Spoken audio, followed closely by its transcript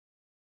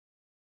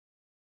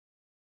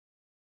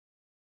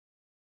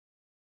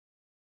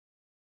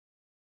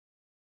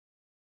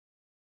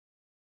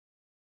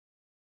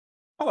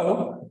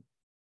Hello.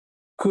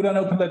 CUDAN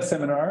Open Lab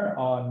Seminar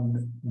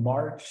on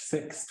March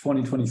 6,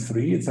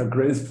 2023. It's our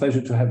greatest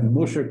pleasure to have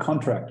Noshir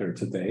Contractor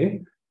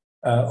today,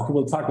 who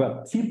will talk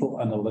about people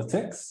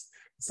analytics.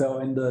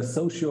 So in the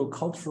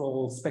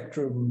socio-cultural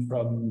spectrum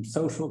from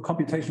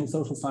computational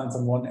social science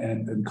on one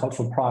end and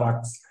cultural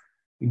products,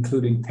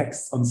 including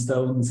text on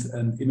stones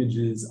and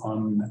images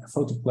on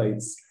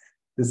photoplates.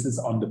 This is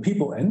on the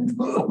people end.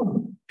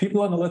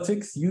 People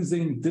analytics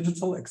using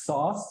digital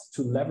exhaust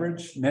to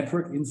leverage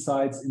network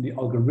insights in the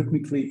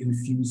algorithmically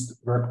infused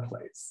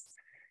workplace.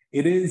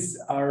 It is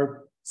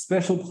our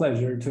special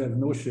pleasure to have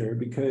Noshir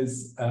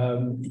because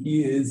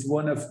he is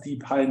one of the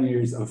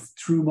pioneers of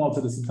true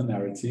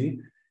multidisciplinarity.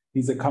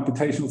 He's a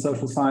computational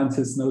social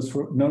scientist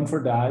known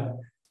for that.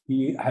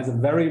 He has a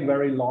very,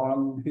 very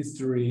long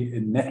history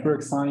in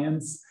network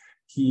science.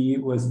 He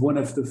was one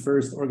of the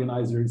first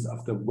organizers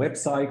of the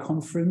WebSci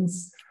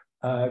conference.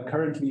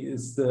 Currently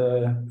is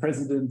the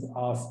president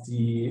of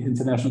the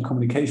International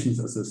Communications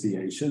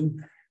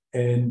Association.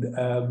 And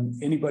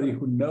anybody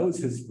who knows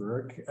his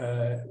work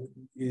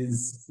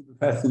is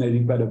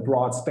fascinated by the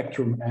broad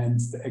spectrum and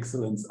the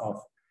excellence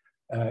of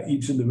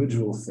each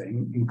individual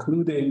thing,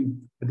 including,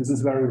 and this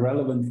is very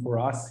relevant for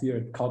us here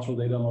at Cultural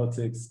Data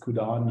Analytics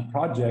CUDAN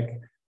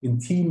project, in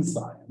team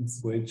science,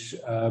 which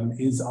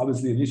is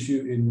obviously an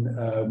issue in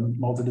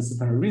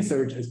multidisciplinary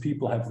research, as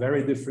people have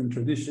very different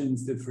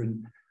traditions, different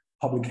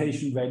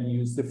publication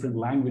venues, different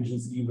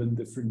languages, even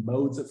different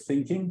modes of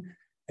thinking.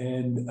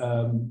 And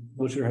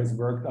Noshir has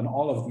worked on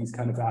all of these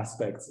kind of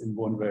aspects in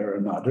one way or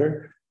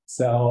another.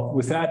 So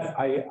with that,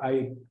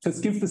 I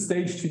just give the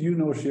stage to you,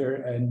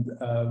 Noshir,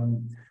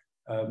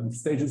 and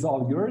stage is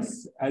all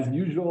yours. As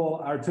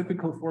usual, our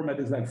typical format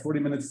is like 40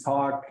 minutes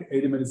talk,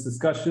 80 minutes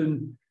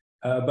discussion,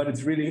 but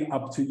it's really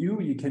up to you.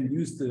 You can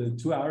use the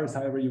 2 hours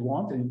however you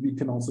want, and we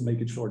can also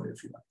make it shorter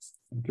if you like.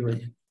 Thank you very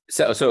much.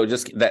 So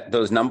just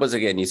those numbers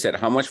again, you said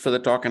how much for the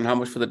talk and how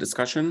much for the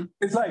discussion?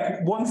 It's like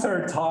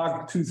 1/3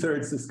 talk,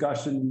 2/3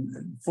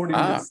 discussion, 40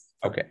 minutes.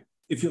 Okay.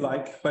 If you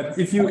like, but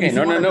if you, okay, if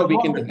you no, we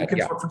long, can you can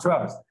talk for 2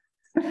 hours.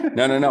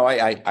 No.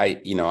 I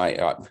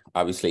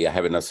obviously I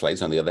have enough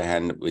slides. On the other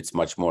hand, it's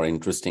much more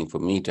interesting for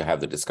me to have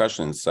the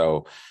discussion.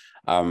 So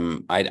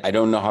I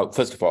don't know how,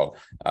 first of all,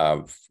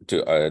 to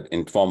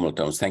informal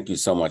terms, thank you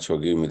so much for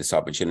giving me this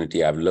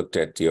opportunity. I've looked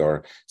at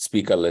your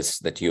speaker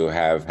list that you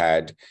have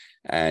had.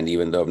 And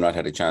even though I've not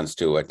had a chance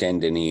to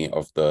attend any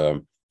of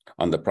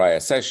on the prior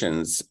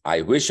sessions,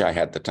 I wish I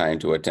had the time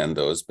to attend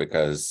those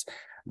because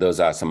those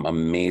are some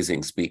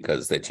amazing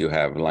speakers that you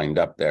have lined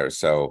up there.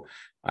 So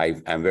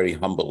I'm very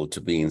humbled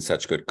to be in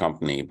such good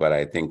company, but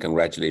I think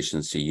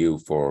congratulations to you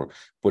for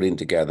putting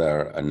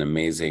together an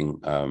amazing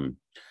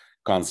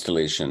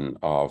constellation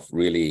of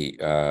really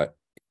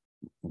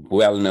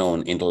well-known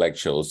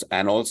intellectuals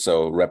and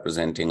also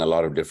representing a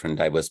lot of different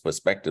diverse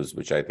perspectives,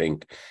 which I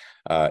think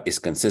is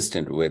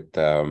consistent with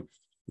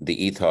the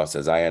ethos,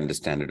 as I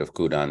understand it, of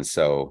CUDAN.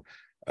 So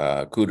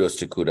kudos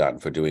to CUDAN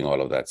for doing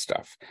all of that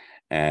stuff.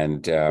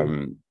 And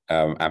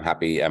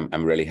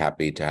I'm really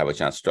happy to have a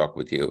chance to talk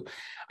with you.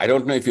 I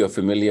don't know if you're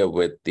familiar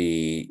with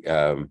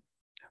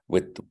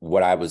with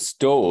what I was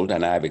told,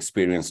 and I've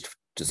experienced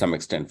to some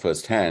extent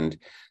firsthand,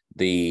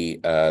 the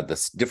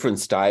different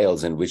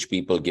styles in which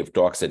people give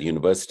talks at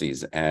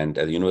universities. And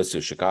at the University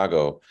of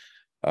Chicago,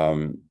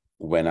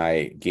 when I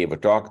gave a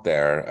talk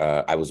there,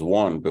 I was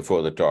warned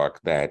before the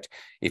talk that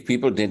if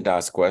people didn't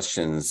ask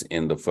questions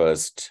in the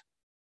first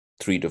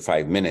 3 to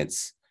 5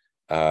 minutes,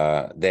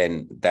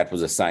 then that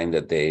was a sign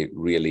that they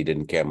really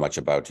didn't care much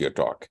about your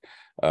talk.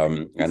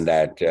 And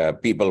that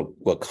people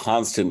were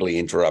constantly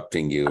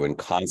interrupting you and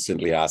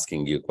constantly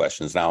asking you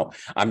questions. Now,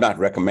 I'm not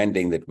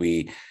recommending that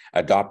we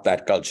adopt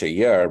that culture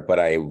here, but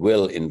I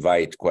will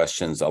invite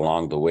questions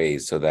along the way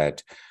so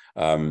that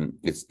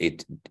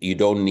you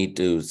don't need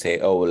to say,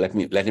 oh,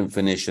 let him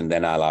finish and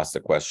then I'll ask the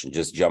question.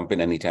 Just jump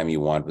in anytime you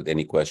want with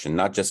any question,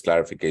 not just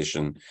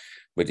clarification,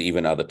 but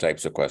even other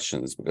types of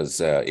questions. Because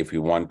if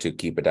you want to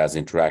keep it as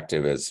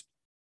interactive as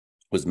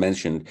was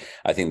mentioned,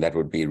 I think that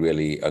would be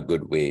really a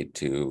good way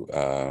to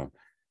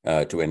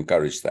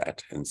encourage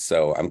that. And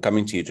so I'm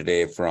coming to you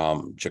today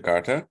from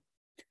Jakarta,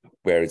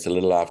 where it's a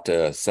little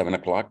after 7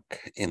 o'clock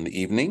in the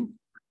evening.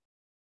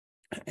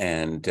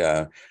 And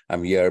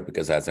I'm here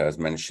because, as I was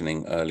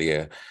mentioning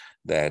earlier,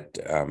 that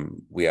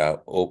we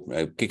are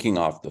kicking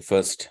off the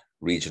first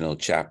regional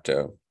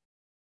chapter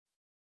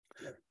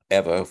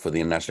ever for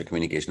the International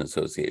Communication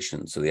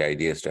Association. So the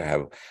idea is to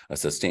have a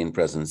sustained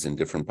presence in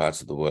different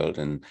parts of the world.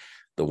 And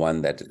the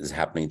one that is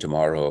happening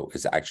tomorrow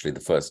is actually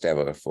the first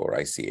ever for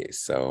ICA.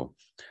 So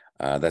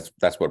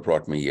that's what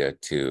brought me here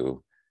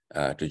to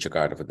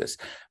Jakarta for this.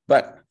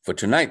 But for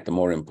tonight, the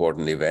more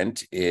important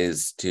event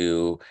is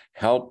to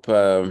help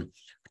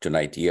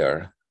tonight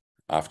here,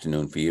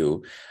 afternoon for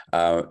you,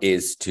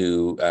 is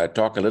to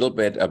talk a little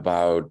bit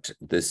about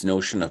this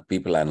notion of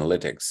people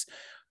analytics.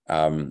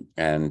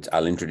 And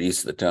I'll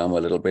introduce the term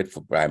a little bit.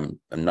 I'm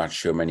not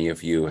sure many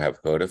of you have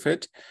heard of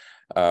it.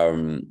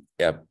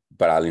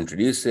 But I'll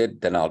introduce it,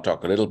 then I'll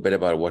talk a little bit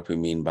about what we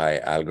mean by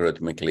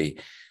algorithmically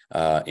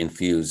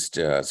infused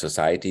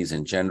societies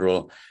in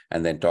general,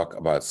 and then talk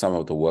about some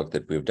of the work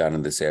that we've done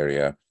in this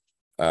area.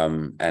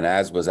 And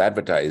as was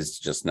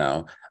advertised just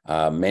now,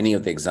 many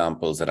of the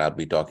examples that I'll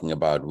be talking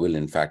about will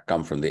in fact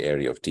come from the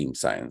area of team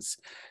science.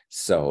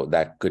 So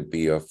that could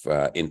be of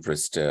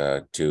interest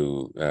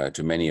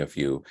to many of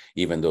you,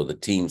 even though the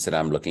teams that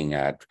I'm looking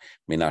at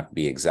may not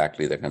be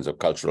exactly the kinds of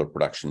cultural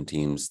production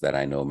teams that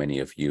I know many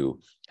of you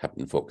have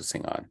been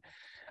focusing on.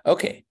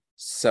 Okay,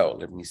 so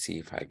let me see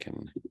if I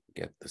can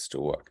get this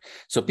to work.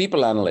 So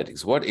people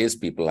analytics, what is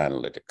people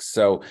analytics?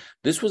 So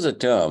this was a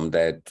term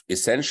that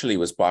essentially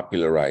was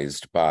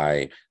popularized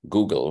by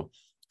Google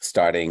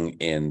starting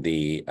in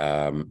the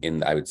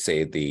I would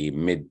say the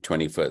mid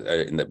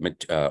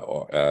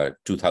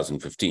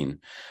 2015,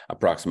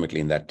 approximately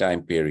in that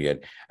time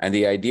period. And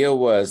the idea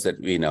was that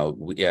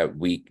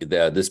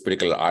this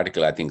particular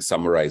article I think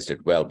summarized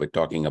it well by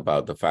talking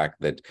about the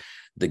fact that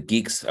the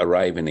geeks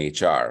arrive in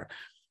HR.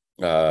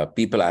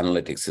 People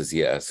analytics is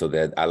here, so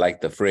that I like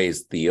the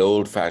phrase, the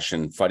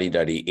old-fashioned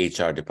fuddy-duddy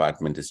HR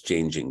department is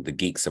changing, the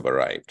geeks have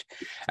arrived.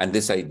 And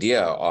this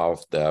idea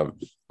of the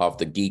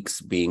geeks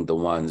being the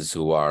ones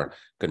who are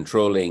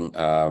controlling,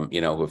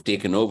 who have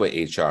taken over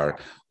HR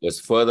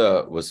was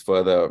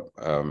further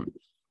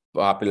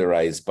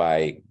popularized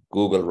by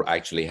Google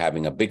actually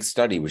having a big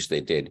study, which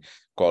they did,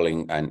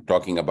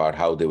 talking about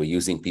how they were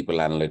using people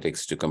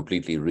analytics to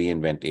completely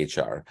reinvent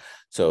HR.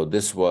 So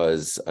this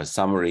was a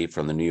summary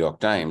from the New York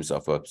Times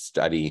of a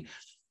study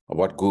of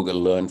what Google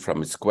learned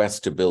from its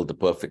quest to build the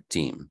perfect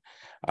team.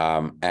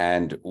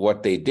 And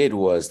what they did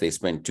was they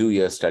spent 2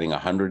 years studying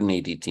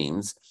 180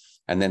 teams,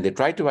 and then they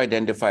tried to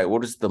identify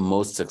what is the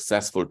most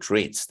successful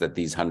traits that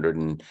these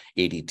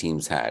 180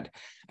 teams had.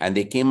 And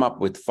they came up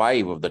with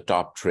 5 of the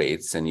top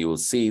traits, and you will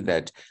see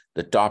that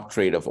the top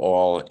trait of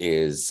all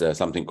is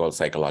something called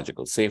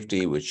psychological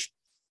safety, which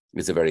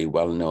is a very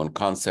well-known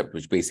concept,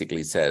 which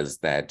basically says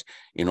that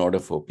in order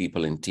for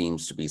people in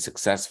teams to be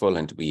successful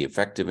and to be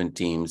effective in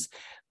teams,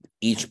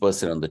 each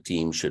person on the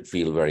team should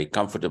feel very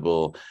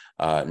comfortable,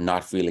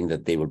 not feeling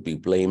that they will be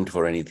blamed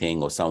for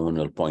anything or someone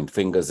will point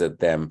fingers at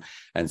them.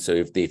 And so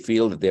if they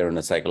feel that they're in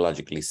a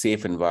psychologically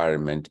safe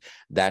environment,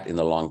 that in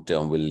the long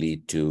term will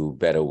lead to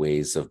better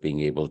ways of being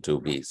able to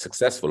be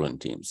successful in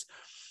teams.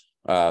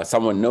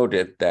 Someone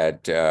noted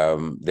that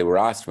they were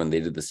asked when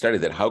they did the study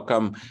that how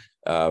come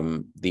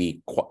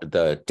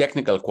the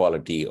technical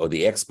quality or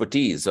the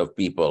expertise of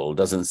people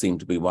doesn't seem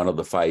to be one of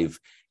the 5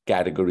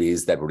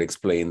 categories that would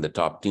explain the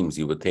top teams.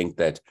 You would think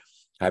that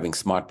having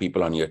smart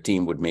people on your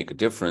team would make a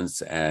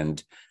difference.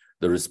 And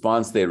the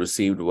response they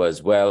received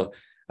was, well,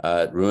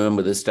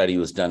 remember this study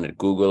was done at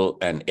Google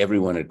and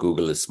everyone at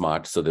Google is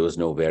smart. So there was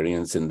no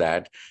variance in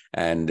that.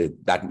 And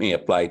that may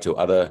apply to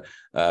other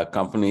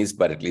companies,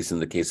 but at least in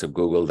the case of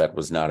Google, that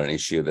was not an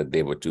issue that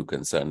they were too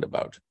concerned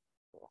about.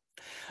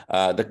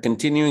 The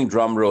continuing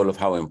drum roll of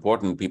how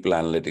important people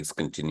analytics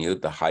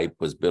continued, the hype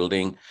was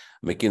building.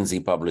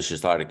 McKinsey published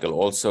this article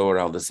also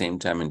around the same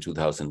time in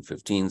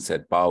 2015,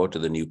 said power to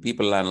the new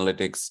people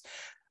analytics.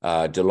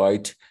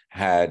 Deloitte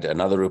had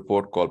another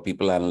report called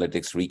People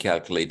Analytics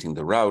Recalculating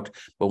the Route.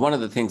 But one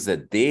of the things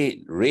that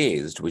they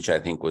raised, which I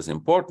think was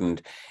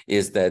important,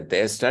 is that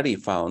their study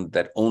found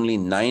that only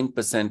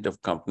 9%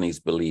 of companies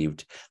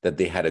believed that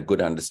they had a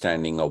good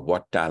understanding of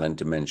what talent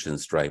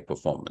dimensions drive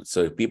performance.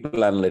 So if People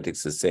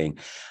Analytics is saying,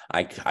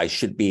 I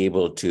should be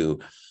able to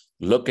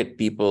look at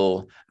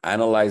people,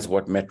 analyze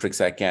what metrics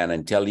I can,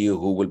 and tell you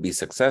who will be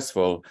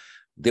successful,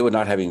 they were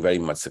not having very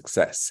much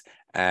success.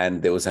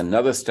 And there was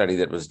another study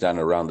that was done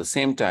around the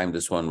same time.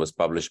 This one was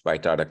published by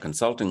Tata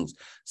Consulting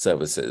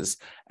Services.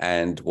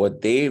 And what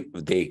they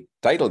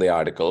titled the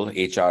article,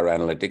 HR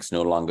Analytics,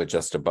 no longer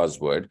just a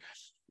buzzword,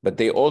 but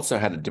they also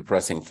had a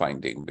depressing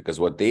finding,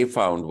 because what they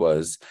found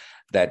was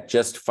that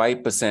just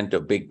 5%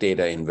 of big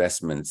data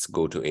investments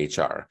go to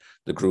HR,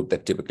 the group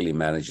that typically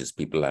manages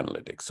people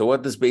analytics. So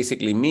what this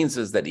basically means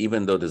is that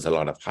even though there's a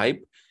lot of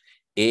hype,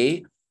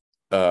 the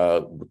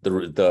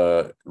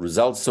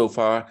results so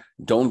far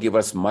don't give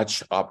us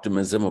much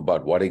optimism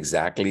about what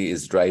exactly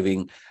is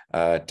driving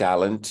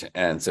talent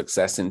and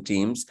success in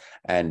teams.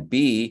 And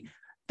B,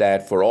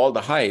 that for all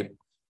the hype,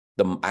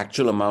 the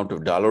actual amount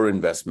of dollar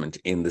investment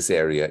in this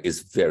area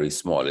is very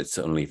small. It's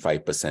only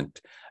 5%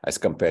 as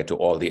compared to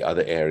all the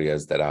other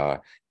areas that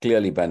are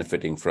clearly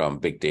benefiting from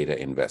big data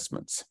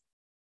investments.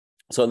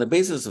 So on the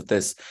basis of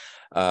this,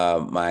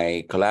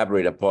 my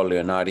collaborator, Paul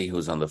Leonardi,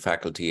 who's on the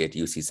faculty at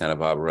UC Santa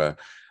Barbara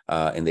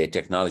in their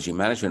technology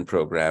management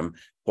program,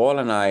 Paul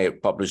and I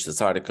published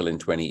this article in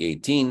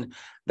 2018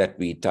 that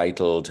we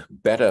titled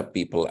Better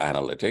People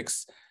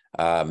Analytics,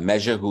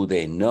 Measure Who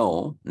They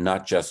Know,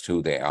 Not Just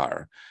Who They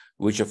Are,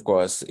 which of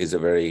course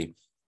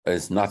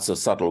is not so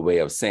subtle way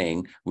of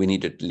saying we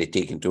need to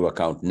take into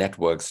account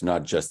networks,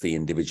 not just the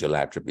individual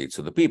attributes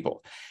of the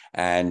people.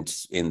 And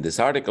in this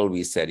article,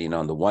 we said,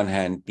 on the one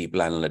hand,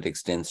 people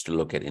analytics tends to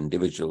look at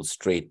individual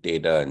straight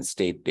data and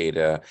state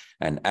data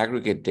and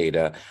aggregate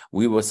data.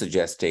 We were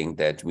suggesting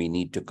that we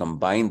need to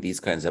combine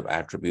these kinds of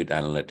attribute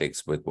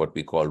analytics with what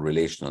we call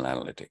relational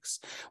analytics,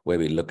 where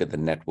we look at the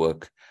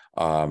network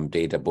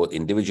data, both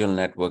individual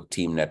network,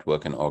 team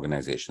network, and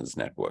organizations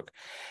network.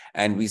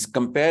 And we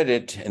compared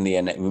it in the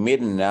end. We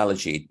made an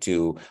analogy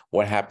to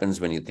what happens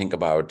when you think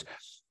about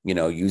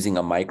using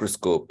a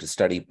microscope to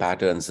study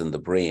patterns in the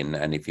brain.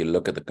 And if you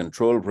look at the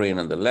control brain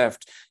on the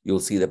left, you'll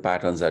see the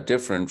patterns are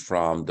different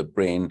from the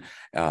brain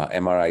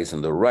MRIs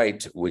on the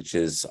right, which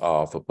is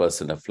of a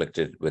person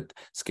afflicted with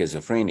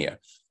schizophrenia.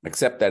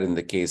 Except that in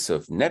the case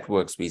of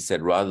networks, we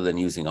said rather than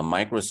using a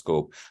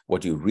microscope,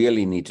 what you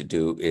really need to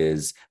do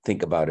is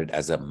think about it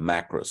as a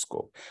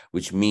macroscope,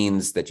 which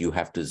means that you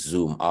have to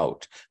zoom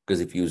out.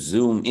 Because if you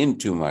zoom in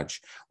too much,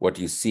 what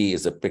you see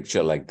is a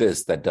picture like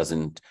this that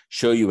doesn't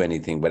show you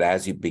anything. But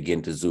as you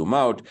begin to zoom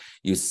out,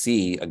 you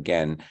see,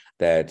 again,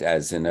 that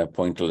as in a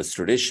pointillist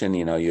tradition,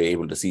 you're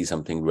able to see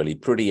something really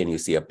pretty and you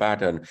see a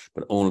pattern,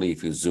 but only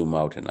if you zoom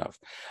out enough.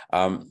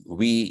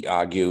 We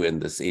argue in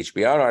this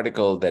HBR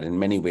article that in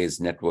many ways,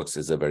 networks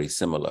is a very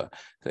similar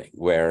thing,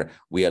 where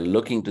we are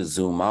looking to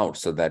zoom out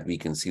so that we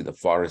can see the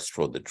forest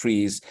for the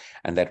trees,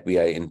 and that we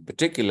are in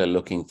particular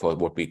looking for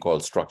what we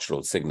call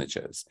structural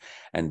signatures.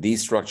 And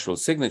these structural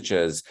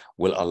signatures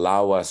will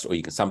allow us, or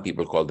some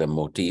people call them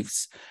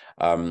motifs,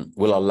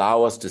 will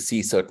allow us to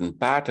see certain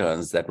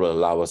patterns that will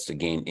allow us to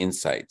gain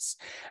insights.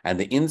 And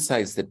the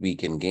insights that we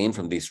can gain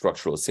from these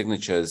structural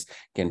signatures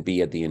can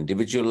be at the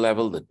individual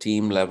level, the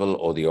team level,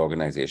 or the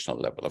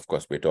organizational level. Of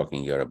course, we're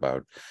talking here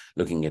about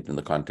looking at it in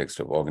the context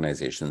of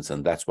organizations,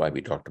 and that's why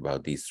we talked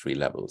about these three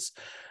levels.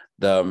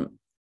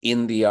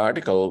 In the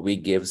article, we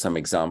give some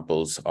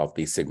examples of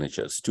these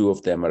signatures. Two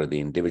of them are at the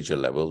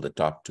individual level, the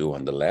top two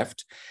on the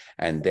left.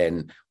 And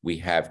then we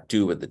have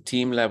two at the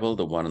team level,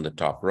 the one on the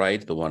top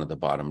right, the one at the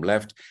bottom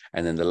left.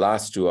 And then the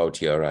last two out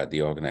here are at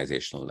the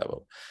organizational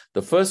level.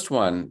 The first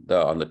one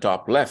on the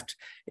top left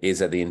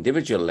is at the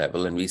individual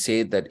level. And we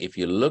say that if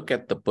you look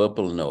at the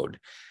purple node,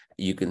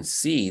 you can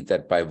see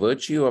that by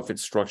virtue of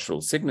its structural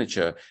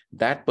signature,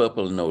 that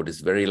purple node is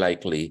very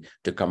likely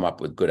to come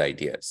up with good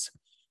ideas.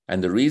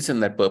 And the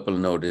reason that purple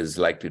node is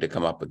likely to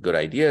come up with good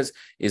ideas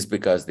is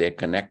because they're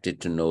connected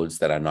to nodes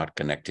that are not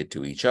connected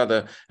to each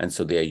other. And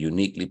so they are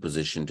uniquely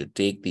positioned to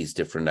take these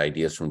different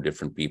ideas from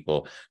different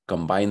people,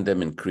 combine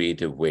them in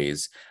creative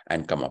ways,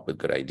 and come up with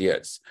good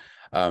ideas.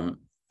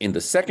 In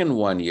the second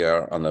one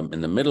here,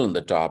 in the middle and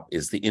the top,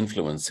 is the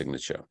influence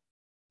signature.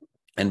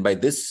 And by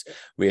this,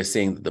 we are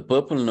saying that the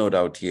purple node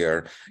out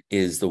here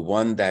is the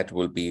one that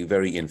will be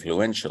very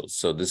influential.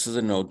 So this is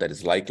a node that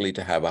is likely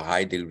to have a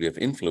high degree of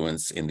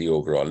influence in the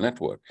overall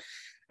network.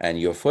 And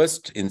your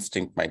first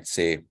instinct might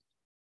say,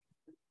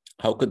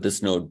 how could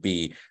this node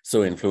be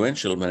so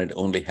influential when it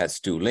only has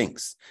two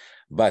links?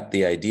 But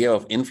the idea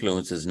of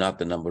influence is not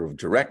the number of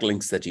direct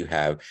links that you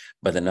have,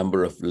 but the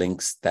number of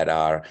links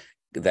the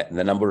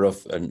number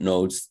of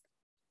nodes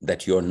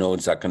that your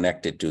nodes are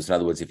connected to. So in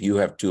other words, if you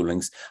have two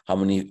links, how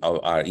many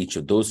are each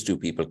of those two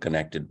people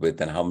connected with,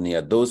 and how many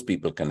are those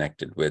people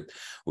connected with,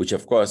 which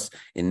of course,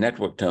 in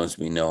network terms,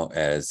 we know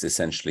as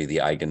essentially the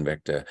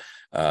eigenvector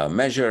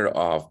measure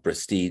of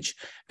prestige,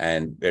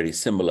 and very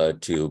similar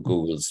to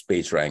Google's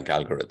PageRank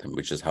algorithm,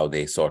 which is how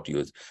they sort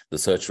use the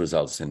search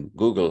results in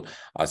Google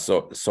are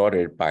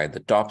sorted by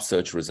the top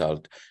search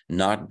result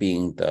not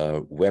being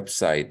the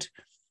website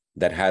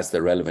that has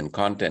the relevant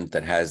content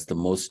that has the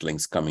most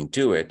links coming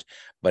to it,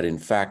 but in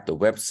fact, the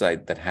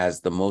website that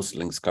has the most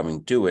links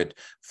coming to it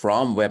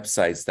from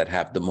websites that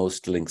have the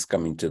most links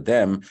coming to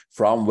them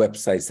from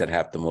websites that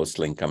have the most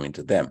link coming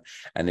to them.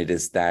 And it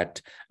is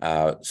that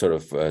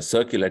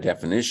circular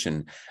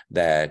definition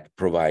that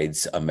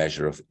provides a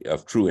measure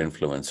of true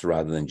influence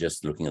rather than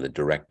just looking at the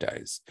direct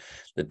ties.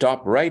 The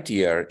top right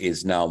here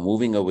is now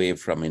moving away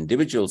from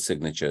individual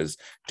signatures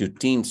to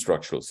team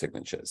structural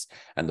signatures.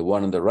 And the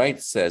one on the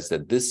right says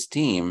that this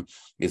team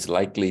is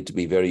likely to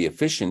be very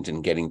efficient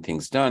in getting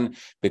things done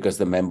because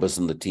the members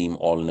on the team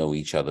all know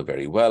each other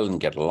very well and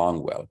get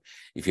along well.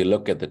 If you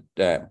look at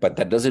but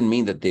that doesn't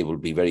mean that they will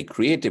be very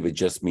creative. It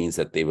just means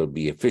that they will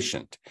be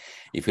efficient.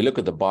 If you look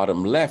at the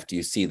bottom left,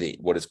 you see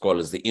what is called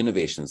as the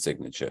innovation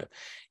signature.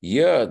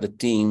 Here, the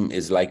team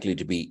is likely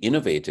to be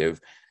innovative,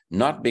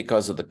 not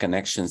because of the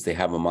connections they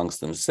have amongst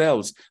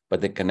themselves,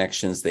 but the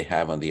connections they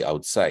have on the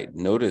outside.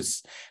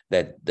 Notice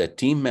that the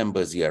team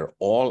members here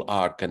all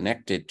are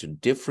connected to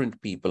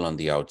different people on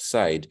the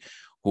outside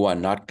who are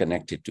not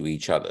connected to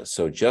each other.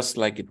 So just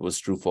like it was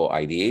true for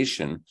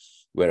ideation,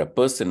 where a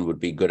person would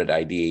be good at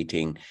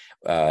ideating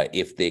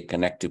if they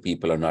connect to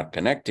people who are not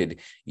connected,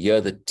 here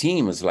the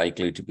team is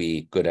likely to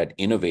be good at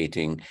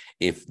innovating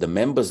if the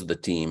members of the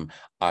team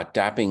are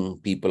tapping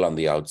people on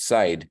the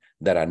outside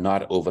that are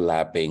not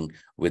overlapping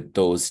with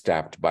those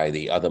tapped by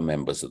the other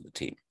members of the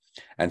team.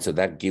 And so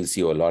that gives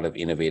you a lot of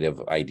innovative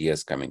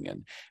ideas coming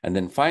in. And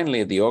then finally,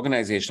 at the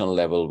organizational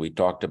level, we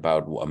talked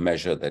about a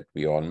measure that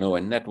we all know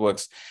in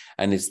networks,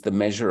 and it's the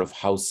measure of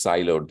how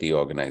siloed the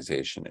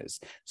organization is.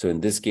 So in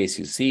this case,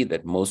 you see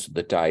that most of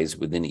the ties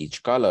within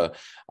each color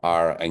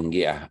are,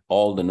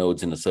 all the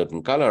nodes in a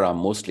certain color are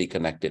mostly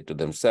connected to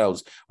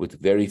themselves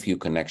with very few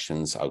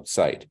connections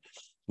outside.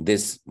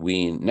 This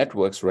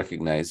networks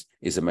recognize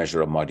is a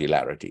measure of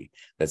modularity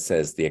that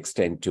says the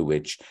extent to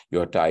which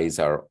your ties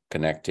are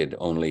connected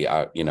only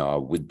are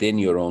within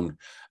your own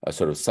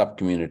sort of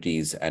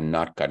sub-communities and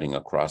not cutting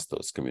across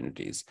those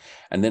communities.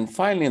 And then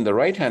finally, on the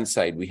right-hand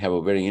side, we have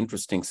a very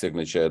interesting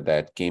signature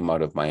that came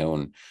out of my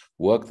own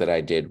work that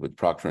I did with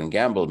Procter &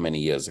 Gamble many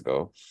years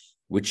ago,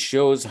 which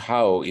shows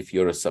how if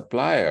you're a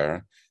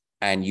supplier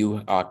and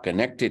you are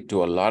connected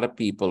to a lot of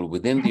people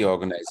within the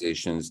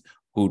organizations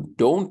who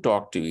don't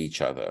talk to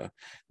each other,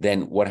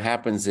 then what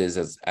happens is,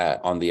 as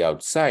on the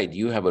outside,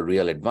 you have a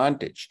real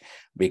advantage,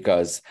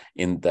 because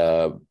in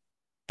the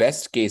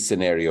best case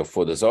scenario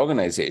for this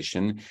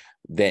organization,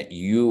 that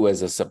you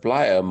as a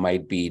supplier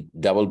might be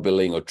double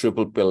billing or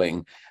triple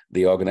billing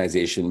the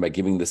organization by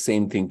giving the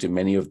same thing to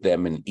many of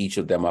them, and each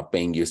of them are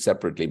paying you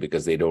separately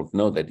because they don't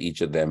know that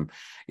each of them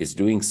is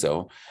doing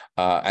so.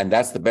 And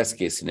that's the best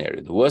case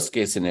scenario. The worst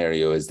case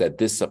scenario is that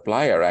this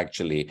supplier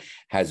actually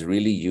has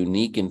really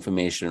unique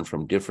information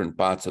from different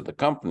parts of the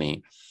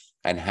company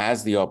and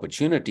has the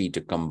opportunity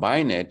to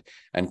combine it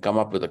and come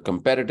up with a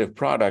competitive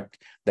product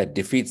that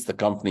defeats the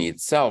company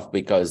itself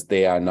because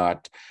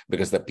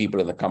the people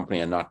in the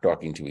company are not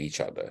talking to each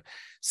other.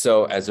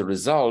 So as a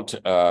result,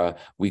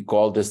 we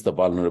call this the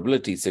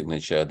vulnerability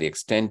signature, the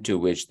extent to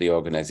which the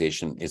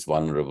organization is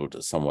vulnerable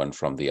to someone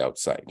from the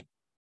outside.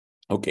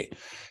 Okay,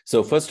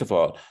 so first of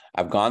all,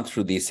 I've gone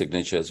through these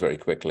signatures very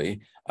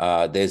quickly.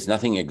 There's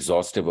nothing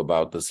exhaustive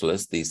about this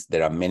list.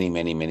 There are many,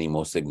 many, many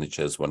more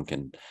signatures one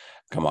can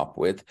come up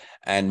with.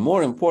 And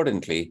more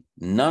importantly,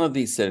 none of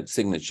these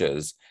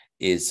signatures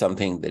is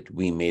something that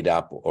we made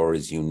up or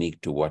is unique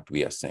to what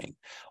we are saying.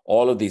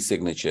 All of these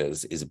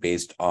signatures is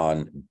based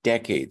on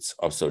decades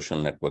of social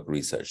network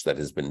research that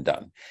has been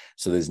done.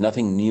 So there's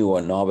nothing new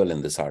or novel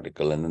in this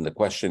article. And then the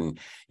question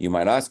you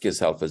might ask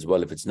yourself is,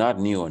 well, if it's not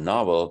new or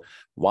novel,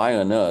 why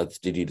on earth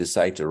did you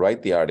decide to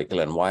write the article?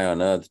 And why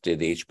on earth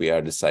did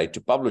HBR decide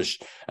to publish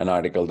an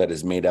article that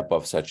is made up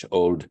of such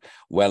old,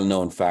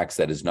 well-known facts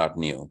that is not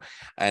new?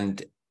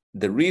 And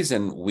the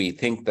reason we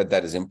think that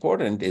that is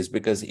important is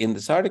because in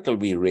this article,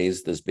 we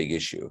raise this big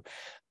issue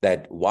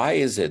that why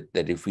is it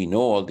that if we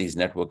know all these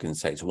network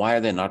insights, why are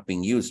they not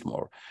being used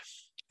more?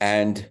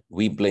 And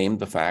we blame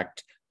the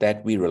fact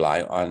that we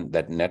rely on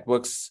that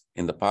networks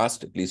in the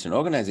past, at least in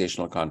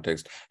organizational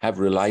context, have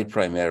relied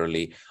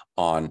primarily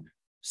on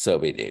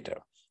survey data.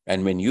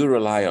 And when you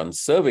rely on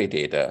survey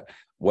data,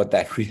 what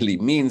that really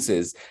means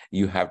is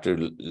you have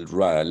to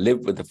live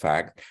with the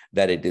fact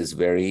that it is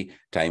very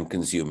time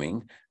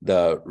consuming.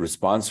 The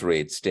response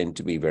rates tend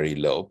to be very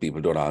low. People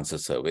don't answer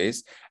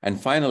surveys.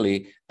 And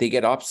finally, they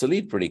get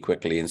obsolete pretty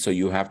quickly. And so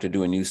you have to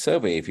do a new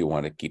survey if you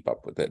want to keep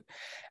up with it.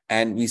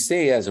 And we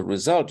say as a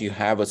result, you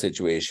have a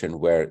situation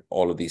where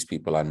all of these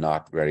people are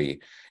not very,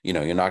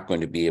 you're not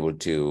going to be able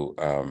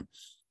to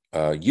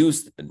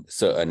use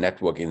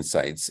network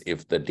insights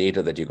if the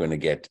data that you're going to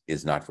get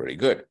is not very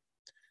good.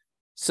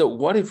 So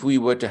what if we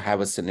were to have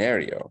a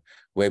scenario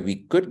where we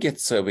could get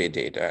survey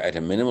data at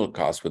a minimal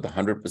cost with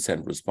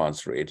 100%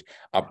 response rate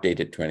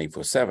updated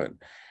 24/7?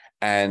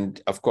 And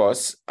of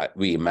course,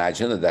 we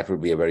imagine that that would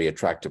be a very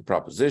attractive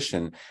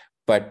proposition,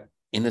 but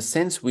in a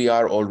sense, we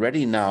are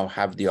already now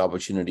have the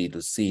opportunity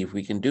to see if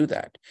we can do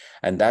that.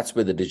 And that's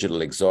where the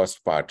digital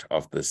exhaust part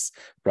of this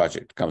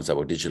project comes up,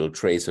 or digital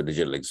trace or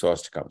digital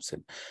exhaust comes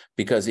in.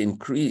 Because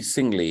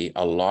increasingly,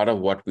 a lot of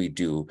what we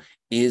do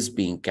is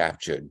being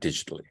captured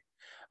digitally.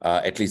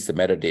 At least the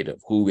metadata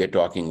of who we're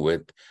talking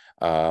with,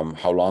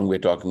 how long we're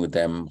talking with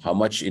them, how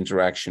much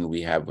interaction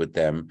we have with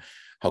them,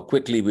 how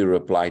quickly we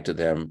reply to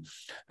them.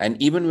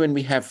 And even when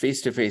we have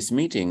face-to-face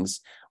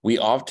meetings, we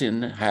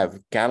often have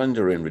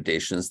calendar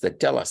invitations that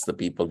tell us the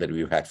people that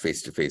we've had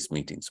face-to-face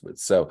meetings with.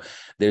 So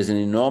there's an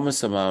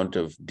enormous amount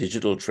of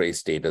digital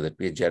trace data that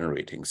we're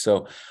generating.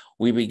 So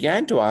we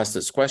began to ask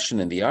this question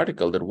in the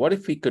article that what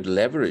if we could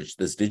leverage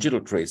this digital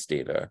trace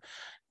data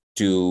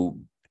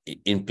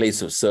in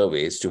place of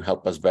surveys to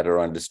help us better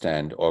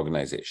understand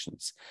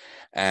organizations.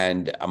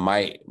 And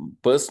my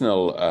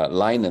personal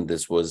line in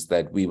this was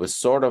that we were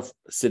sort of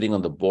sitting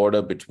on the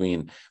border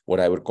between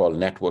what I would call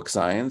network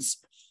science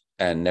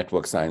and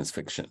network science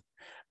fiction,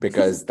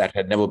 because that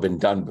had never been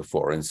done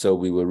before. And so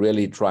we were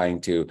really trying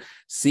to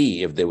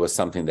see if there was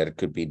something that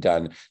could be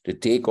done to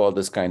take all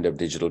this kind of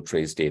digital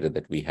trace data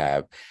that we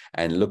have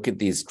and look at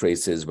these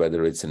traces,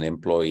 whether it's an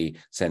employee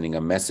sending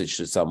a message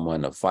to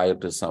someone, a file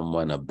to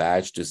someone, a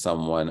badge to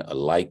someone, a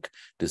like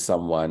to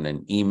someone,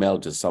 an email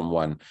to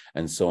someone,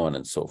 and so on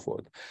and so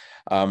forth.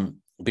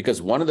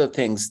 Because one of the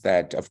things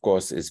that, of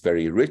course, is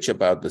very rich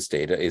about this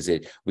data is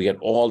we get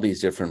all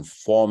these different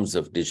forms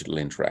of digital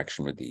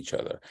interaction with each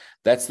other.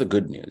 That's the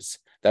good news.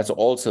 That's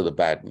also the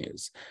bad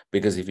news,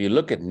 because if you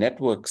look at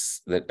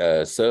networks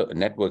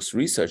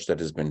research that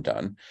has been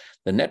done,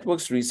 the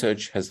networks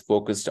research has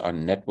focused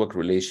on network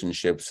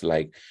relationships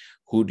like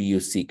who do you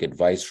seek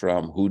advice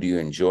from, who do you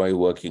enjoy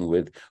working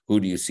with, who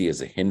do you see as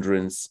a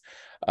hindrance,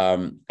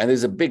 and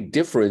there's a big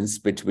difference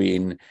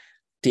between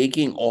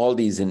taking all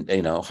these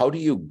how do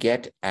you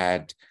get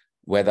at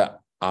whether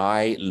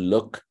I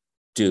look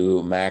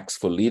to Max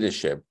for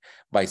leadership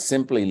by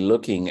simply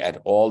looking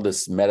at all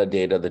this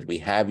metadata that we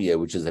have here,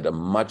 which is at a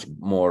much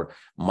more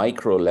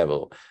micro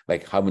level,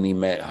 like how many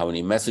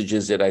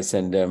messages did I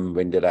send them?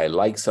 When did I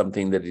like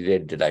something that he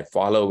did? Did I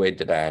follow it?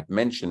 Did I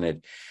mention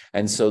it?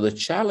 And so the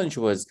challenge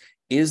was,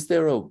 is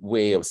there a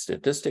way of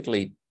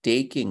statistically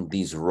taking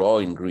these raw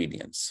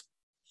ingredients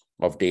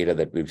of data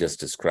that we've just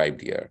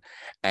described here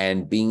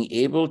and being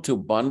able to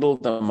bundle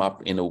them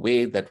up in a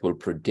way that will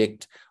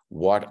predict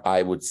what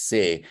I would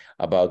say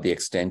about the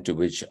extent to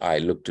which I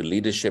look to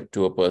leadership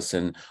to a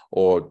person,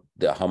 or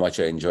how much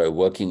I enjoy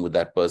working with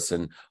that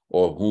person,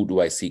 or who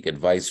do I seek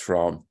advice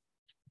from,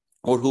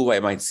 or who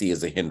I might see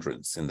as a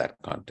hindrance in that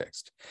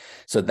context.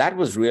 So that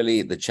was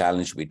really the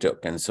challenge we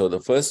took. And so the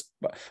first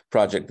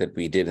project that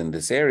we did in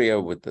this area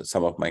with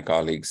some of my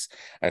colleagues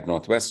at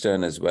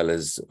Northwestern, as well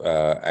as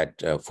at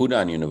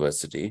Fudan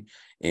University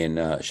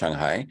in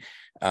Shanghai,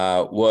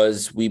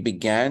 was we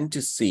began to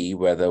see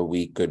whether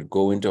we could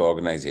go into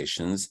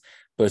organizations,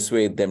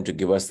 persuade them to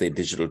give us their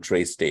digital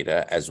trace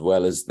data, as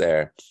well as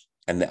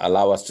and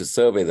allow us to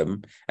survey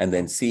them, and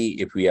then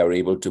see if we are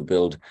able to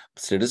build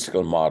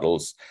statistical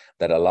models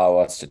that allow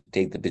us to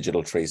take the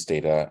digital trace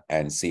data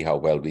and see how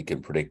well we can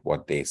predict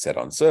what they said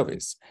on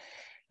surveys.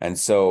 And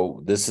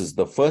so this is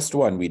the first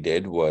one we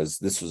did.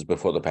 This was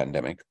before the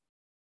pandemic.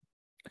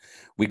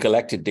 We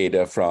collected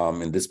data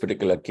from, in this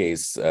particular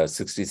case, all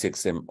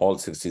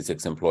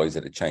 66 employees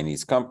at a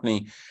Chinese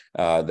company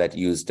that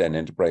used an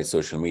enterprise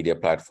social media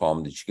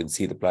platform that you can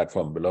see the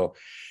platform below.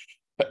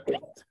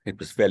 It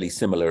was fairly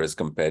similar as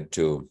compared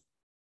to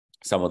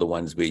some of the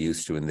ones we're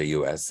used to in the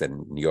US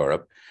and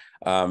Europe.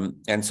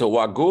 And so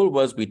our goal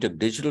was, we took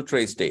digital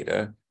trace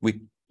data,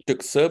 we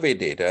took survey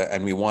data,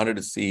 and we wanted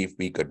to see if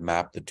we could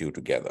map the two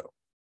together.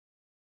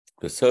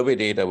 The survey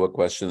data were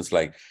questions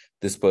like,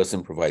 this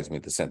person provides me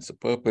the sense of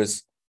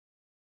purpose.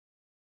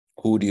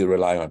 Who do you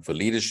rely on for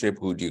leadership?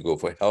 Who do you go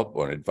for help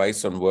or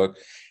advice on work?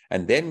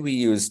 And then we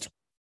used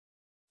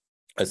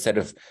a set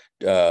of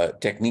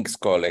techniques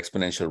called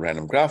exponential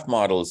random graph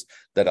models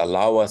that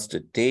allow us to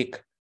take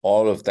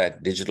all of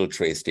that digital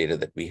trace data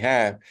that we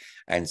have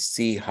and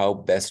see how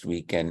best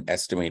we can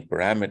estimate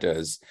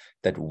parameters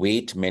that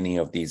weight many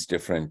of these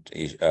different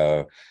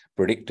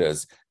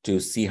predictors to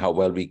see how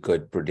well we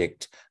could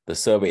predict the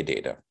survey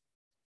data,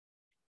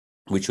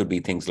 which would be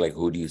things like,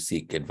 who do you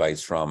seek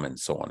advice from, and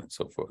so on and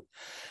so forth.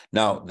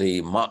 Now,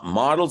 the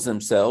models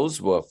themselves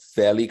were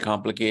fairly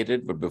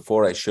complicated, but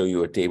before I show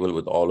you a table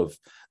with all of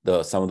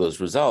some of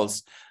those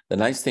results, the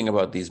nice thing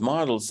about these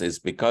models is,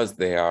 because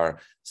they are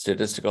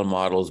statistical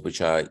models which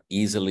are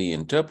easily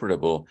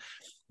interpretable,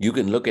 you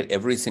can look at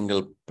every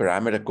single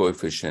parameter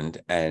coefficient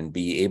and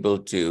be able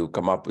to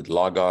come up with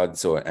log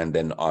odds and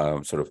then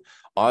sort of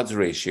odds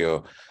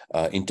ratio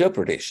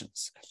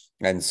interpretations.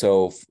 And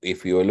so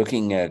if you're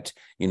looking at,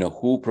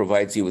 who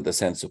provides you with a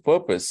sense of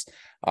purpose,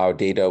 our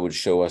data would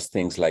show us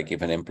things like,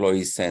 if an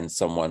employee sends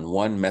someone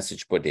one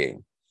message per day,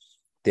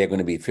 they're going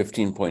to be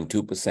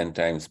 15.2%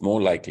 times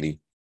more likely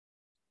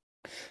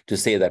to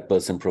say that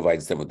person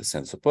provides them with a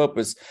sense of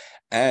purpose.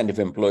 And if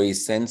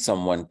employees send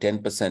someone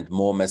 10%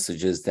 more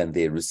messages than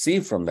they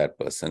receive from that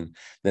person,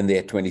 then they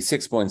are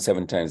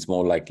 26.7 times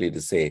more likely to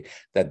say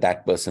that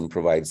that person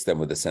provides them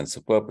with a sense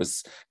of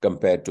purpose,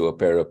 compared to a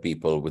pair of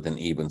people with an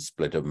even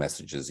split of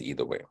messages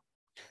either way.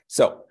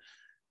 So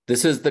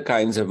this is the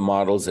kinds of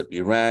models that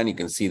we ran. You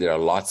can see there are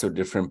lots of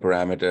different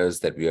parameters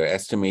that we are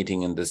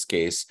estimating in this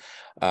case,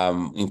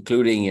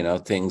 including,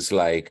 things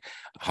like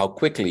how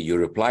quickly you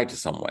reply to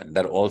someone.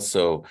 That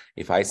also,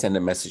 if I send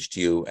a message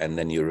to you and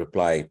then you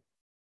reply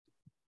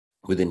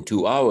within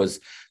 2 hours,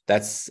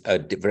 that's a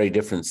very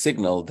different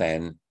signal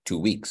than 2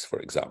 weeks, for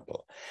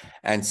example.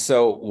 And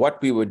so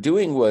what we were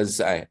doing was,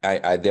 there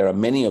are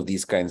many of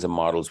these kinds of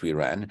models we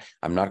ran.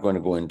 I'm not going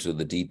to go into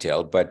the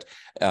detail, but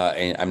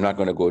I'm not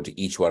going to go to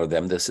each one of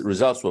them. The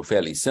results were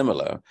fairly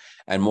similar.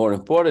 And more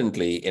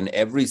importantly, in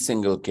every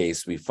single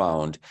case, we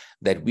found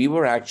that we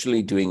were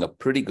actually doing a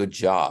pretty good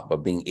job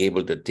of being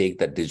able to take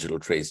that digital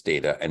trace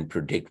data and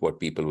predict what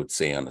people would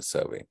say on a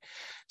survey.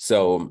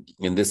 So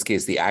in this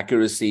case, the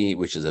accuracy,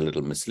 which is a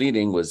little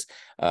misleading, was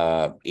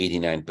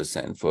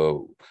 89%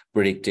 for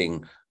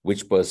predicting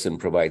which person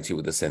provides you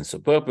with a sense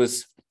of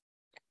purpose.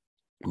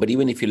 But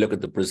even if you look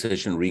at the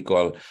precision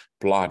recall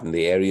plot in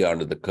the area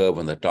under the curve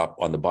on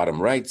the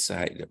bottom right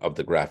side of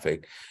the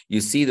graphic,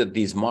 you see that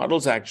these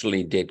models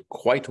actually did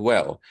quite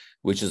well,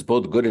 which is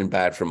both good and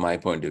bad from my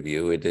point of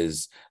view. It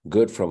is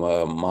good from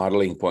a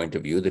modeling point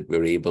of view that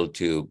we're able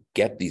to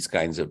get these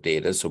kinds of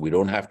data, so we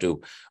don't have to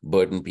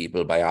burden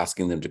people by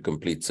asking them to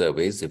complete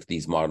surveys if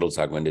these models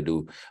are going to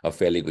do a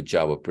fairly good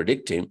job of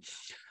predicting.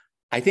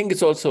 I think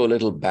it's also a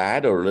little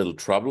bad or a little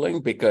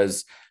troubling,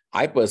 because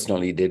I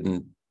personally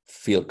didn't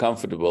feel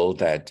comfortable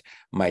that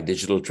my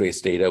digital trace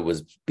data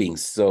was being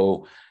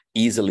so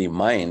easily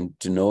mined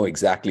to know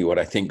exactly what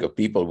I think of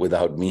people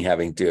without me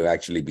having to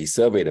actually be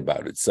surveyed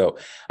about it. So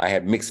I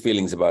had mixed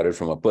feelings about it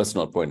from a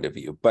personal point of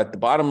view. But the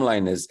bottom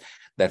line is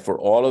that for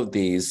all of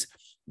these,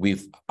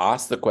 we've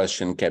asked the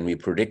question, can we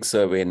predict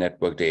survey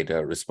network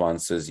data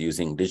responses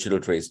using digital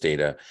trace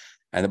data?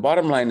 And the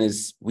bottom line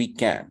is we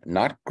can.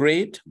 Not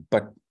great,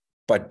 but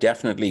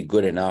definitely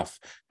good enough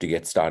to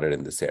get started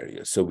in this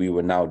area. So we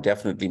were now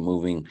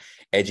definitely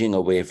edging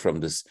away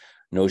from this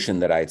notion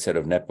that I'd said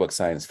of network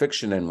science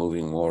fiction and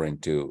moving more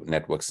into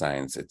network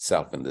science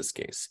itself in this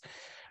case.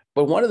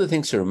 But one of the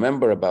things to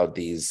remember about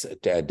these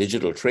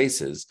digital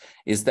traces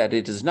is that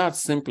it is not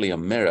simply a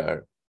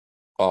mirror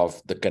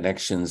of the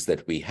connections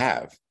that we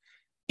have.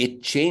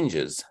 It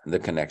changes the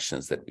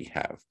connections that we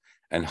have.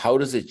 And how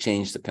does it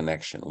change the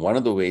connection? One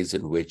of the ways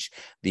in which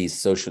these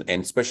social,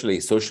 and especially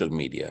social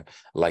media,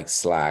 like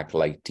Slack,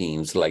 like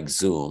Teams, like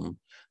Zoom,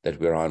 that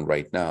we're on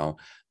right now,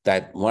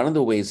 that one of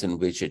the ways in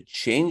which it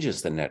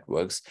changes the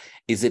networks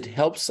is it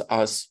helps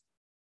us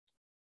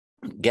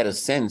get a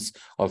sense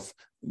of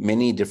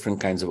many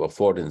different kinds of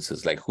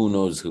affordances, like who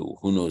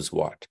knows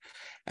what.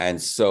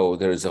 And so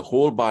there is a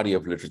whole body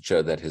of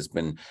literature that has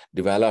been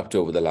developed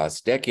over the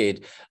last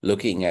decade,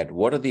 looking at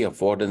what are the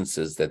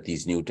affordances that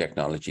these new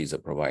technologies are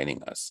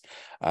providing us.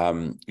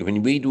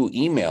 When we do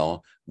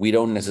email, we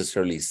don't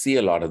necessarily see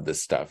a lot of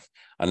this stuff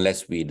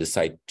unless we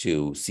decide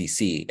to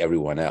CC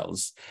everyone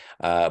else.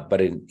 But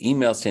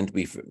emails tend to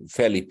be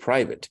fairly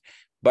private.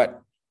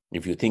 But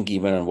if you think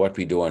even on what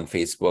we do on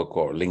Facebook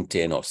or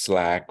LinkedIn or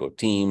Slack or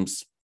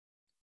Teams,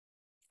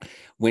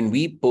 when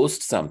we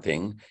post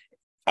something,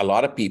 a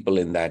lot of people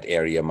in that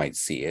area might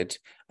see it.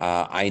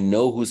 I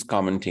know who's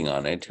commenting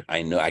on it.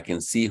 I can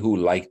see who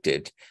liked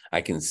it.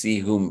 I can see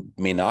who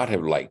may not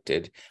have liked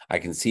it. I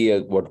can see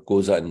what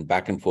goes on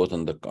back and forth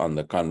on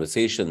the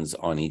conversations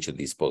on each of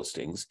these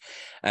postings.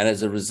 And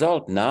as a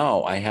result,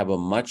 now I have a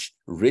much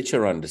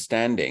richer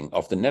understanding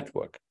of the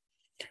network.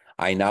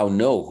 I now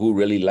know who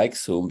really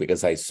likes whom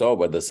because I saw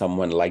whether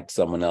someone liked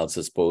someone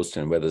else's post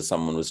and whether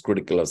someone was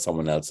critical of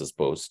someone else's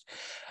post.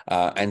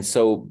 And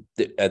so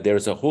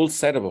there's a whole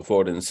set of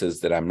affordances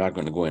that I'm not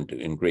going to go into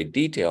in great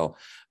detail,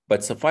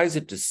 but suffice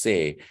it to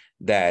say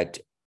that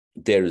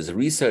there is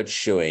research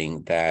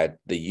showing that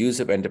the use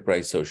of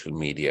enterprise social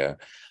media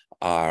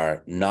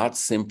are not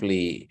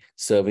simply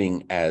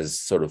serving as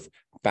sort of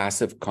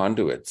passive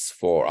conduits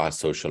for our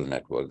social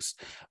networks,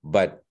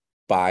 but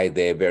by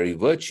their very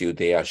virtue,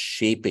 they are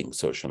shaping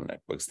social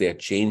networks. They are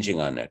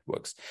changing our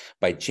networks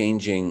by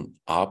changing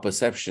our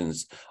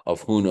perceptions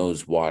of who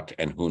knows what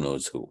and who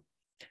knows who.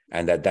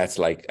 And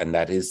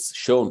that is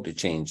shown to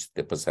change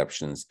the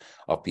perceptions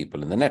of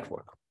people in the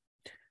network.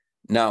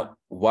 Now,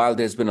 while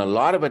there's been a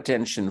lot of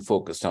attention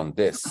focused on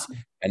this,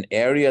 an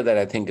area that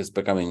I think is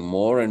becoming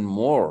more and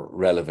more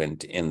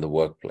relevant in the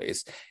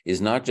workplace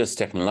is not just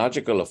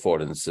technological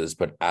affordances,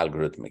 but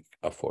algorithmic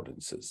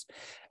affordances.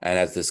 And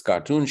as this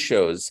cartoon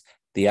shows,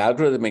 the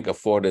algorithmic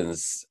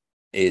affordance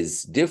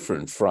is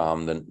different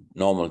from the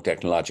normal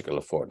technological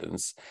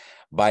affordance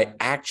by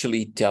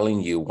actually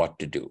telling you what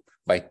to do,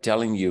 by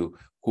telling you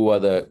who are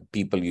the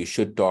people you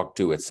should talk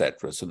to,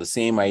 etc. So the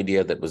same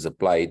idea that was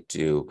applied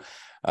to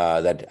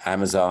that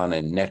Amazon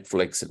and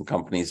Netflix and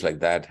companies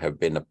like that have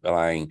been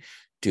applying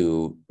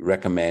to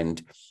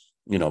recommend,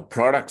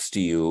 products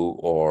to you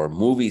or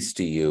movies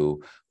to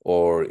you,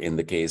 or in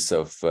the case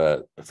of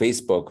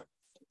Facebook,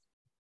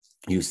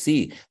 you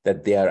see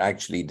that they are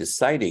actually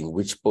deciding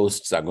which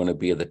posts are going to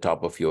be at the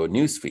top of your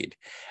newsfeed.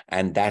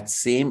 And that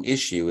same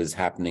issue is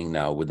happening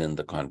now within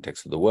the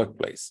context of the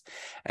workplace.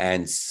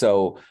 And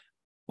so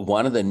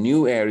one of the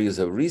new areas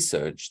of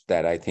research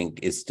that I think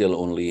is still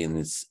only in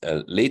its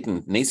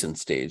nascent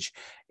stage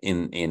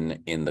in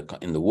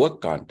the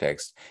work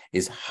context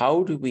is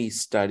how do we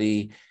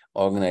study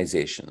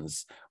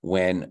organizations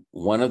when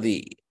one of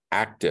the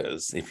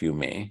actors, if you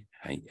may,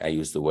 I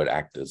use the word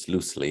actors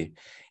loosely,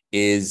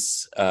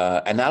 is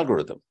an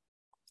algorithm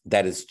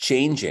that is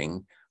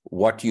changing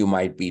what you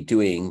might be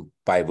doing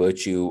by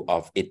virtue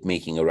of it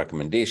making a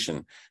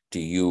recommendation to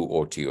you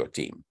or to your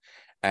team.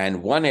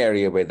 And one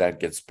area where that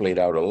gets played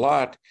out a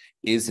lot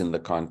is in the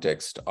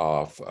context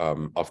of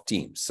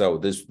teams. So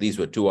these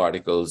were two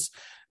articles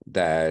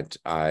that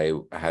I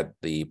had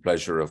the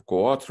pleasure of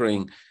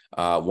co-authoring.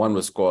 One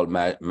was called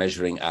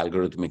Measuring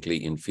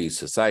Algorithmically Infused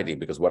Society,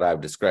 because what I've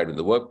described in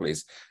the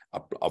workplace,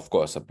 of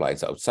course,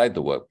 applies outside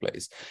the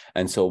workplace.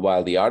 And so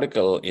while the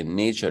article in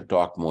Nature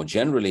talked more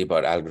generally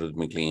about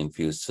algorithmically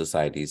infused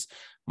societies,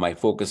 my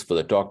focus for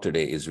the talk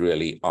today is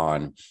really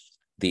on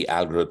the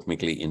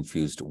algorithmically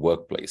infused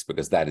workplace,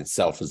 because that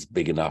itself is a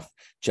big enough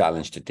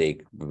challenge to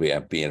take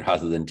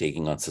rather than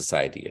taking on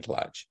society at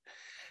large.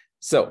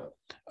 So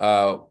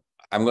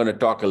I'm going to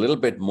talk a little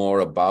bit more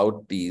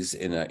about these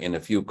in a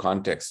few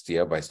contexts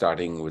here by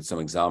starting with some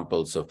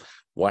examples of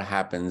what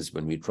happens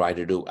when we try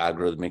to do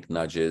algorithmic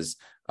nudges,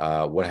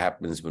 what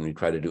happens when we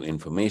try to do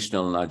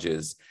informational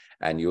nudges,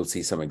 and you'll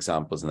see some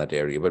examples in that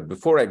area. But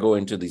before I go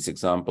into these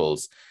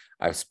examples,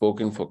 I've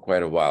spoken for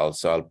quite a while,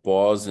 so I'll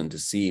pause and to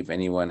see if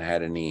anyone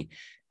had any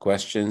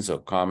questions or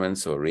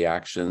comments or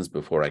reactions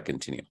before I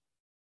continue.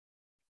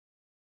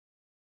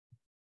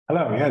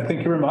 Hello, yeah, thank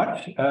you very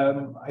much.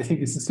 I think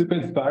this is super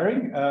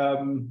inspiring.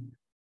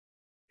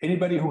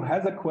 Anybody who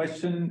has a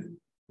question,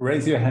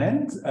 raise your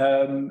hand,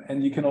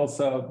 and you can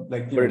also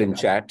put it in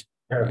chat.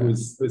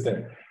 Who's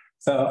there?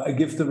 So I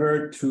give the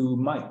word to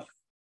Mike.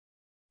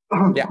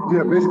 Yeah.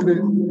 Yeah,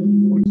 basically,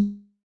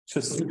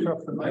 Just switch off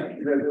the mic.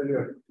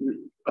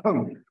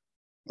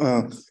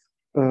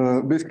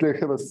 Basically, I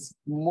have a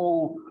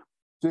small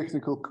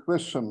technical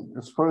question.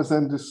 As far as I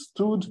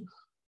understood,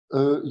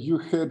 you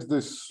had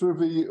the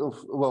survey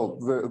of, well,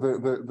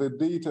 the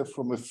data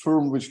from a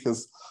firm which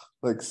has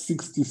like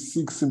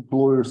 66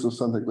 employers or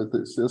something like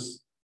this, yes?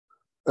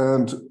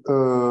 And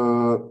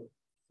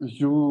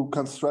you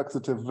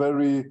constructed a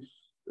very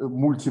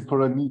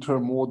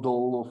multi-parameter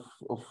model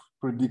of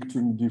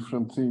predicting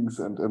different things.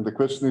 And the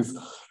question is,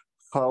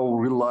 how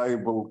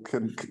reliable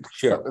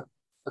Sure.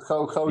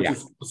 How it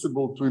is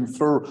possible to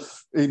infer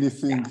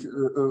anything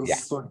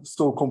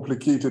so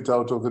complicated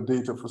out of the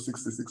data for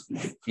 66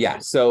 people? Yeah,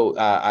 so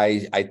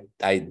I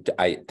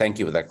thank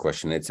you for that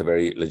question. It's a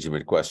very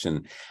legitimate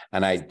question,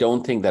 and I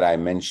don't think that I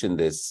mentioned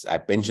this.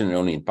 I mentioned it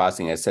only in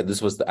passing. I said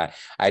this was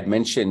I'd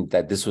mentioned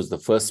that this was the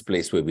first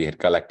place where we had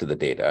collected the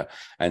data,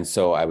 and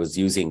so I was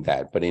using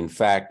that. But in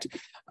fact,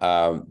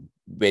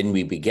 when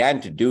we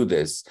began to do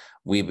this,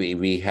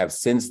 we have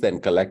since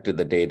then collected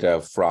the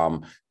data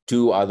from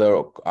 2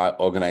 other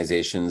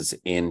organizations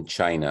in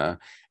China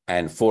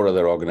and 4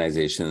 other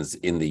organizations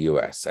in the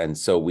US. And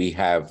so we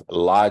have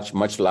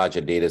much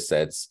larger data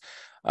sets.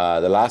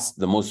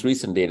 The most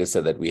recent data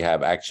set that we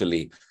have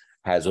actually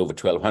has over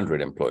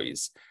 1,200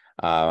 employees.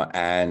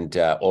 And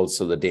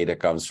also the data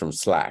comes from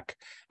Slack.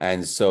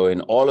 And so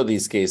in all of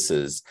these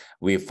cases,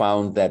 we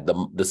found that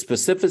the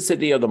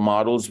specificity of the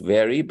models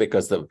vary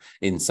because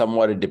in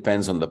somewhat it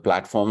depends on the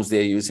platforms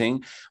they're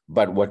using.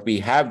 But what we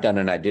have done,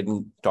 and I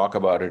didn't talk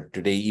about it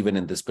today, even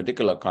in this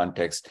particular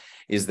context,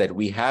 is that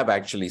we have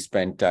actually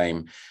spent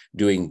time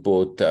doing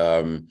both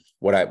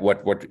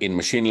what in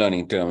machine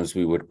learning terms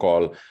we would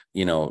call,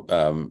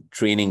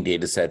 training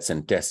data sets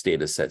and test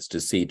data sets to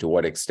see to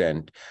what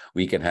extent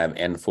we can have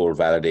n-fold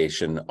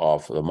validation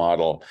of the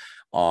model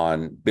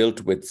built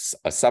with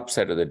a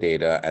subset of the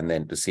data, and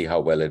then to see how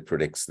well it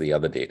predicts the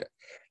other data.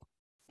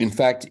 In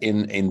fact,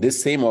 in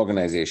this same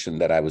organization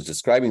that I was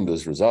describing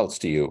those results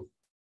to you,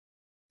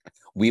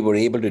 we were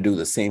able to do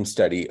the same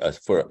study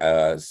for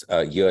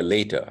a year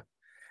later.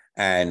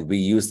 And we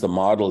used the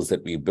models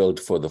that we built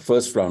for the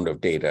first round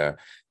of data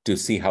to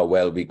see how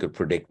well we could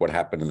predict what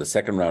happened in the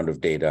second round of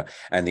data.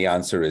 And the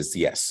answer is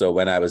yes. So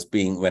when I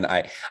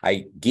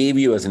gave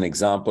you as an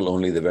example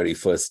only the very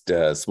first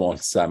small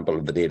sample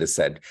of the data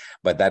set,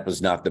 but that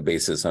was not the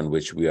basis on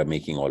which we are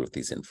making all of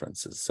these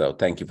inferences. So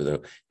thank you for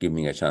giving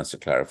me a chance to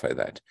clarify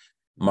that.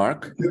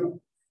 Mark?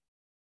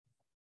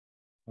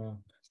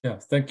 Yeah,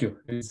 thank you.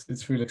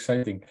 It's really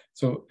exciting.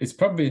 So it's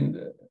probably,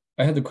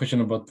 I had a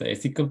question about the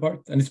ethical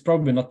part, and it's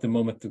probably not the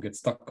moment to get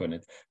stuck on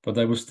it, but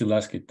I will still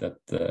ask it that,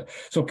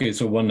 so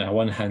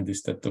one hand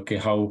is that, okay,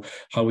 how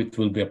it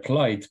will be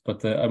applied,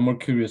 but I'm more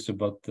curious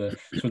about the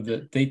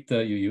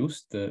data you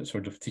use, the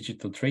sort of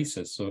digital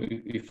traces. So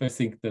if I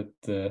think that,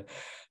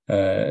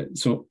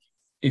 so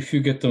if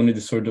you get only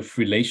the sort of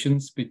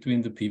relations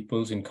between the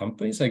peoples in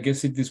companies, I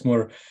guess it is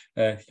more,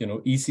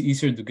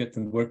 easier to get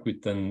and work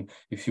with than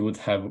if you would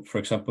have, for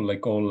example,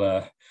 like all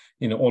of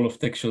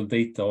the actual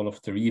data, all of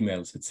their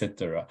emails,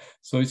 etc.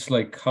 So it's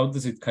like, how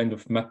does it kind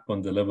of map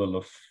on the level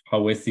of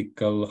how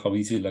ethical, how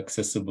easily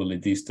accessible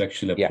it is to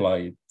actually apply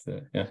it?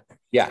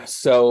 Yeah,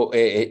 so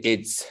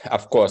it's,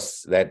 of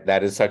course,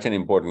 that is such an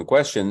important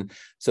question,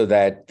 so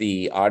that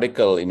the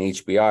article in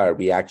HBR,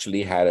 we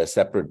actually had a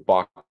separate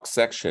box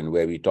section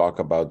where we talk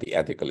about the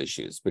ethical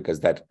issues,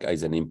 because that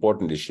is an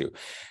important issue.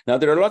 Now,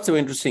 there are lots of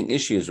interesting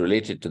issues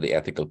related to the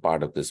ethical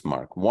part of this,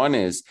 Mark. One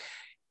is,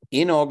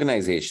 in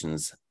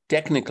organizations,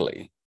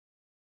 technically,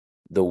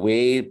 the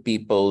way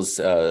people's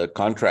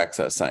contracts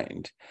are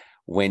signed,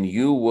 when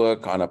you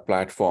work on a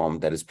platform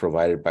that is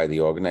provided by the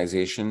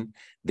organization,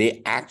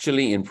 they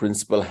actually, in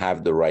principle,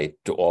 have the right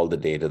to all the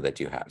data that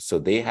you have. So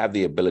they have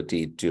the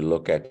ability to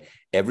look at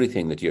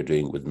everything that you're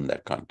doing within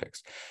that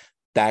context.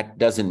 That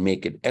doesn't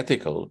make it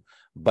ethical,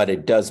 but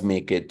it does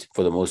make it,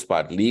 for the most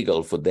part,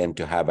 legal for them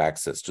to have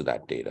access to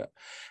that data.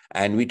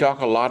 And we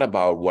talk a lot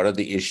about what are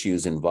the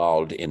issues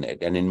involved in it.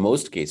 And in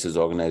most cases,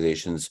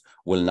 organizations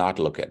will not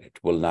look at it,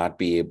 will not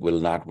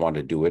want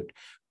to do it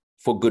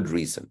for good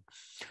reason.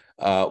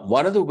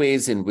 One of the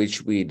ways in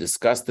which we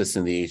discuss this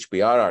in the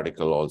HBR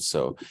article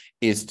also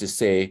is to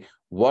say,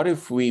 what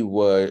if we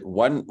were,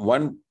 one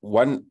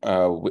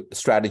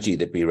strategy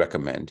that we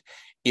recommend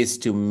is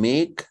to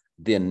make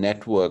the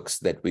networks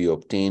that we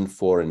obtain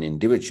for an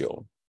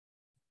individual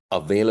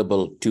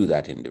available to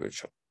that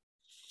individual.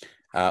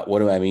 What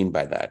do I mean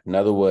by that? In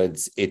other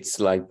words, it's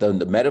like the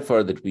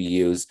metaphor that we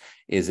use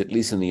is, at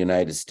least in the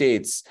United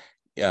States,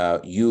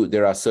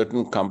 there are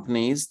certain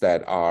companies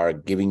that are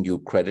giving you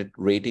credit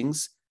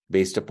ratings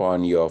based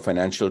upon your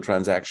financial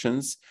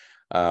transactions.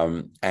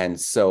 And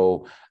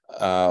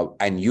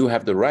you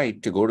have the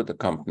right to go to the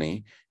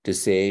company to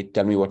say,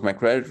 tell me what my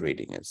credit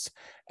rating is.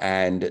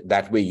 And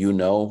that way,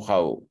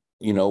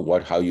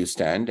 how you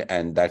stand.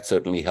 And that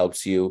certainly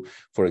helps you,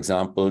 for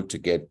example, to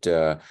get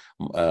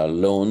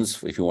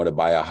loans. If you want to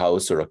buy a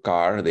house or a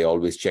car, they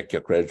always check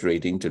your credit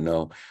rating to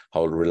know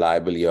how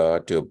reliable you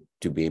are to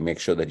to make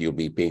sure that you'll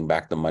be paying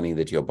back the money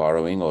that you're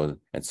borrowing,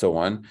 and so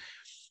on.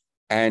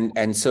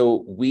 And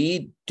so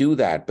we do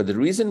that. But the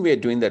reason we are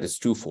doing that is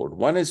twofold.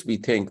 One is we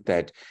think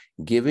that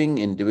giving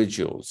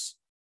individuals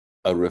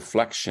a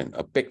reflection,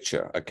 a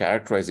picture, a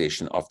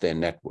characterization of their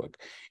network,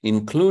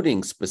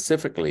 including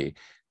specifically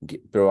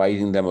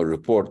providing them a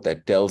report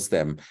that tells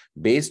them,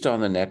 based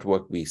on the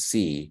network we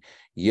see,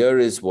 here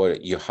is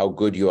how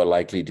good you are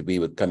likely to be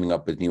with coming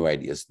up with new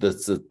ideas.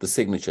 The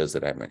signatures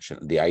that I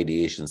mentioned, the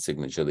ideation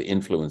signature, the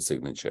influence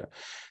signature.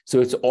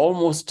 So it's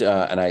almost,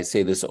 and I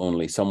say this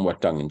only somewhat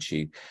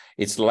tongue-in-cheek,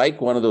 it's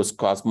like one of those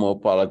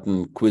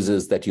cosmopolitan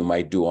quizzes that you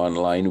might do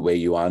online where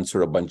you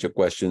answer a bunch of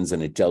questions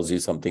and it tells you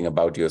something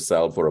about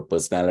yourself, or a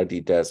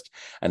personality test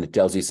and it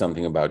tells you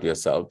something about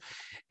yourself.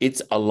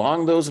 It's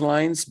along those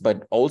lines,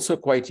 but also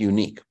quite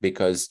unique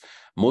because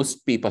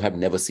most people have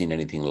never seen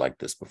anything like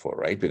this before,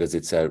 right? Because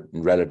it's a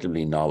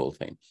relatively novel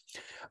thing.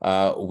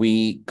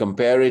 We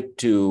compare it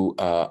to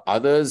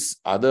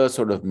other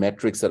sort of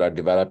metrics that are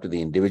developed at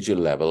the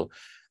individual level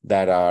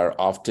that are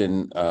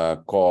often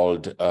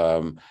called,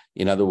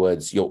 in other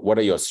words, what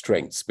are your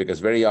strengths? Because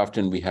very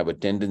often we have a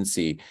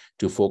tendency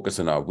to focus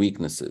on our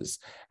weaknesses.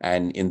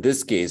 And in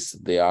this case,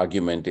 the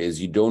argument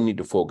is you don't need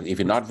to focus. If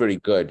you're not very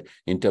good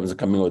in terms of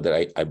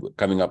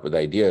coming up with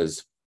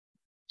ideas,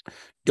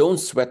 don't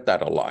sweat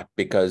that a lot,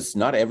 because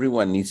not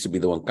everyone needs to be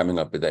the one coming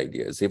up with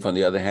ideas. If, on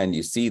the other hand,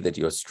 you see that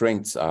your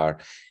strengths are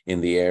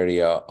in the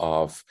area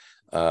of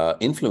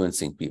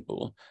influencing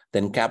people,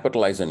 then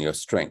capitalize on your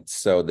strengths.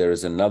 So there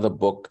is another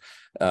book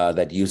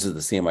that uses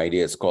the same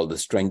idea. It's called the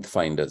Strength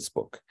Finders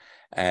book.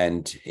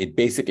 And it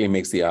basically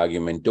makes the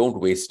argument, don't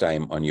waste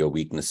time on your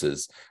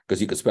weaknesses, because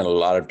you could spend a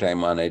lot of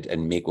time on it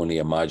and make only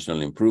a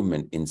marginal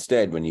improvement.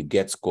 Instead, when you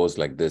get scores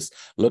like this,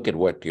 look at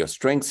what your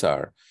strengths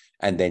are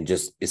and then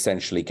just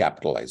essentially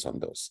capitalize on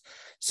those.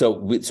 So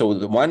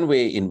the one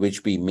way in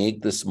which we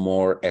make this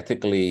more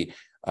ethically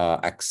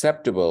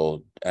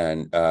acceptable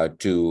and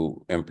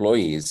to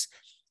employees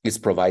is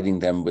providing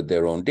them with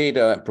their own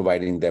data,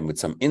 providing them with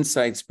some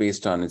insights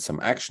based on it, some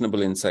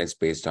actionable insights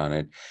based on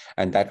it.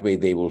 And that way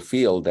they will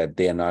feel that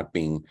they are not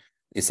being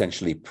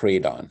essentially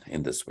preyed on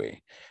in this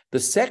way. The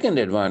second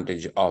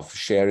advantage of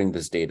sharing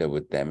this data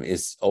with them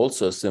is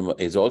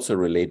also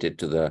related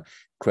to the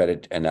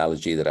credit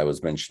analogy that I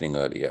was mentioning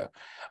earlier.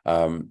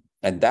 And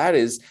that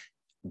is,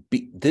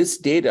 this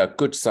data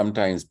could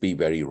sometimes be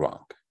very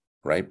wrong,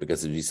 right?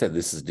 Because as we said,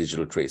 this is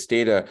digital trace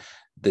data.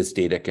 This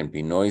data can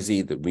be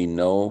noisy. That we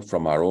know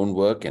from our own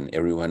work and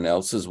everyone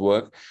else's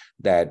work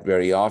that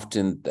very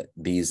often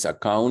these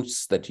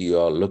accounts that you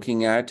are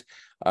looking at,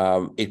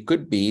 it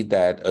could be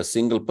that a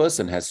single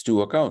person has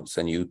two accounts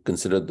and you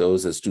consider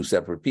those as two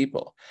separate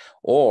people.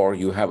 Or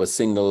you have a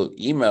single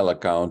email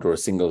account or a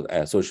single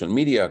social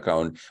media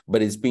account,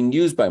 but it's being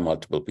used by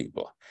multiple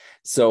people.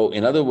 So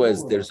in other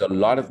words, there's a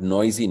lot of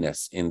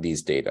noisiness in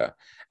these data.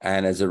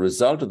 And as a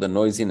result of the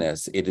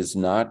noisiness, it is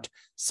not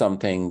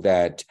something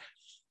that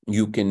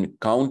you can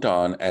count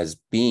on as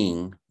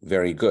being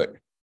very good.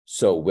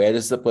 So where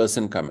does the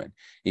person come in?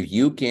 If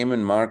you came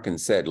in, Mark, and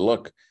said,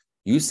 look,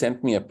 you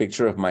sent me a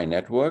picture of my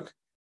network,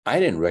 I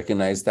didn't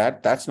recognize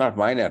that. That's not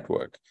my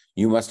network.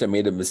 You must have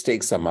made a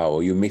mistake somehow,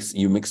 or you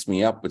mixed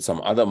me up with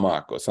some other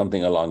mark or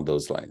something along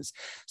those lines.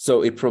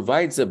 So it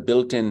provides a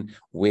built-in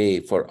way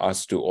for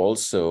us to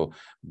also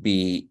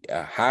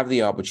have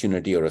the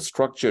opportunity, or a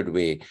structured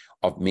way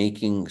of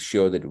making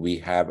sure that we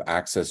have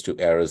access to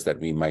errors that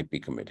we might be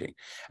committing.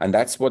 And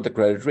that's what the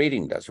credit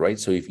rating does, right?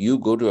 So if you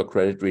go to a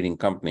credit rating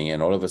company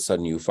and all of a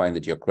sudden you find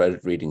that your credit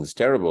rating is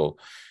terrible,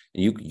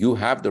 you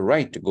have the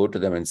right to go to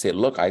them and say,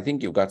 look, I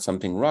think you've got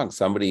something wrong.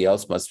 Somebody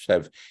else must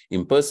have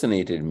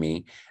impersonated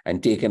me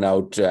and taken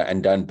out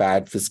and done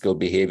bad fiscal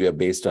behavior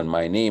based on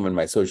my name and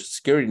my social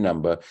security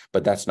number,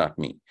 but that's not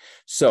me.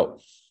 So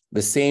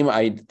the same,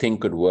 I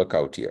think, could work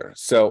out here.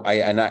 So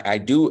I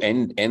do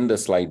end the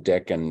slide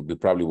deck, and we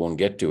probably won't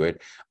get to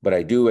it, but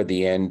I do at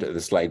the end of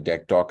the slide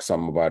deck talk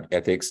some about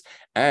ethics.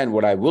 And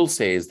what I will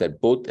say is that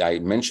I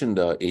mentioned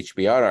the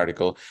HBR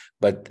article,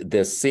 but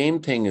the same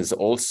thing is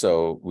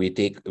also, we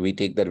take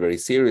that very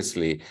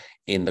seriously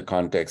in the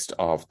context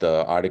of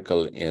the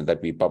article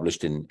that we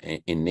published in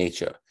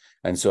Nature.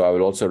 And so I would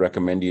also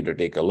recommend you to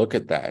take a look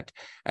at that.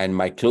 And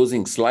my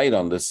closing slide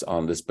on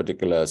this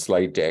particular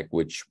slide deck,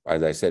 which,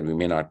 as I said, we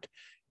may not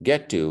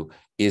get to,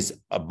 is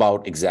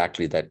about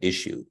exactly that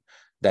issue.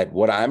 That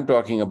what I'm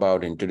talking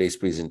about in today's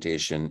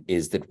presentation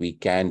is that we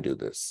can do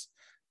this.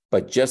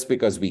 But just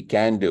because we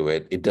can do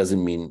it, it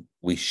doesn't mean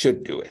we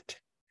should do it.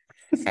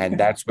 And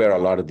that's where a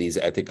lot of these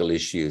ethical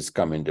issues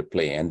come into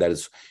play. And that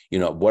is,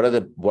 what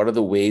are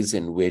the ways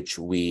in which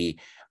we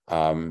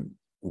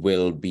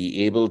will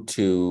be able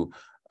to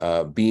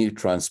be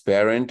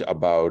transparent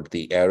about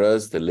the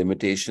errors, the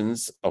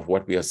limitations of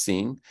what we are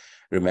seeing.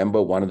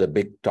 Remember, one of the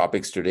big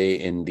topics today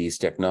in these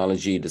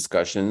technology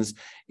discussions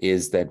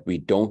is that we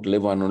don't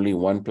live on only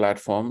one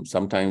platform.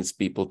 Sometimes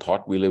people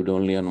thought we lived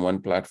only on one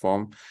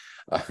platform.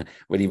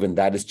 But even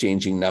that is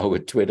changing now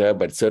with Twitter,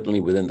 but certainly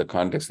within the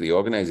context of the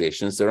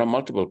organizations, there are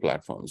multiple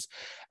platforms.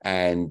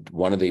 And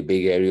one of the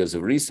big areas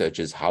of research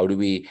is how do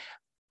we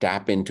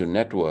tap into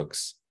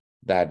networks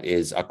that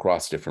is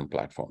across different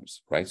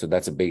platforms, right? So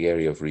that's a big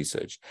area of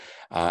research.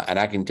 And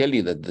I can tell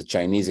you that the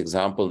Chinese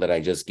example that I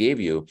just gave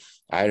you,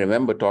 I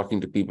remember talking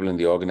to people in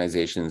the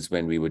organizations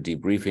when we were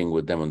debriefing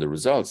with them on the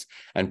results.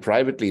 And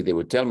privately, they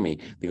would tell me,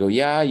 they go,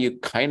 yeah, you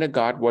kind of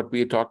got what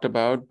we talked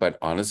about. But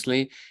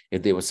honestly,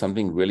 if there was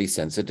something really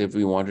sensitive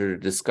we wanted to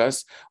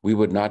discuss, we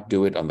would not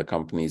do it on the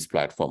company's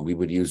platform. We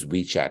would use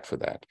WeChat for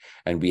that.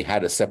 And we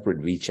had a separate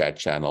WeChat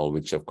channel,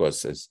 which of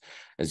course is,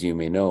 as you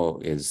may know,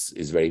 is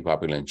very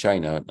popular in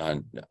China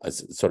and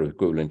sort of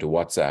equivalent to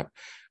WhatsApp.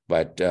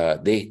 But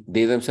they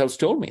themselves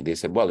told me, they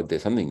said, well, if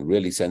there's something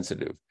really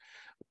sensitive,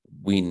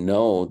 we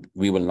know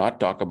we will not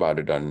talk about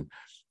it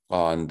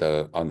on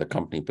the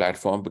company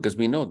platform because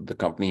we know the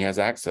company has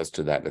access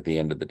to that at the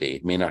end of the day.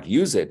 It may not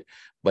use it,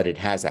 but it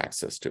has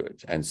access to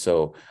it. And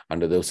so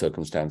under those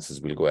circumstances,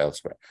 we'll go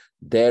elsewhere.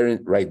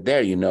 Right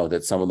there, you know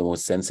that some of the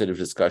most sensitive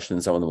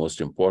discussions, some of the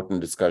most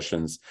important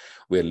discussions,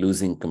 we're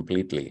losing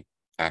completely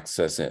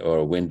access or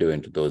a window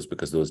into those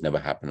because those never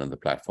happen on the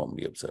platform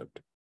we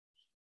observed.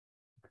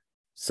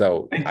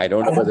 So I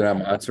don't know whether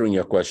I'm answering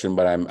your question,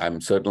 but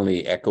I'm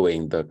certainly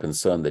echoing the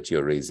concern that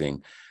you're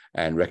raising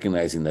and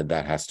recognizing that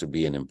that has to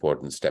be an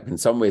important step. In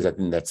some ways, I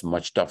think that's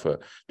much tougher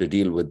to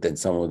deal with than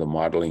some of the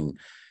modeling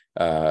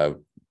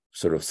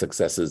sort of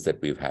successes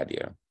that we've had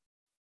here.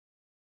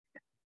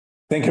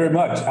 Thank you very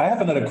much. I have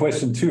another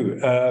question too.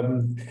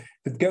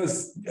 It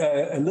goes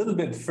a little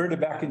bit further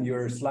back in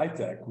your slide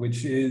deck,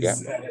 which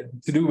is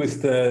to do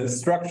with the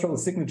structural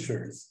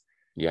signatures.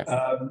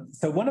 Yeah.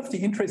 So one of the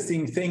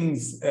interesting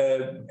things,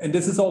 and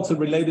this is also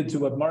related to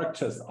what Mark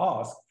just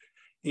asked,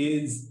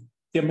 is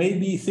there may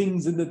be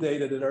things in the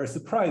data that are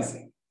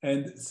surprising.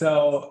 And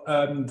so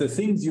the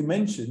things you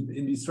mentioned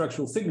in these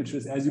structural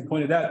signatures, as you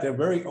pointed out, they're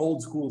very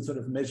old school sort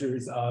of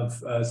measures of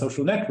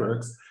social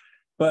networks.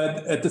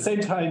 But at the same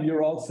time,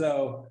 you're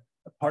also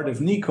part of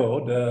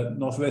NICO, the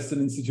Northwestern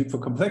Institute for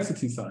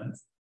Complexity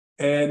Science.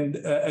 And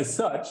as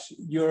such,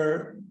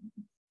 you're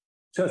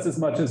just as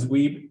much as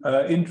we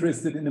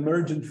interested in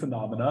emergent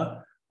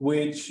phenomena,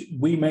 which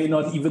we may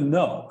not even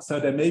know. So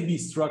there may be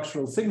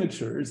structural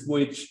signatures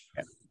which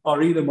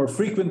are either more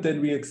frequent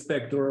than we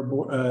expect or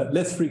more,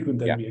 less frequent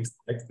than we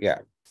expect. Yeah.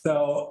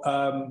 So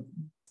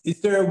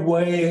is there a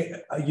way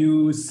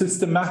you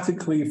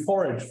systematically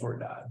forage for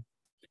that?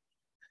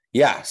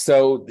 Yeah,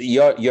 so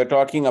you're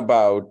talking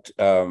about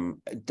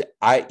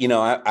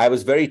I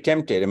was very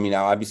tempted. I mean,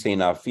 obviously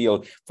in our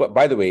field.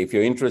 By the way, if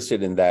you're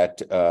interested in that,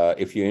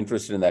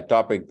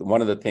 topic, one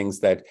of the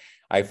things that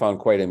I found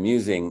quite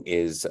amusing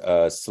is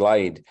a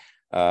slide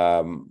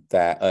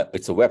that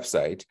it's a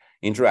website,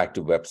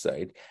 interactive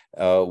website,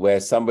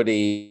 where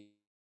somebody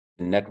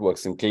in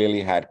networks and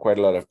clearly had quite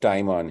a lot of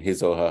time on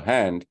his or her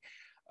hand,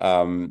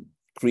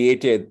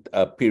 created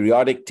a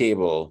periodic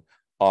table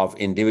of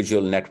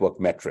individual network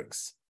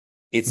metrics.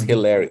 It's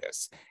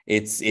hilarious.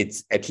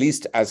 It's at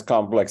least as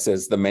complex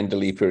as the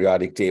Mendeleev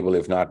periodic table,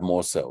 if not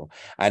more so.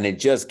 And it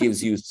just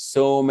gives you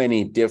so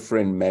many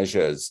different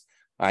measures.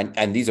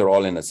 And these are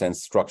all, in a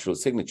sense, structural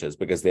signatures,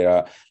 because there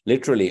are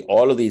literally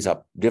all of these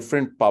are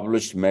different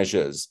published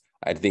measures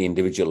at the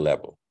individual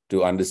level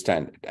to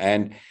understand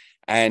it.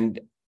 And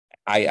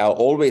I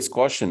always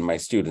caution my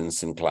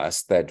students in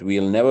class that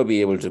we'll never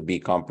be able to be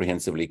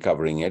comprehensively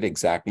covering it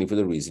exactly for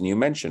the reason you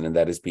mentioned, and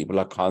that is people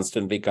are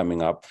constantly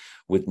coming up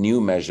with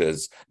new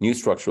measures, new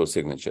structural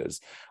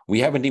signatures. We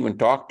haven't even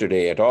talked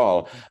today at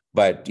all,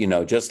 but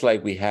just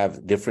like we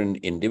have different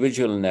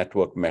individual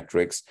network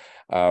metrics,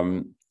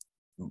 in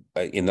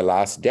the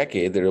last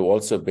decade, there have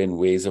also been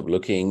ways of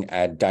looking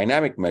at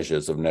dynamic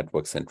measures of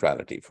network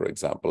centrality, for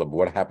example, of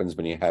what happens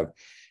when you have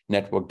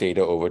network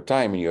data over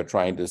time and you're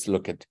trying to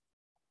look at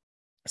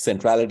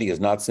centrality is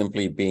not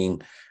simply being,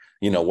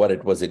 what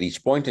it was at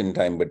each point in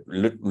time, but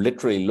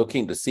literally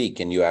looking to see,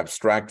 can you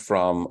abstract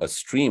from a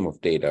stream of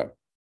data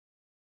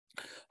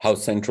how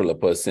central a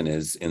person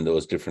is in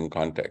those different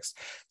contexts?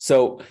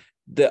 So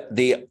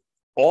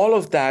all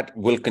of that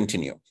will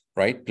continue,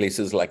 right?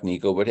 Places like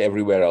NICO, but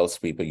everywhere else,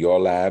 people, your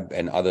lab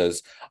and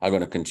others are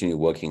going to continue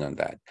working on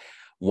that.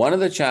 One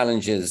of the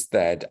challenges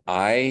that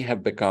I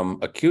have become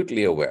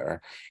acutely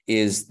aware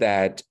is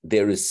that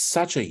there is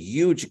such a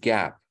huge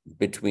gap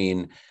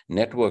between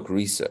network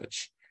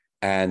research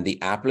and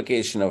the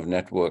application of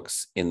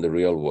networks in the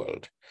real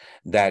world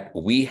that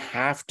we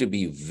have to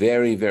be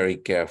very, very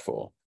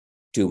careful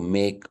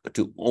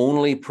to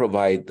only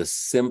provide the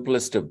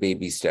simplest of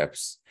baby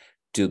steps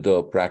to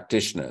the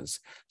practitioners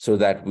so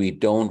that we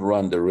don't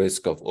run the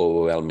risk of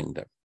overwhelming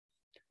them.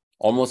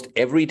 Almost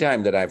every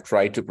time that I've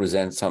tried to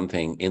present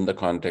something in the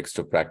context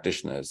of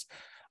practitioners,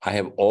 I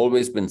have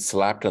always been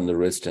slapped on the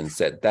wrist and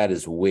said, that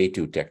is way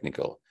too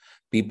technical.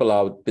 People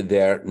out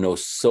there know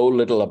so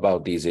little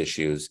about these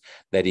issues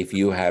that if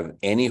you have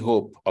any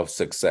hope of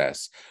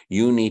success,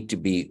 you need to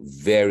be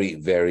very,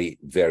 very,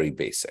 very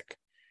basic.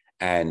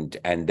 and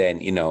then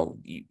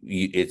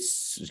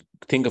it's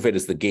think of it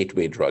as the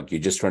gateway drug.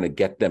 You're just trying to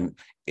get them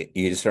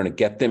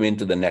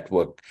into the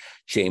network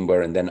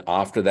chamber, and then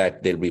after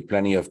that there'll be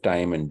plenty of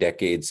time and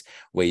decades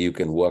where you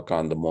can work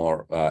on the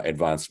more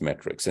advanced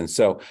metrics. And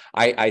so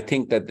I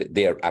think that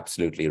they are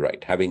absolutely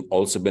right. Having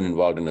also been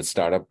involved in a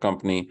startup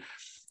company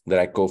that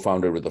I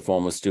co-founded with a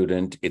former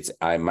student,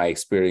 my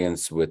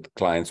experience with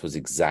clients was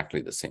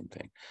exactly the same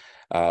thing.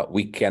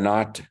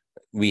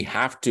 We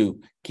have to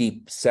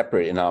keep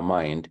separate in our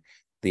mind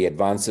the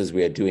advances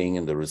we are doing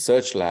in the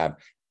research lab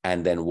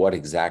and then what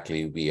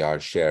exactly we are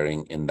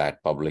sharing in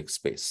that public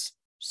space.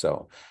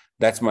 So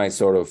that's my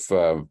sort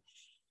of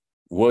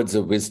words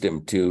of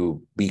wisdom,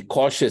 to be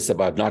cautious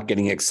about not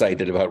getting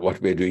excited about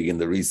what we're doing in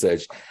the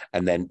research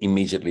and then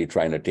immediately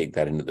trying to take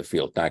that into the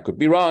field. Now, I could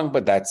be wrong,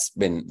 but that's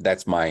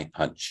my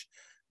hunch,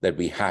 that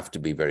we have to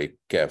be very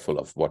careful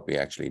of what we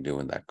actually do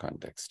in that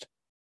context.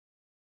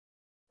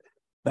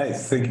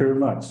 Nice, thank you very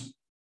much.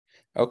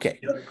 Okay,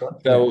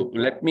 so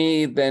let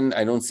me then,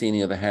 I don't see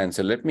any other hands,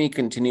 so let me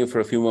continue for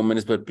a few more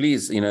minutes, but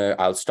please,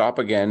 I'll stop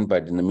again,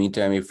 but in the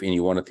meantime, if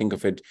you want to think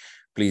of it,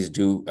 please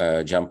do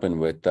jump in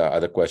with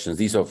other questions.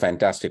 These are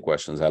fantastic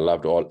questions. I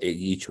loved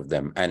each of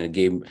them, and it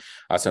gave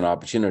us an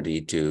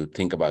opportunity to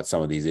think about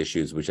some of these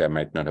issues, which I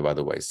might not have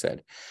otherwise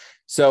said.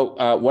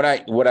 So what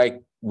I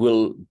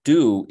will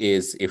do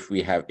is,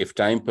 if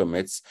time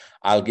permits,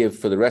 I'll give,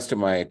 for the rest of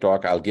my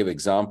talk, I'll give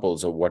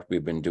examples of what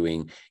we've been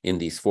doing in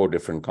these 4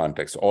 different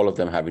contexts, all of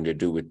them having to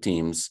do with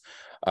teams.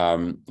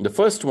 The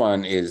first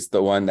one is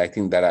the one I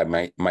think that I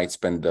might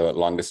spend the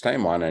longest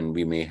time on, and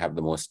we may have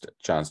the most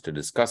chance to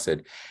discuss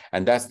it,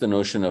 and that's the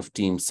notion of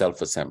team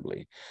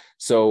self-assembly.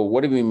 So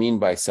what do we mean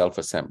by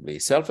self-assembly?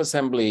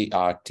 Self-assembly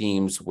are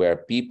teams where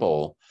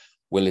people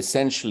will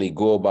essentially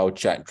go about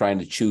trying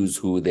to choose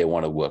who they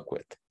want to work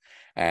with.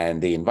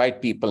 And they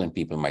invite people, and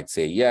people might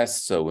say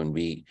yes. So when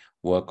we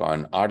work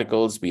on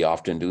articles, we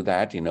often do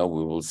that. We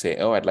will say,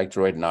 oh, I'd like to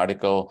write an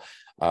article.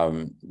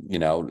 I'd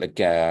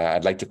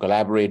like to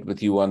collaborate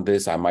with you on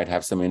this. I might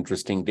have some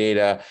interesting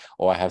data,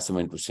 or I have some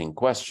interesting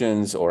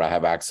questions, or I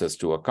have access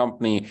to a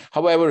company.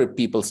 However,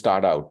 people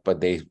start out,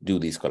 but they do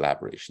these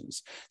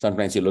collaborations.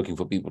 Sometimes you're looking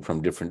for people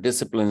from different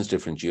disciplines,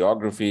 different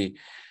geography,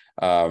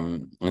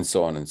 and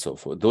so on and so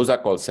forth. Those are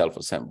called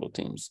self-assembled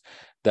teams.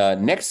 The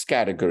next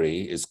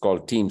category is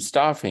called team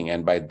staffing.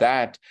 And by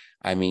that,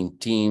 I mean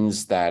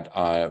teams that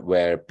are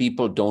where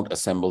people don't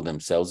assemble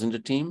themselves into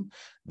team.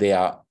 They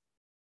are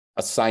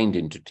assigned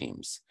into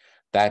teams.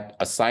 That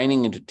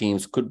assigning into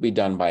teams could be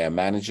done by a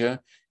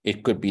manager.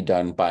 It could be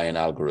done by an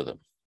algorithm,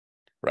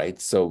 right?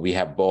 So we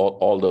have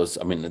all those,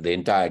 the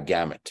entire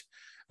gamut.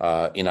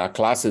 In our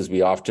classes,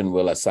 we often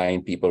will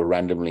assign people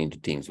randomly into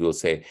teams. We'll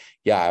say,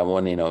 yeah, I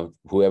want,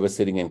 whoever's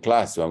sitting in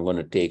class, so I'm going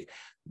to take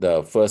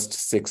the first,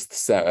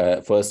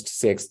 6th,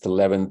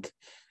 11th,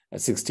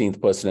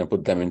 16th person and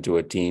put them into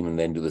a team, and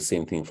then do the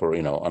same thing for,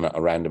 on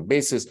a random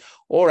basis.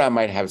 Or I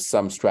might have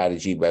some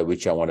strategy by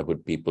which I want to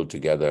put people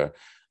together.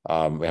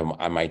 I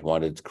might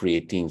want to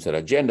create teams that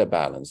are gender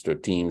balanced, or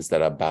teams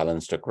that are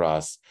balanced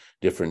across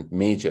different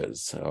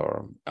majors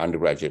or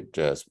undergraduate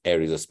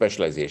areas of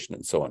specialization,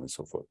 and so on and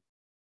so forth.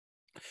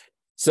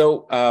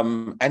 So,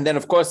 and then,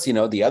 of course,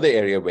 the other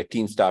area where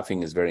team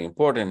staffing is very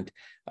important,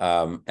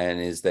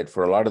 and is that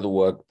for a lot of the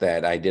work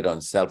that I did on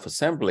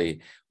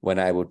self-assembly, when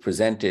I would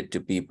present it to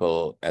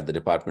people at the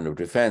Department of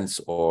Defense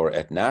or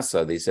at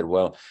NASA, they said,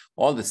 well,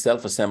 all the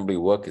self-assembly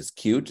work is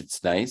cute,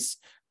 it's nice,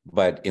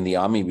 but in the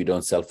Army, we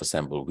don't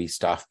self-assemble. We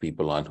staff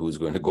people on who's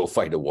going to go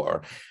fight a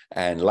war.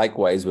 And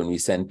likewise, when we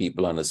send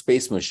people on a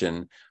space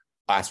mission,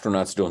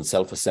 astronauts don't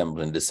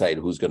self-assemble and decide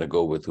who's going to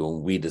go with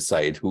whom. We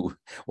decide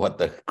what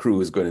the crew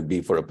is going to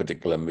be for a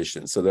particular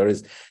mission. So there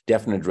is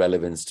definite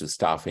relevance to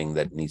staffing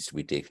that needs to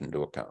be taken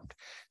into account.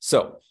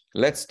 So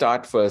let's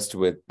start first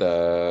with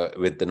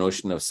the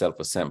notion of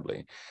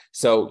self-assembly.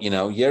 So,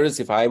 here is,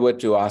 if I were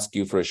to ask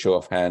you for a show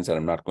of hands, and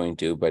I'm not going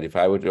to, but if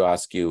I were to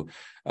ask you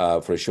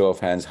for a show of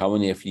hands, how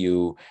many of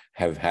you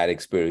have had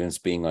experience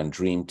being on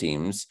dream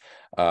teams?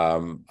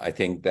 I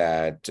think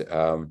that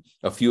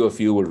a few of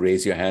you will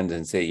raise your hands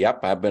and say,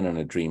 yep, I've been on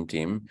a dream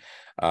team.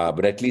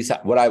 But at least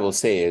what I will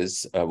say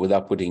is,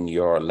 without putting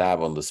your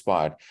lab on the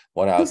spot,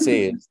 what I'll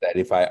say is that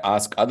if I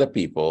ask other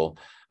people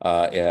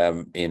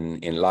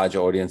in large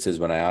audiences,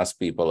 when I ask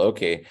people,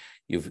 okay,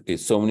 if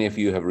so many of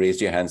you have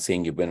raised your hands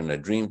saying you've been on a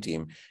dream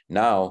team,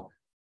 now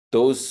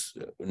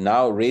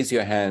raise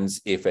your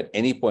hands if at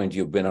any point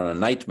you've been on a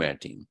nightmare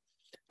team.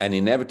 And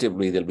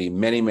inevitably, there'll be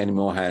many, many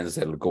more hands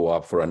that will go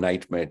up for a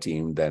nightmare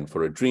team than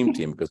for a dream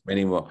team, because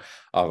many more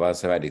of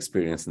us have had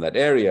experience in that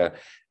area.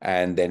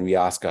 And then we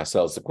ask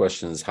ourselves the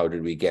questions, how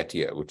did we get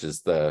here, which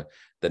is the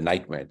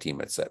nightmare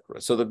team, et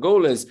cetera. So the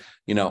goal is,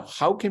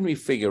 how can we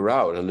figure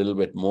out a little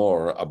bit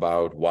more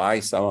about why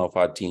some of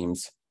our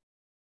teams,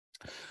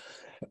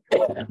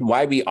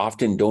 why we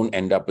often don't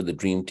end up with the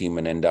dream team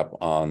and end up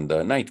on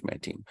the nightmare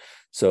team.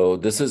 So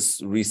this is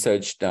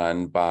research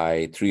done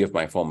by 3 of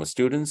my former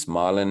students,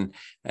 Marlon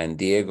and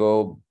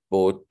Diego.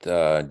 Both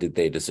did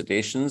their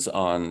dissertations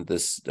on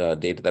this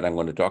data that I'm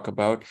going to talk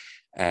about.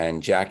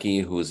 And Jackie,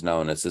 who is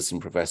now an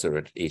assistant professor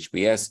at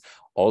HBS,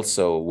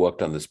 also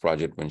worked on this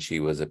project when she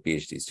was a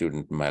PhD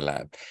student in my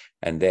lab.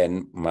 And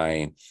then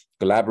my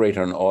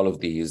collaborator on all of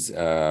these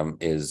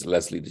is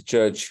Leslie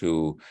DeChurch,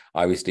 who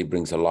obviously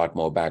brings a lot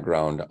more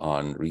background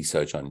on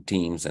research on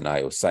teams and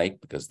IO Psych,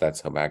 because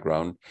that's her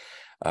background.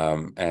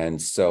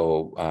 And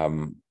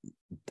so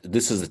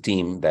this is a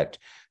team that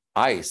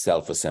I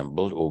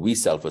self-assembled, or we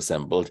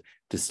self-assembled,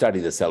 to study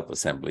the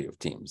self-assembly of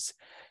teams.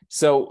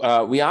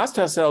 So we asked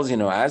ourselves,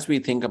 as we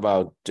think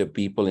about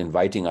people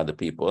inviting other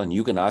people, and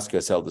you can ask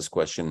yourself this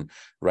question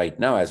right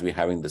now as we're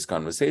having this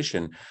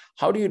conversation,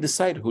 how do you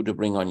decide who to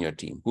bring on your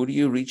team? Who do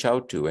you reach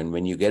out to? And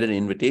when you get an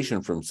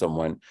invitation from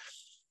someone,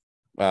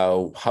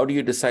 how do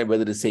you decide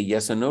whether to say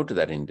yes or no to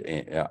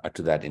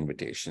that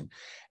invitation?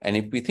 And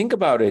if we think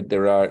about it,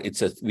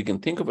 we can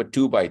think of a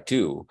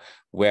 2x2,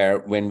 where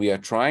when we are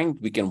trying,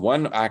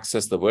 one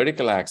axis, the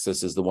vertical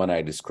axis is the one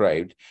I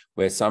described,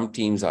 where some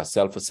teams are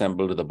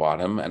self-assembled to the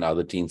bottom and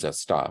other teams are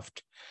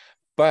staffed.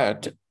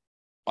 But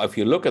if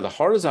you look at the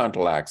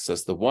horizontal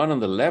axis, the one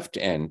on the left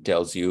end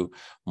tells you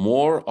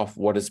more of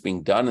what is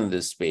being done in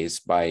this space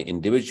by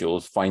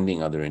individuals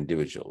finding other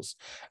individuals,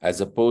 as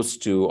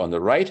opposed to on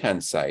the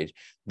right-hand side,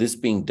 this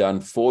being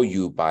done for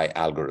you by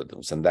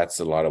algorithms. And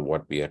that's a lot of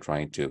what we are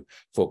trying to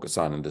focus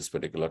on in this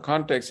particular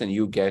context. And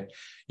you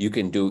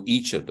can do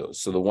each of those.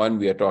 So the one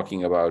we are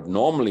talking about,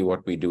 normally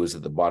what we do is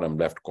at the bottom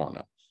left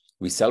corner.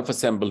 We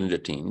self-assemble into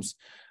teams.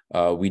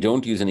 We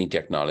don't use any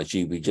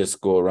technology. We just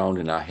go around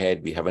in our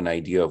head. We have an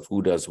idea of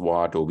who does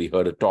what, or we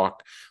heard a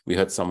talk. We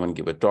heard someone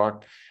give a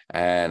talk,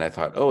 and I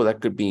thought, oh,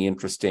 that could be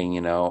interesting,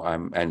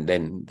 And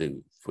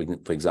then,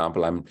 for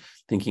example, I'm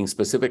thinking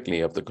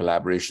specifically of the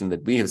collaboration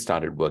that we have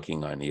started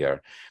working on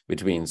here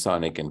between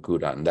Sonic and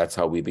CUDAN. That's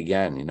how we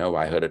began.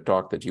 I heard a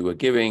talk that you were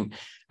giving,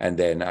 and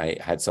then I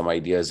had some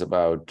ideas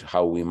about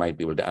how we might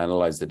be able to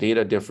analyze the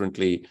data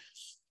differently.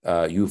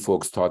 You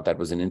folks thought that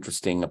was an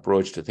interesting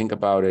approach to think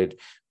about it,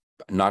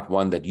 not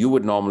one that you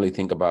would normally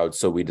think about,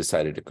 so we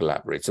decided to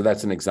collaborate. So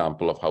that's an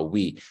example of how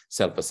we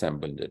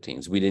self-assembled the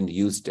teams. We didn't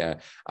use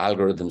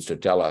algorithms to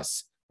tell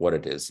us what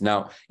it is.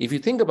 Now, if you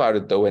think about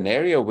it, though, an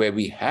area where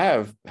we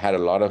have had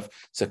a lot of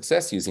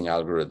success using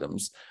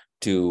algorithms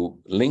to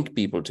link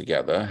people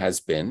together has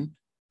been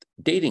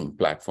dating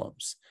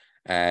platforms.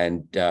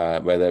 And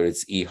whether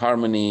it's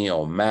eHarmony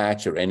or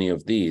Match or any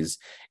of these,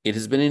 it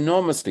has been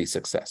enormously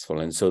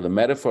successful. And so the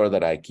metaphor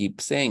that I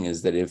keep saying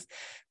is that if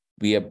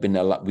we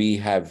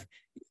have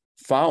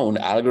found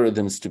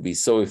algorithms to be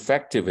so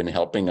effective in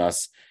helping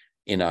us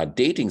in our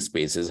dating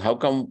spaces, how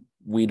come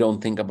we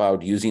don't think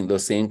about using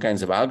those same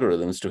kinds of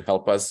algorithms to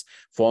help us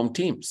form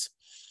teams?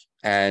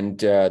 And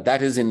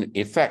that is in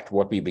effect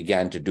what we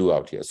began to do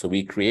out here. So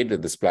we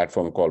created this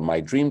platform called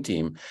My Dream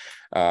Team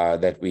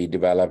that we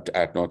developed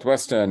at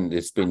Northwestern.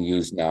 It's been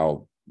used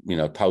now,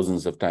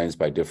 thousands of times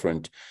by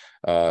different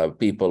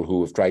people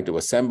who have tried to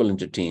assemble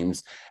into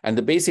teams. And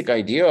the basic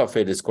idea of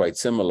it is quite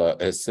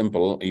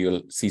simple.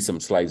 You'll see some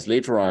slides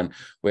later on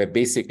where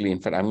basically, in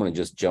fact, I'm going to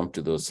just jump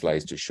to those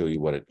slides to show you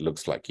what it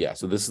looks like. Yeah,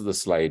 so this is the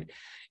slide.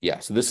 Yeah,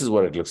 so this is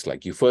what it looks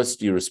like.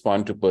 You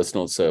respond to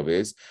personal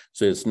surveys.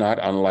 So it's not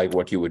unlike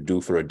what you would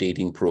do for a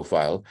dating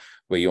profile,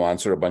 where you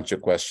answer a bunch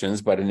of questions.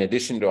 But in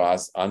addition to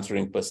us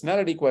answering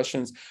personality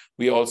questions,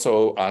 we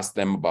also ask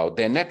them about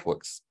their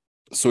networks.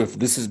 So if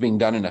this is being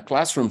done in a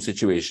classroom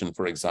situation,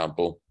 for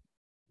example,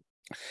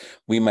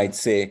 we might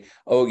say,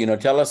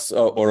 tell us,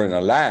 or in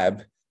a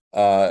lab,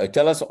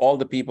 tell us all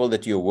the people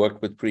that you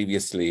worked with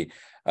previously,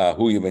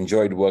 who you've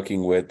enjoyed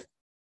working with,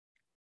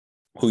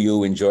 who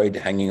you enjoyed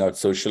hanging out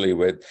socially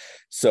with.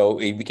 So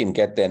we can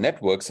get their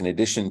networks in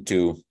addition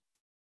to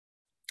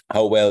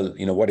how well,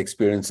 what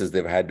experiences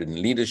they've had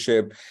in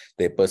leadership,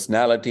 their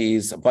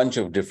personalities, a bunch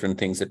of different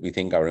things that we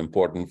think are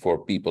important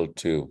for people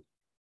to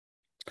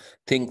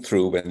think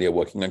through when they're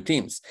working on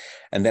teams.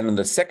 And then on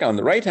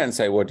the right-hand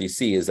side, what you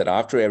see is that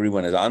after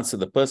everyone has answered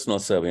the personal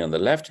survey on the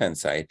left-hand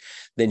side,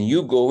 then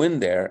you go in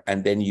there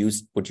and then you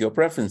put your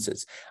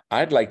preferences.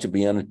 I'd like to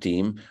be on a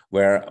team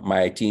where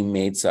my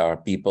teammates are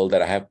people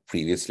that I have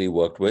previously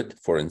worked with,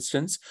 for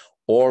instance,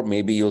 or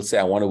maybe you'll say,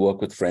 I want to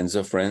work with friends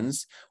of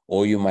friends,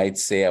 or you might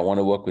say, I want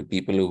to work with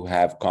people who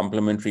have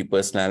complementary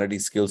personality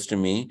skills to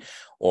me,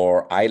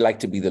 or I like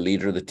to be the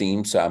leader of the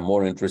team, so I'm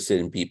more interested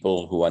in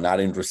people who are not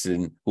interested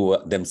in, who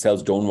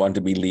themselves don't want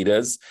to be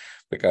leaders,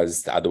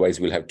 because otherwise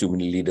we'll have too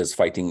many leaders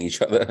fighting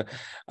each other.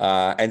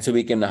 And so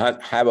we can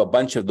have a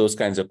bunch of those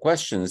kinds of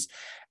questions,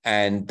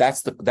 and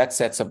that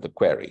sets up the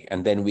query.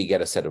 And then we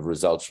get a set of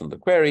results from the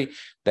query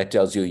that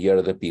tells you, here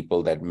are the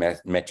people that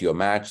met your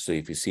match. So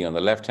if you see on the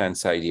left-hand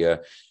side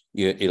here,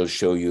 it'll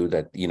show you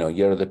that,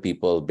 here are the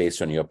people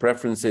based on your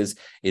preferences.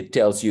 It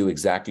tells you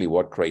exactly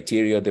what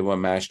criteria they were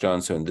matched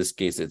on. So in this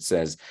case, it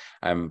says,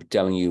 I'm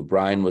telling you,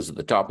 Brian was at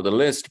the top of the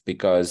list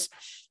because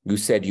you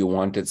said you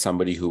wanted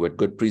somebody who had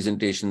good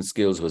presentation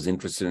skills, was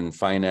interested in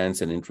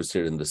finance and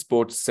interested in the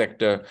sports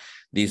sector.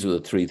 These were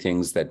the three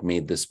things that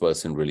made this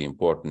person really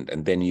important.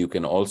 And then you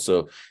can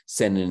also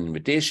send an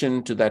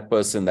invitation to that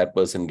person. That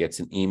person gets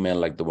an email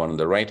like the one on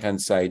the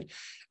right-hand side.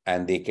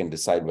 and they can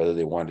decide whether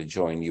they want to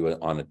join you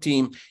on a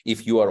team.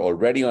 If you are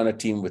already on a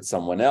team with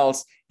someone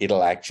else,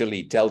 it'll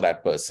actually tell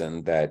that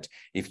person that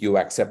if you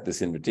accept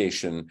this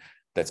invitation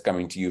that's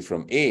coming to you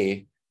from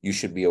A, you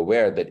should be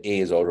aware that A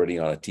is already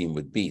on a team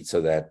with B,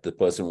 so that the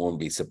person won't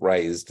be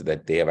surprised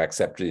that they have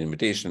accepted the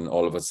invitation.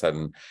 All of a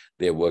sudden,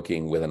 they're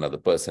working with another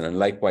person. And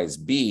likewise,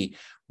 B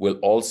will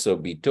also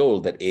be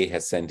told that A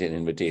has sent an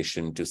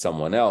invitation to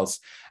someone else,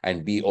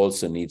 and B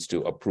also needs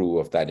to approve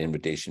of that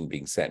invitation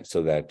being sent,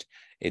 so that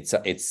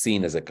it's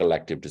seen as a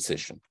collective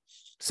decision.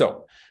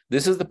 So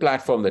this is the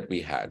platform that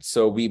we had.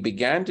 So we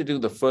began to do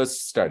the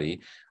first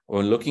study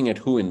on looking at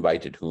who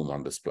invited whom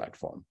on this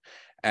platform.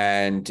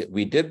 And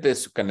we did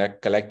this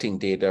collecting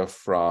data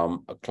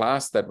from a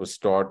class that was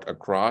taught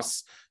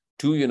across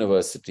 2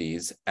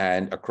 universities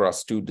and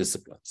across 2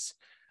 disciplines.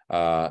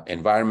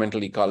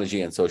 Environmental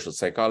ecology and social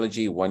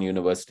psychology. One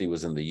university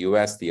was in the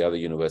US, the other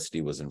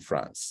university was in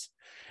France.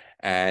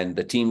 And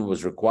the team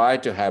was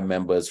required to have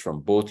members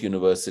from both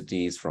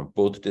universities, from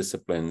both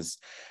disciplines.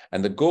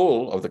 And the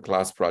goal of the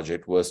class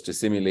project was to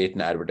simulate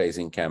an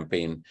advertising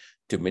campaign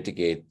to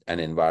mitigate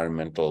an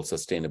environmental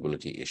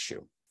sustainability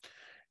issue.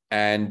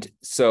 And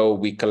so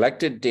we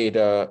collected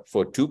data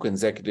for 2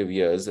 consecutive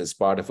years as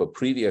part of a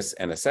previous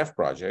NSF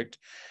project.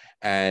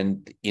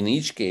 And in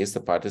each case, the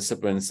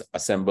participants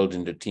assembled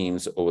into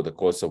teams over the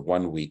course of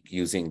 1 week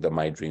using the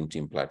My Dream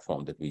Team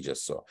platform that we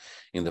just saw.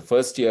 In the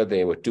first year,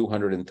 there were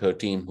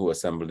 213 who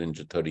assembled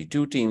into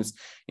 32 teams.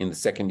 In the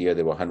second year,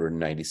 there were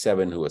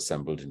 197 who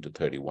assembled into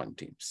 31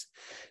 teams.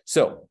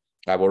 So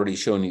I've already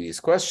shown you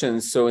these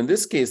questions. So in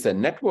this case, the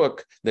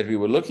network that we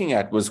were looking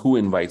at was who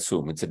invites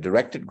whom. It's a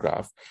directed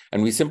graph.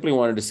 And we simply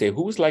wanted to say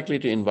who's likely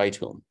to invite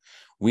whom.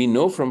 We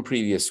know from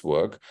previous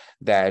work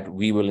that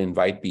we will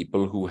invite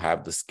people who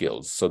have the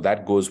skills. So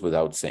that goes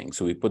without saying.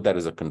 So we put that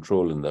as a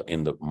control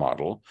in the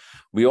model.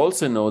 We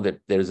also know that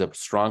there is a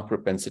strong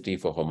propensity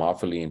for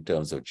homophily in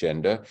terms of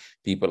gender.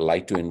 People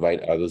like to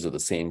invite others of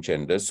the same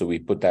gender. So we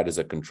put that as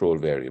a control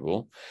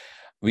variable.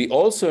 We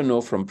also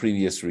know from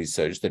previous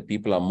research that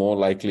people are more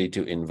likely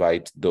to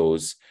invite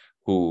those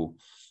who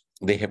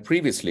they have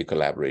previously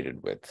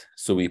collaborated with.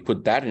 So we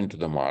put that into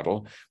the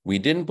model. We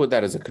didn't put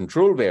that as a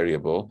control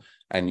variable,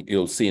 and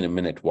you'll see in a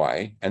minute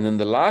why. And then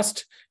the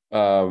last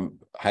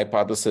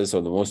hypothesis,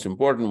 or the most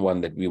important one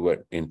that we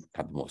were in,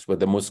 not the most, but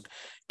the most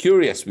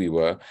curious we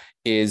were,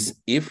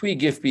 is if we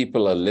give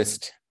people a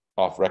list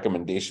of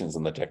recommendations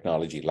on the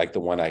technology, like the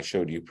one I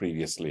showed you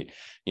previously,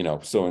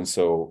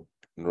 so-and-so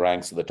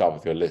ranks at the top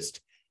of your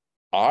list,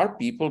 are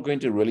people going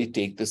to really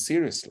take this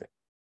seriously?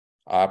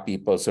 Are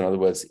people, so in other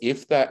words,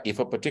 if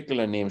a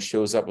particular name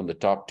shows up in the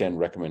top 10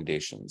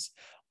 recommendations,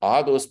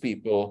 are those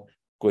people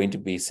going to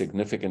be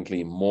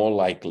significantly more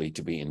likely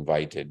to be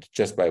invited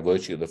just by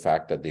virtue of the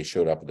fact that they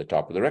showed up at the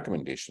top of the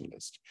recommendation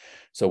list?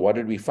 So what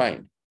did we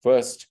find?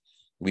 First,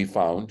 we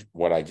found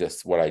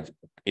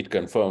it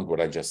confirmed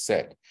what I just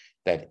said,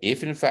 that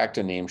if in fact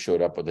a name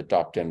showed up at the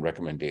top 10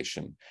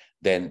 recommendation,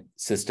 then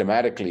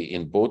systematically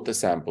in both the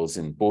samples,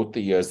 in both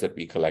the years that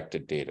we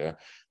collected data,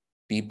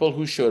 people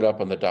who showed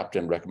up on the top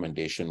 10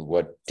 recommendation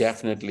were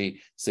definitely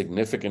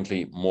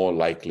significantly more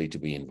likely to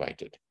be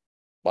invited.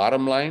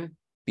 Bottom line,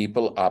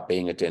 people are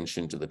paying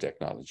attention to the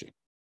technology.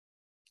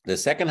 The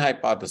second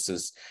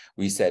hypothesis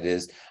we said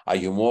is, are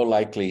you more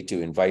likely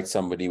to invite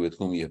somebody with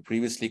whom you have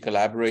previously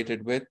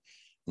collaborated with?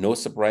 No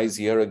surprise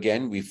here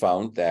again, we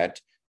found that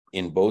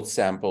in both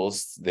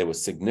samples, they were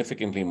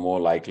significantly more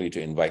likely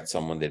to invite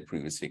someone they'd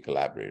previously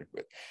collaborated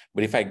with.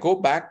 But if I go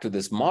back to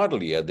this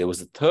model here, there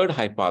was a third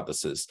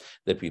hypothesis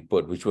that we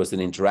put, which was an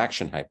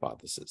interaction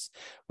hypothesis,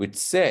 which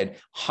said,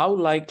 how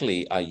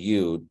likely are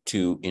you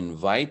to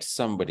invite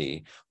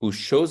somebody who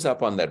shows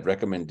up on that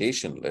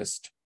recommendation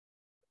list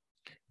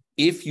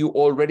if you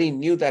already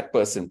knew that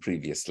person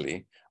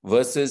previously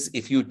versus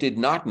if you did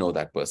not know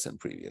that person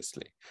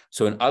previously?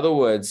 So in other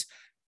words,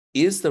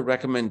 is the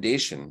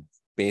recommendation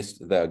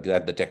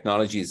that the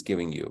technology is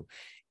giving you,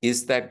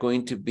 is that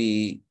going to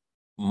be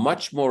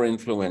much more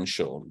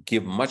influential,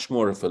 give much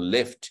more of a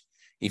lift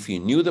if you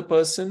knew the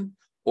person,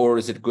 or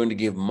is it going to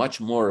give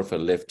much more of a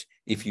lift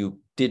if you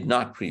did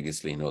not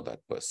previously know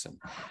that person?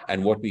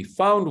 And what we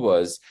found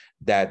was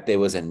that there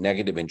was a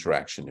negative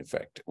interaction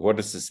effect. What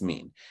does this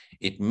mean?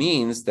 It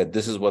means that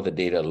this is what the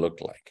data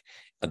looked like.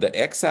 The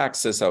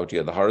x-axis out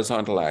here, the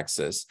horizontal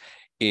axis,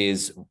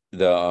 is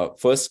the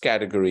first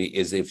category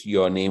is if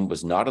your name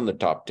was not on the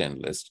top 10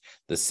 list.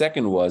 The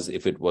second was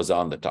if it was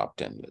on the top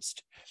 10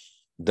 list.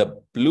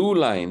 The blue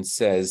line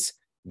says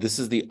this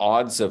is the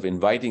odds of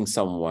inviting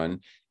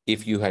someone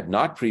if you had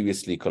not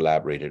previously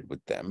collaborated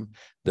with them.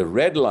 The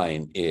red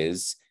line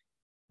is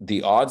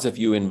the odds of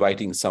you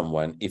inviting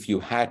someone if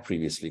you had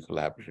previously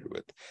collaborated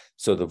with.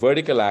 So the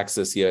vertical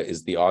axis here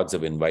is the odds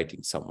of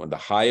inviting someone. The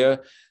higher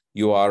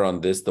you are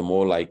on this, the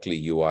more likely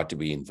you are to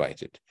be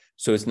invited.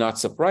 So it's not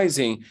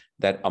surprising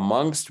that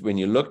amongst, when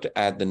you looked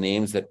at the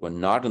names that were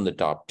not in the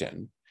top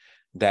 10,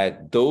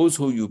 that those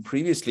who you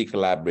previously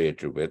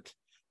collaborated with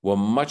were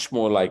much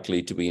more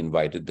likely to be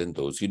invited than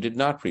those you did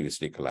not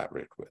previously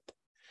collaborate with.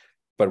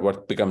 But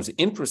what becomes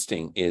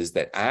interesting is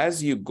that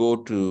as you go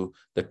to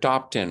the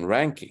top 10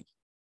 ranking,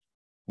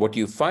 what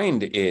you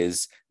find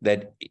is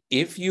that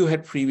if you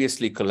had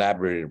previously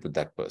collaborated with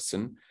that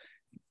person,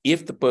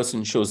 if the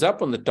person shows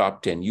up on the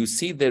top 10, you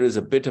see there is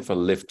a bit of a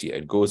lift here.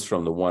 It goes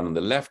from the one on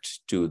the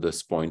left to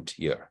this point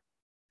here.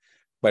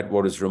 But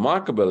what is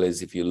remarkable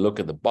is if you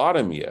look at the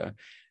bottom here,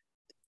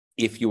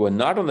 if you were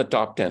not on the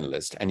top 10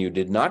 list and you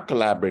did not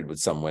collaborate with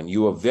someone,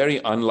 you are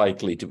very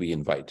unlikely to be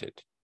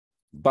invited.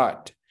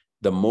 But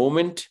the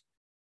moment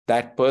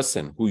that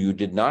person who you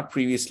did not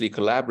previously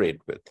collaborate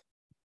with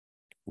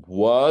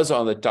was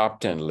on the top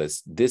 10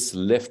 list, this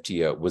lift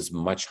here was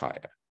much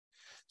higher.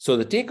 So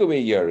the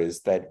takeaway here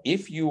is that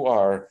if you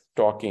are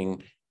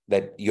talking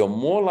that you're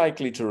more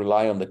likely to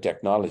rely on the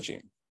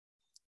technology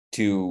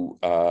to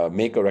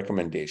make a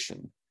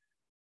recommendation,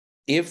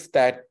 if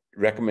that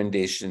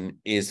recommendation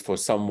is for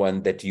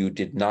someone that you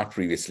did not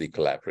previously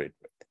collaborate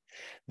with,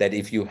 that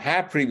if you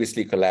have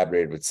previously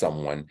collaborated with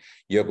someone,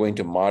 you're going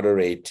to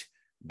moderate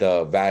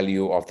the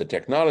value of the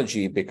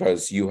technology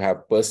because you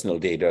have personal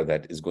data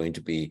that is going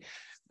to be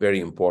very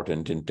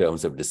important in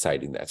terms of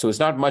deciding that. So it's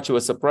not much of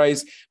a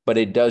surprise, but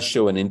it does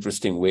show an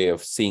interesting way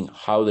of seeing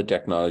how the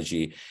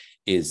technology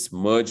is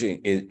merging,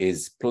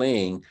 is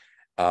playing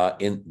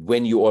in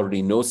when you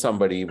already know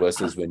somebody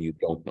versus when you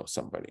don't know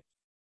somebody.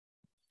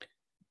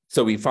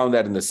 So we found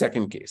that in the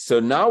second case. So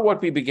now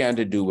what we began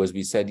to do was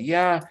we said,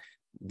 yeah,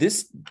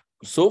 this,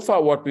 so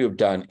far what we have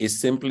done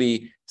is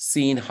simply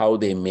seen how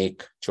they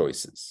make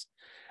choices.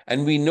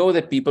 And we know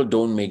that people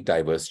don't make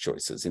diverse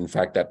choices. In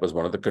fact, that was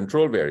one of the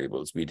control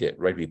variables we did,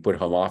 right? We put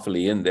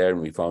homophily in there and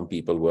we found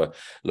people were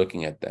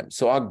looking at them.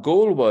 So our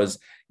goal was,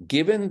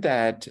 given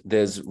that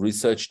there's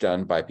research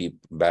done by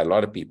a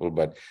lot of people,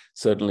 but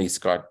certainly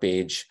Scott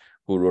Page,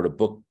 who wrote a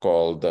book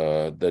called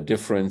The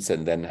Difference,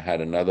 and then had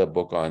another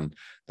book on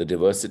the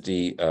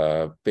diversity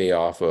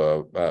payoff,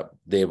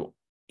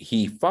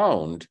 he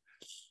found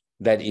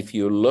that if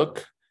you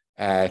look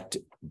at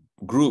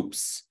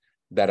groups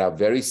that are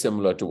very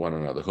similar to one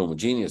another,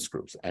 homogeneous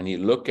groups, and you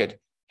look at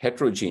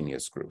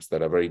heterogeneous groups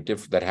that are very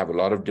different, that have a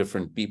lot of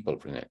different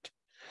people in it,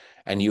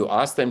 and you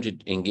ask them to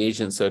engage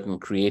in certain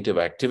creative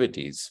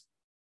activities,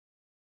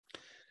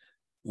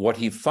 what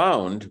he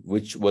found,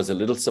 which was a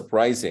little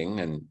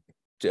surprising, and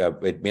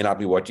it may not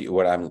be what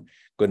I'm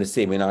going to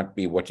say, may not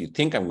be what you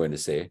think I'm going to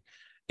say,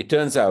 it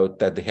turns out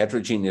that the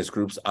heterogeneous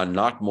groups are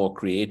not more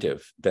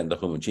creative than the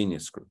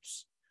homogeneous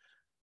groups.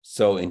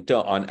 So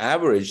on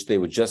average, they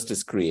were just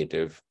as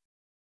creative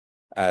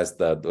as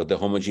the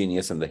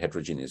homogeneous and the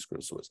heterogeneous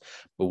groups was.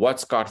 But what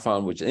Scott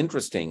found, which is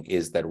interesting,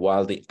 is that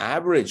while the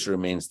average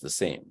remains the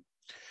same,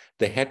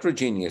 the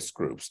heterogeneous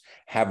groups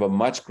have a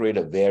much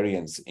greater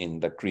variance in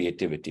the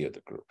creativity of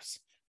the groups.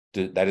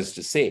 That is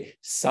to say,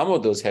 some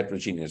of those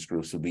heterogeneous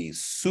groups will be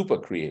super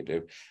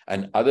creative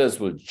and others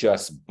will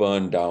just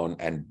burn down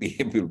and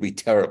will be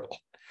terrible.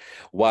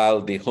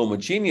 While the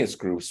homogeneous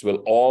groups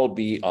will all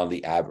be on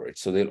the average.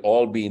 So they'll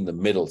all be in the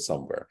middle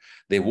somewhere.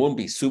 They won't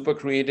be super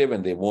creative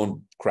and they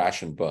won't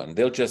crash and burn.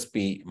 They'll just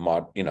be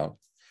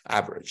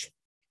average.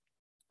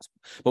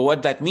 But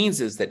what that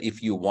means is that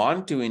if you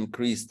want to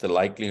increase the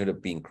likelihood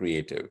of being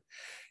creative,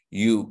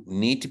 you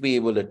need to be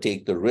able to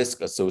take the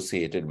risk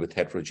associated with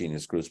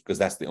heterogeneous groups because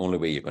that's the only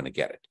way you're going to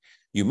get it.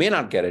 You may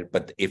not get it,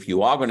 but if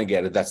you are going to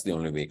get it, that's the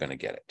only way you're going to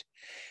get it.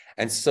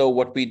 And so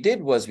what we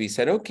did was we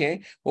said,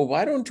 okay, well,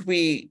 why don't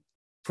we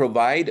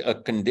provide a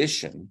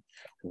condition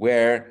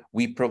where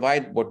we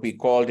provide what we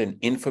called an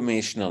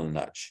informational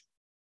nudge.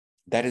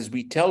 That is,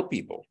 we tell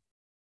people,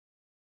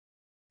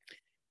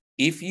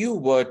 if you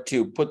were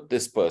to put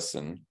this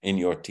person in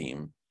your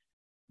team,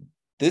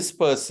 this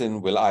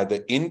person will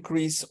either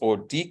increase or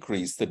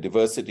decrease the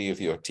diversity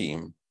of your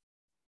team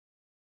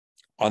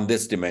on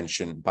this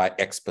dimension by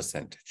X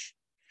percentage.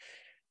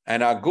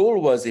 And our goal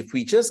was, if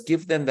we just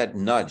give them that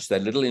nudge,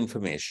 that little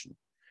information,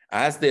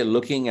 as they're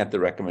looking at the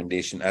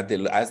recommendation,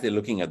 as they're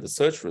looking at the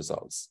search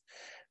results,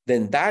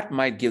 then that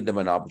might give them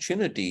an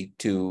opportunity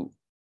to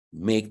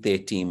make their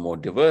team more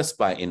diverse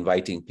by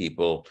inviting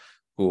people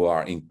who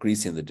are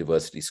increasing the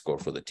diversity score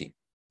for the team.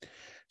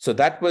 So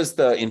that was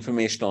the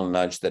informational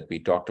nudge that we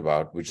talked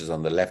about, which is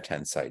on the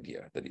left-hand side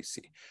here that you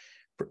see.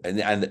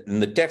 And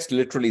the text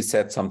literally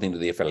said something to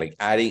the effect like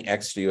adding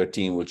X to your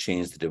team will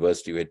change the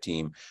diversity of your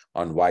team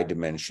on Y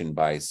dimension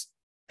by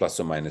plus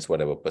or minus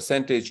whatever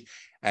percentage.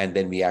 And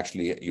then we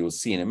actually, you'll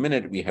see in a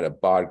minute, we had a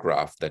bar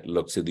graph that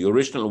looks, so the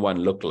original one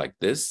looked like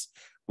this,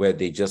 where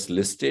they just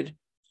listed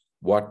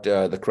what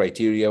the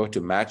criteria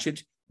to match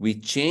it. We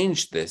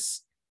changed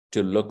this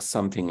to look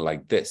something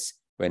like this,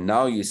 where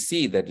now you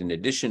see that in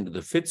addition to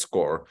the fit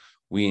score,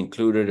 we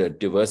included a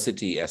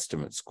diversity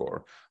estimate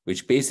score,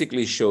 which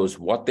basically shows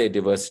what their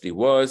diversity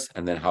was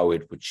and then how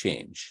it would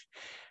change.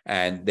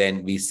 And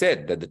then we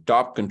said that the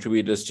top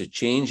contributors to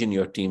change in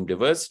your team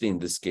diversity in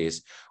this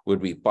case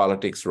would be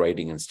politics,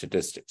 writing, and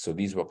statistics. So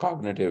these were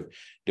cognitive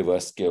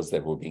diverse skills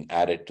that were being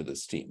added to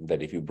this team,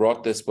 that if you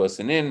brought this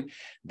person in,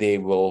 they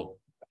will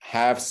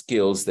have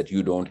skills that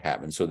you don't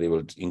have. And so they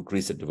will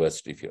increase the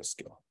diversity of your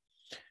skill.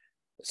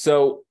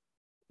 So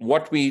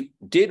what we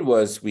did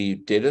was we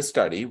did a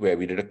study where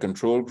we did a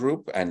control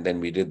group, and then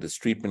we did this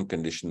treatment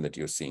condition that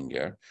you're seeing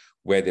here,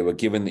 where they were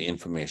given the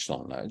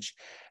informational nudge.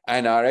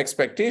 And our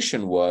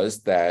expectation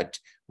was that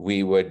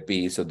we would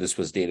be, so this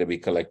was data we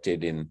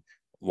collected in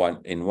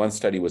one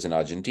study was in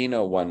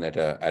Argentina, one at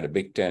a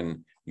Big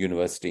Ten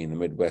university in the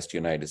Midwest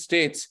United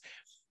States,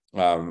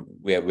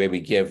 where we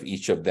give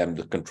each of them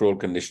the control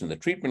condition, the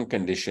treatment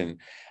condition.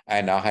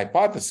 And our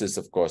hypothesis,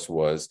 of course,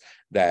 was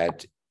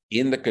that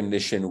in the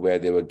condition where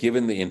they were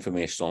given the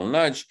informational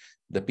nudge,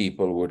 the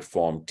people would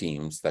form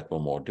teams that were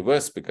more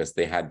diverse because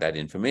they had that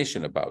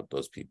information about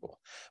those people.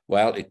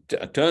 Well,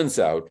 it turns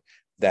out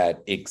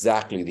that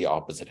exactly the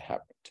opposite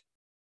happened,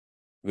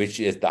 which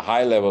is the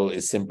high level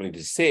is simply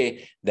to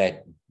say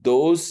that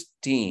those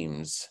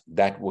teams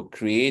that were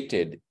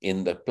created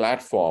in the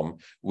platform,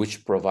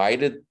 which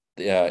provided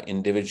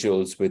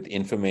individuals with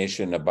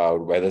information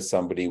about whether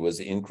somebody was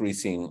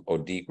increasing or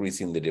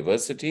decreasing the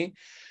diversity,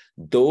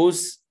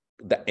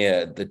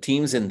 the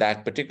teams in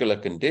that particular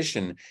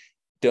condition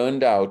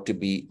turned out to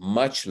be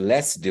much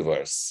less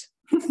diverse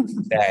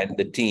than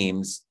the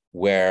teams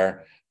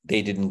where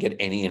they didn't get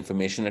any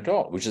information at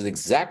all, which is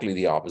exactly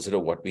the opposite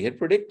of what we had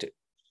predicted.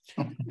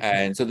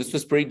 And so this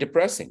was pretty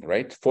depressing,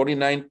 right?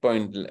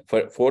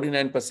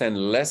 49%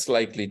 less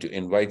likely to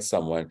invite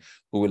someone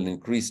who will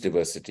increase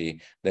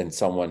diversity than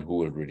someone who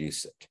will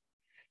reduce it.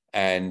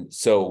 And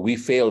so we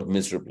failed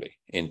miserably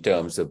in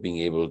terms of being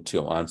able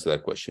to answer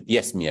that question.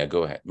 Yes, Mila,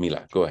 go ahead.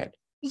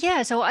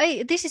 Yeah, so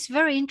this is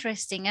very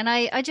interesting. And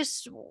I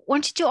just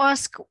wanted to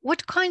ask,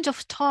 what kind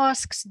of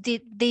tasks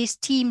did these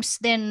teams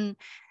then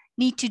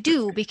need to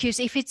do? Because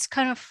if it's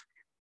kind of,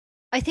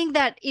 I think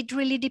that it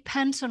really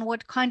depends on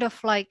what kind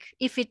of, like,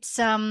 if it's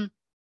something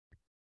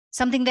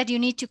that you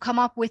need to come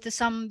up with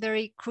some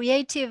very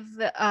creative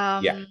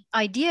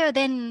idea,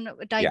 then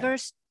a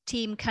diverse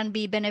team can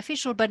be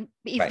beneficial. But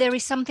if there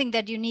is something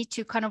that you need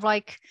to kind of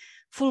like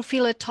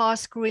fulfill a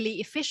task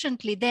really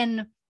efficiently,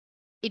 then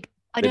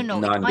I don't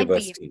know, it might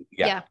be.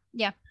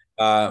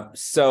 I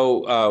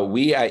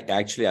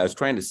was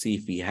trying to see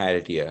if we had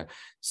it here.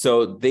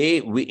 So they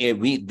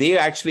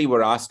actually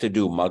were asked to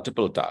do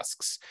multiple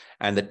tasks,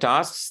 and the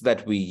tasks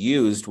that we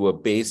used were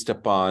based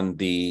upon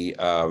the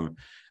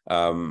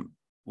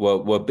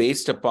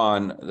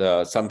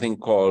something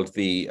called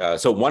the.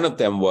 So one of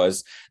them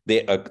was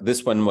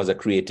this one was a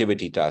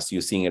creativity task.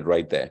 You're seeing it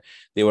right there.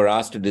 They were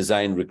asked to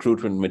design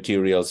recruitment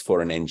materials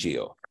for an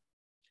NGO.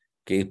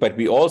 Okay, but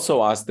we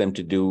also asked them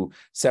to do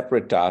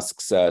separate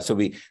tasks. So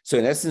in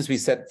essence, we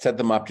set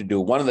them up to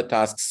do. One of the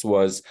tasks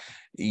was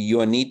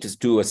you need to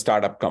do a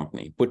startup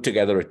company, put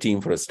together a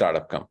team for a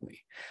startup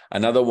company.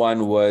 Another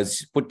one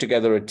was put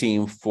together a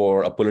team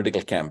for a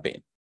political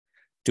campaign,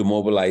 to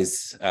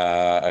mobilize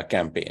a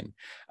campaign.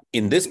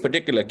 In this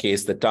particular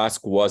case, the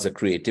task was a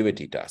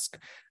creativity task.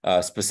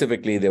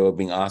 Specifically, they were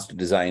being asked to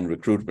design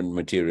recruitment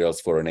materials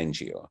for an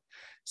NGO.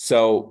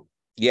 So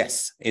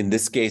yes, in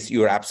this case,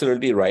 you're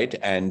absolutely right.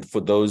 And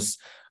for those,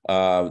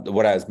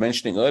 what I was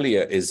mentioning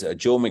earlier is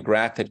Joe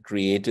McGrath had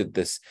created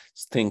this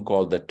thing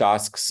called the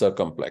task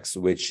circumplex,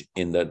 which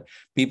in the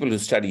people who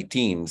study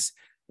teams,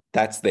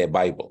 that's their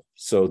Bible.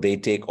 So they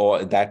take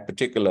all that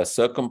particular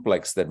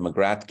circumplex that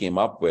McGrath came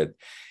up with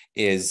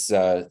is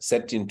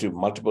set into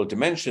multiple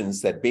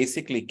dimensions that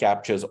basically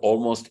captures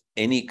almost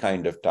any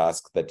kind of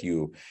task that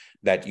you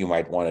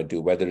might want to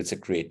do, whether it's a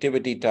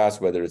creativity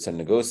task, whether it's a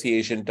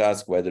negotiation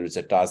task, whether it's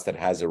a task that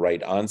has a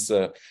right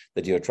answer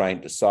that you're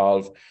trying to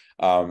solve.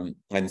 And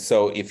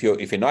so if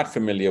you're not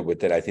familiar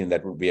with it, I think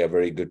that would be a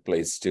very good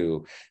place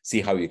to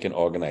see how you can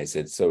organize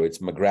it. So it's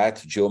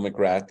McGrath, Joe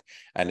McGrath,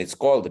 and it's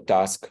called the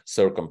task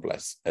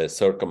circumplex.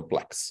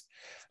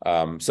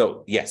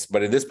 So yes,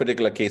 but in this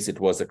particular case, it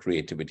was a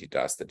creativity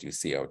task that you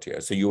see out here.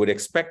 So you would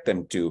expect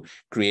them to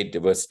create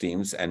diverse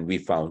teams, and we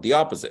found the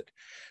opposite.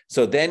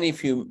 So then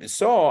if you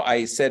saw,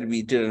 I said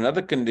we did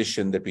another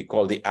condition that we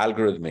call the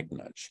algorithmic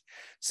nudge.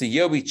 So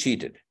here we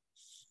cheated.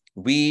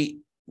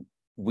 We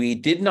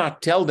did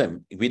not tell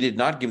them, we did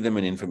not give them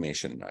an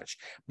information nudge,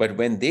 but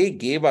when they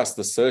gave us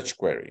the search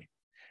query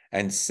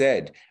and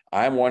said,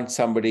 I want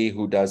somebody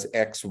who does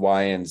X,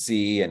 Y, and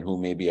Z, and who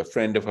may be a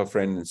friend of a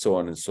friend, and so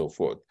on and so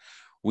forth,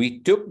 we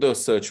took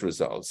those search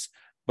results,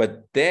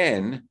 but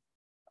then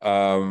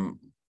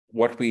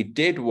what we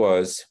did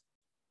was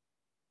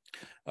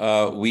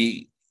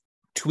we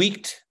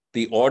tweaked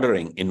the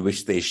ordering in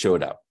which they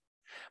showed up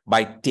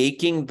by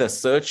taking the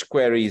search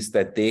queries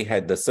that they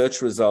had, the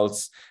search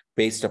results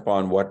based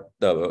upon what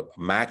the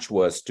match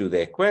was to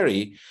their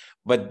query,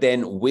 but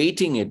then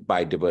weighting it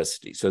by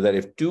diversity, so that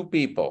if two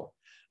people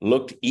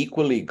looked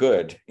equally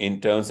good in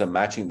terms of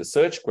matching the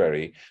search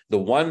query, the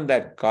one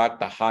that got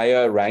the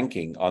higher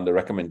ranking on the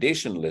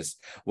recommendation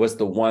list was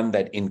the one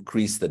that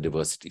increased the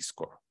diversity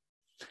score.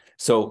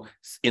 So,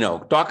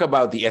 talk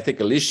about the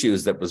ethical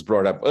issues that was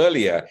brought up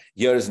earlier.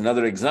 Here is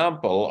another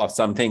example of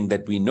something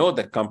that we know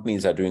that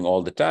companies are doing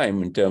all the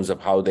time in terms of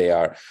how they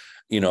are,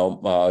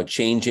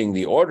 changing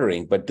the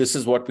ordering. But this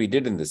is what we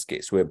did in this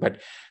case.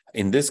 But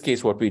in this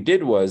case, what we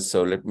did was,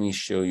 so let me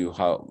show you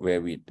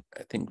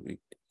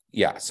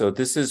Yeah, so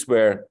this is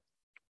where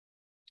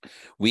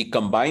we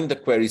combine the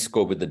query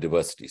score with the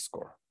diversity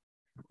score.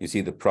 You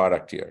see the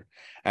product here.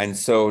 And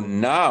so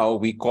now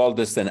we call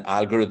this an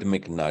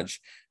algorithmic nudge,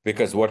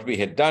 because what we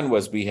had done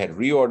was we had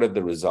reordered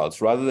the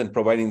results rather than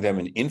providing them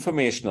an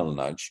informational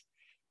nudge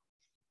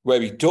where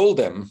we told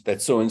them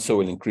that so-and-so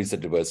will increase the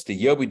diversity.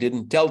 Here, we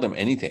didn't tell them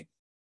anything.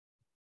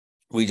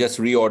 We just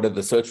reordered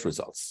the search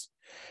results.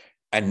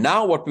 And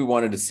now what we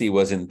wanted to see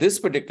was, in this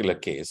particular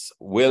case,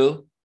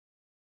 will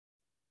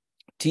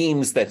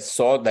teams that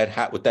saw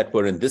that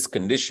were in this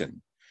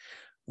condition,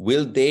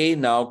 will they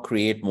now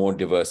create more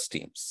diverse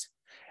teams?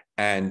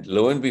 And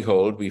lo and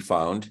behold, we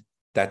found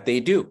that they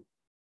do.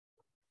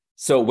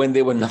 So when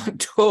they were not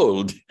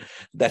told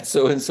that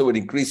so-and-so would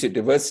increase your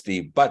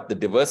diversity, but the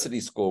diversity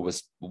score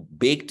was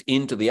baked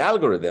into the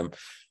algorithm,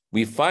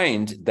 we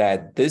find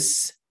that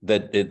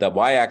the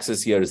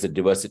y-axis here is the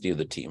diversity of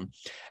the team.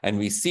 And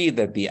we see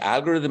that the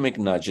algorithmic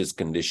nudges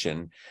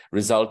condition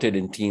resulted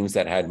in teams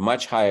that had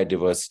much higher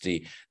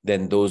diversity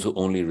than those who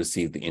only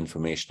received the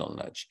informational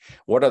nudge.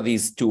 What are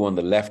these two on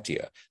the left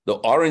here? The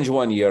orange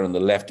one here on the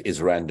left is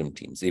random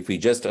teams. If we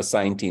just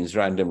assign teams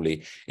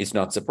randomly, it's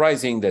not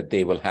surprising that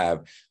they will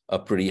have a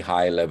pretty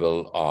high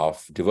level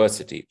of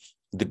diversity.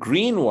 The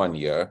green one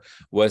here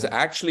was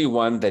actually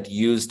one that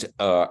used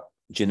a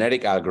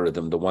genetic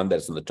algorithm, the one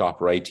that's in the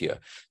top right here.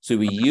 So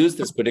we use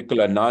this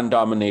particular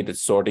non-dominated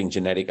sorting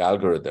genetic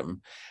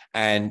algorithm,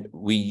 and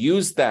we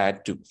use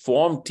that to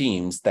form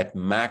teams that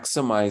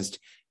maximized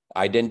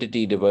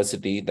identity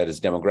diversity, that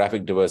is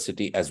demographic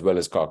diversity, as well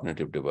as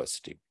cognitive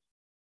diversity.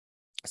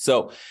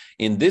 So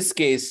in this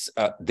case,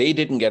 they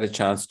didn't get a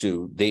chance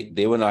to,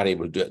 they were not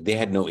able to, they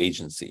had no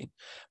agency,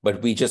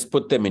 but we just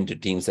put them into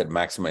teams that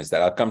maximize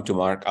that. I'll come to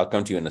Mark, I'll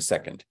come to you in a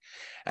second.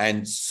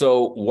 And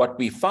so what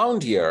we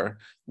found here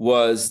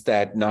was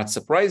that, not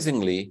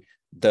surprisingly,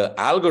 the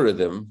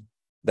algorithm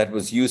that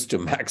was used to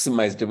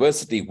maximize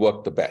diversity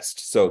worked the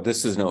best. So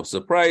this is no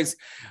surprise.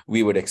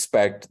 We would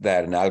expect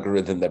that an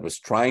algorithm that was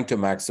trying to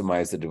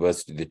maximize the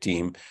diversity of the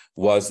team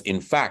was in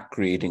fact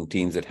creating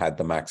teams that had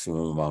the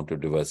maximum amount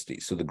of diversity.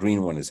 So the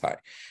green one is high.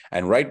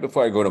 And right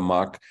before I go to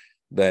Mark,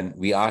 then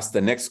we ask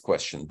the next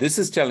question. This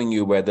is telling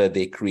you whether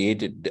they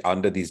created,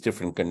 under these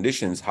different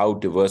conditions, how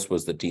diverse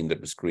was the team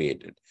that was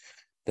created.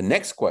 The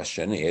next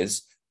question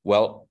is,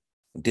 well,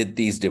 did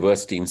these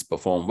diverse teams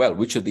perform well?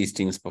 Which of these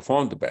teams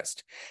performed the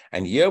best?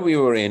 And here we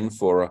were in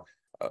for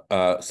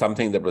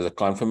something that was a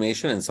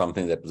confirmation and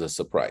something that was a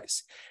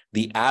surprise.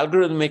 The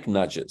algorithmic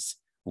nudges,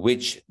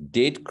 which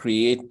did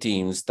create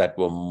teams that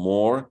were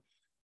more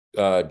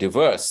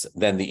diverse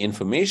than the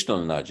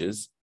informational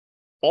nudges,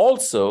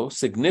 also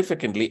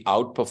significantly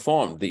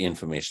outperformed the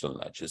informational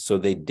nudges. So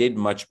they did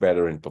much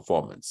better in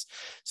performance.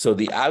 So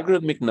the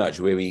algorithmic nudge,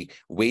 where we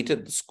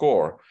weighted the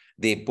score,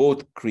 they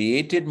both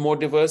created more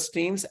diverse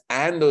teams,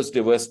 and those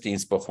diverse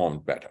teams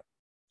performed better.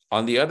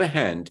 On the other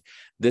hand,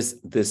 this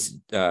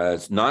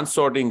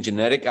non-sorting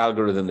genetic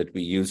algorithm that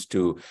we use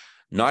to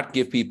not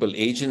give people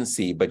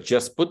agency, but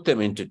just put them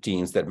into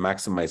teams that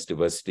maximize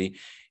diversity,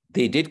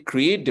 they did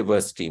create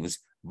diverse teams,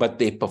 but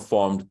they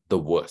performed the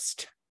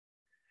worst.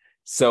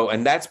 So,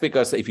 and that's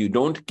because if you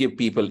don't give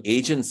people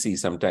agency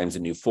sometimes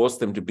and you force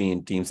them to be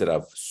in teams that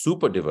are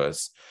super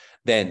diverse,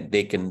 then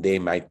they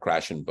might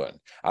crash and burn.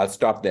 I'll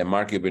stop there.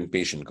 Mark, you've been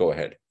patient. Go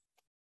ahead.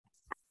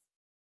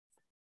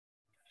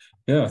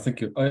 Yeah,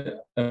 thank you.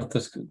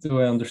 Do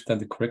I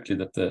understand it correctly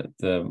that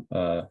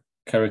the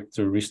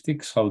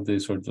characteristics, how they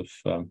sort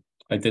of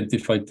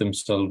identified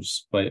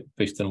themselves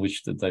based on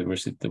which the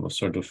diversity was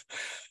sort of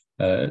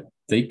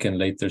taken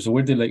later? So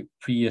were they like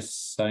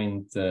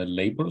pre-assigned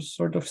labels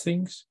sort of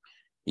things?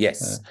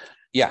 Yes.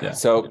 Yeah.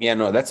 So,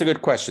 no, that's a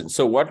good question.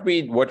 So what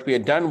we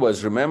had done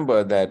was,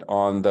 remember that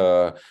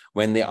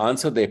when they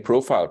answered their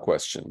profile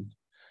question,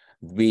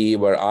 we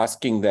were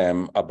asking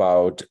them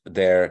about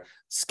their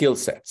skill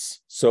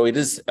sets. So it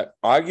is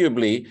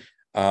arguably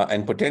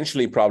and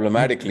potentially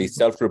problematically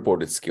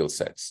self-reported skill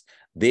sets.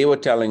 They were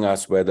telling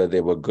us whether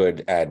they were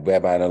good at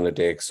web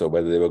analytics, or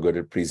whether they were good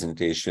at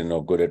presentation,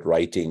 or good at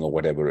writing, or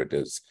whatever it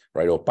is,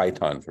 right? Or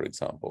Python, for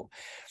example.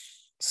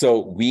 So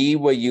we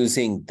were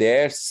using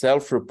their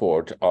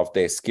self-report of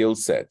their skill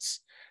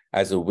sets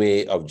as a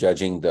way of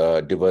judging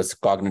the diverse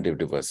cognitive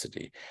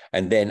diversity.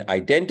 And then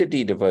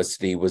identity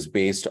diversity was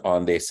based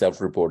on their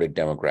self-reported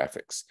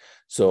demographics.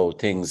 So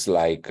things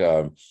like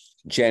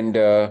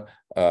gender,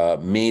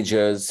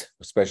 majors,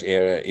 especially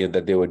area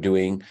that they were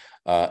doing,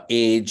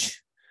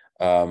 age,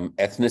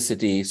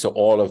 ethnicity. So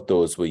all of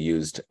those were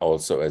used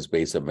also as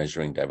ways of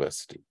measuring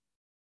diversity.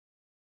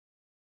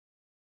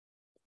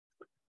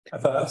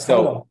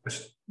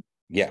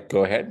 Yeah,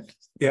 go ahead.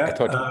 Yeah.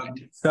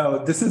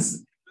 So this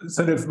is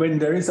sort of when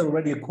there is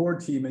already a core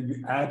team and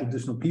you add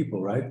additional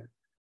people, right?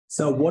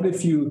 So what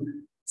if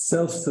you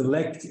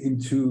self-select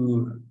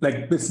into,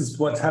 like, this is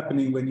what's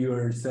happening when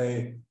you're,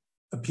 say,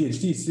 a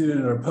PhD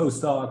student or a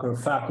postdoc or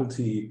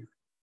faculty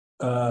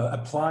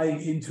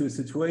applying into a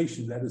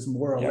situation that is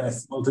more or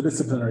less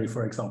multidisciplinary,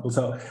 for example.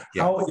 So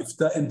how if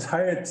the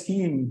entire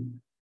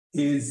team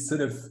is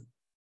sort of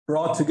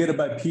brought together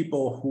by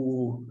people who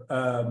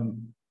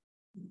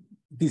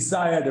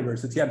desire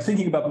diversity. I'm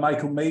thinking about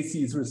Michael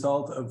Macy's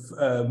result of,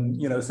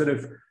 sort of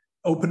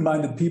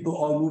open-minded people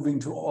all moving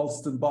to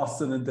Alston,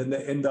 Boston, and then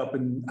they end up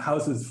in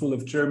houses full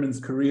of Germans,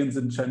 Koreans,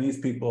 and Chinese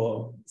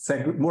people,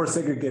 more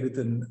segregated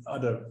than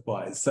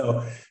otherwise. So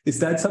is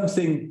that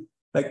something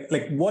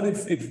like what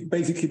if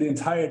basically the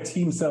entire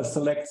team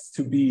self-selects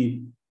to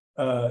be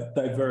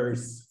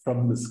diverse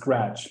from the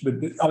scratch? But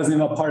obviously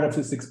not part of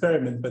this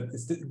experiment, but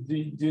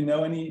do you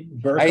know any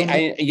version?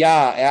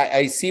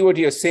 I see what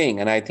you're saying.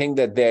 And I think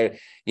that there,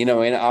 in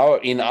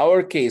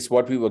our case,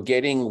 what we were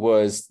getting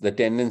was the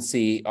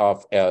tendency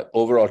of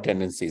overall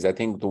tendencies. I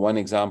think the one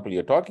example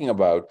you're talking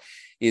about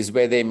is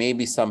where there may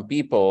be some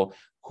people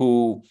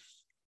who,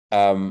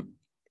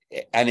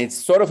 and it's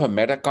sort of a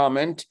meta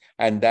comment,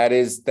 and that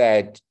is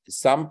that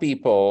some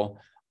people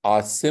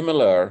are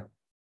similar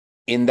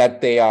in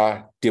that they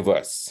are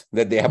diverse,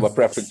 that they have a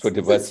preference for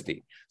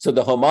diversity. So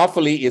the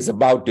homophily is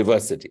about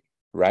diversity,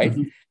 right?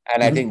 Mm-hmm.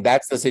 And I think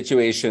that's the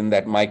situation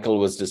that Michael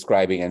was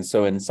describing. And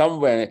so in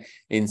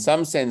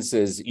some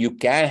senses, you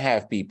can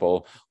have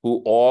people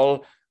who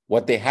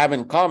what they have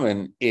in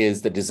common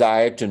is the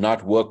desire to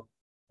not work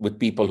with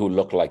people who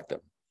look like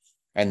them.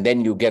 And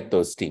then you get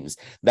those teams.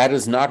 That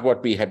is not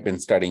what we had been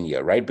studying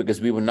here, right?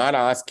 Because we were not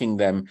asking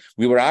them,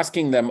 we were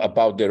asking them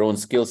about their own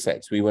skill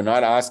sets. We were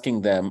not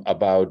asking them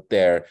about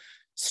their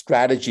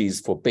strategies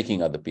for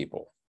picking other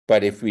people.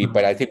 But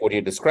I think what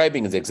you're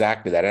describing is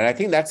exactly that. And I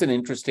think that's an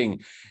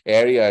interesting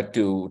area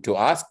to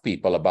ask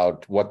people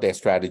about what their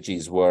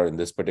strategies were in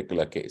this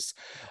particular case.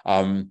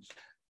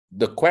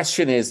 The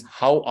question is,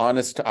 how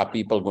honest are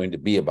people going to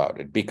be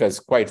about it? Because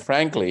quite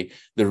frankly,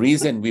 the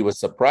reason we were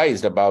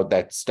surprised about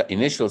that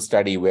initial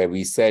study where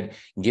we said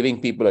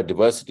giving people a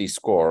diversity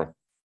score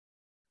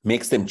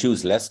makes them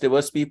choose less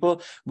diverse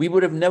people, we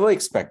would have never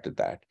expected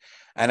that.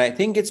 And I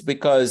think it's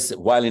because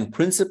while in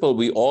principle,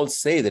 we all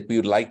say that we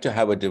would like to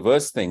have a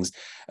diverse teams,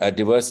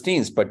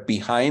 but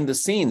behind the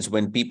scenes,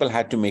 when people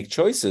had to make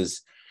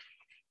choices,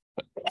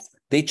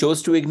 they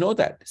chose to ignore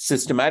that,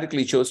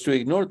 systematically chose to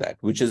ignore that,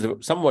 which is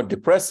somewhat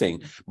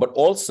depressing, but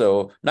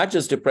also not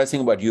just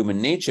depressing about human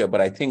nature,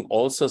 but I think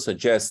also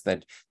suggests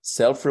that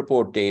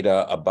self-report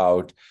data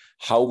about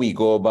how we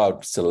go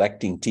about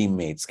selecting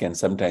teammates can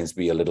sometimes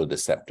be a little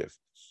deceptive.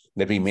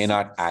 That we may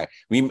not act,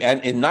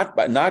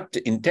 not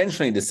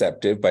intentionally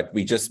deceptive, but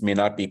we just may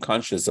not be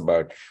conscious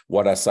about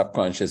what our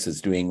subconscious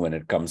is doing when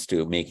it comes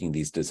to making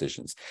these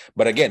decisions.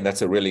 But again,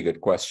 that's a really good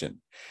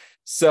question.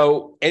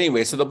 So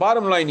anyway, so the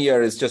bottom line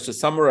here is just to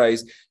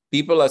summarize,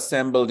 people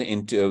assembled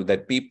into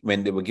that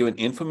when they were given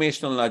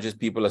informational nudges,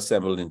 people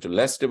assembled into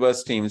less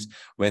diverse teams.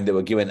 When they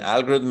were given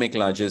algorithmic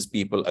nudges,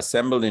 people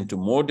assembled into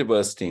more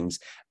diverse teams,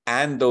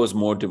 and those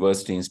more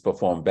diverse teams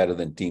perform better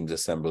than teams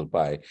assembled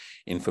by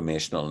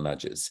informational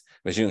nudges.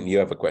 Vijayun, you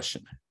have a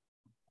question.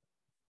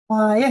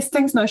 Yes,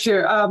 thanks,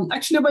 Noshir.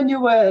 Actually, when you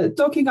were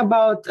talking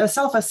about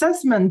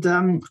self-assessment,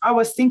 I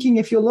was thinking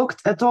if you looked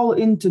at all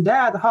into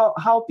that,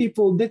 how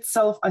people did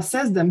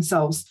self-assess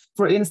themselves.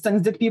 For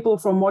instance, did people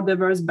from more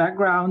diverse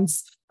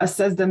backgrounds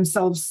assess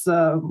themselves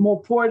more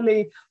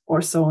poorly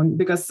or so on?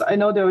 Because I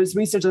know there is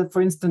research that,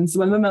 for instance,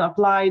 when women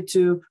apply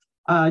to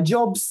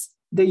jobs,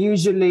 they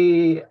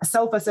usually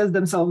self-assess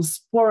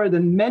themselves poorer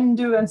than men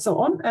do and so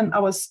on. And I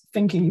was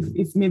thinking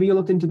if maybe you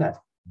looked into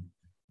that.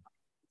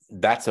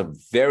 That's a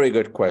very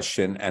good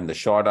question. And the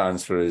short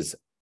answer is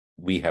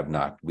we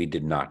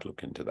did not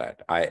look into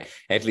that.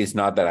 At least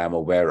not that I'm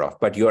aware of,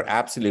 but you're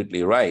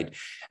absolutely right.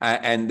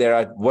 And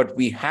what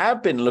we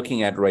have been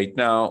looking at right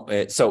now.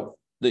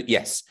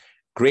 Yes,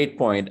 great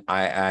point.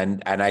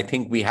 And I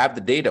think we have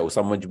the data.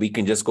 We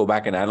can just go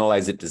back and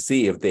analyze it to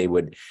see if they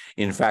would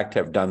in fact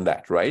have done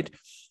that, right?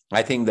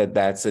 I think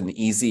that's an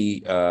easy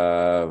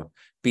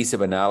piece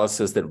of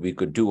analysis that we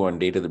could do on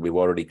data that we've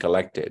already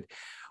collected.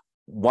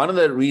 One of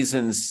the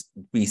reasons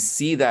we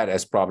see that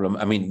as problem,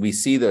 we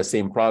see the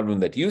same problem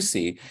that you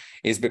see,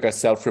 is because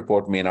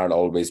self-report may not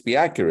always be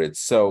accurate.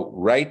 So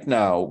right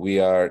now we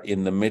are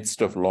in the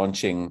midst of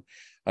launching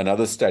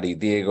another study.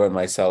 Diego and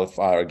myself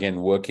are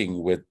again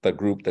working with the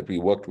group that we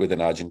worked with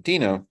in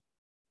Argentina.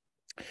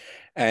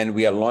 And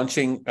we are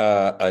launching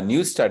a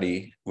new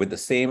study with the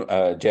same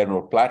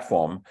general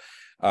platform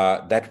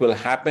that will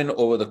happen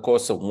over the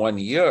course of 1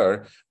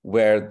 year,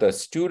 where the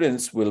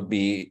students will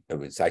be,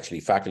 it's actually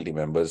faculty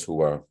members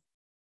who are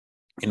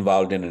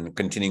involved in a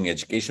continuing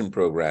education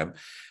program,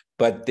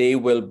 but they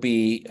will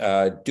be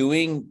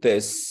doing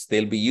this,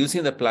 they'll be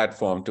using the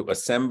platform to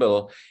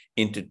assemble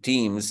into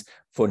teams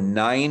for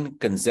 9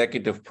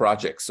 consecutive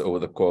projects over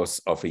the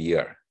course of a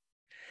year.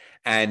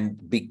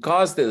 And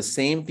because the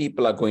same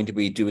people are going to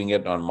be doing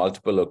it on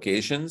multiple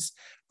occasions,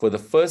 for the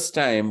first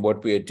time,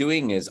 what we are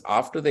doing is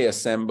after they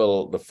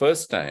assemble the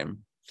first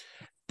time,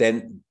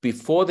 then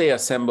before they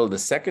assemble the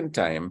second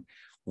time,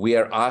 we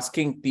are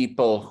asking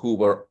people who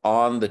were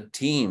on the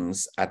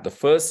teams at the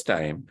first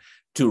time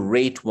to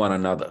rate one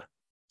another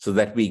so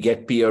that we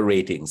get peer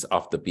ratings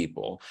of the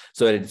people.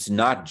 So that it's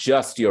not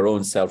just your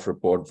own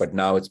self-report, but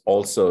now it's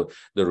also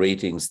the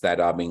ratings that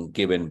are being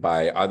given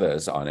by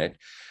others on it.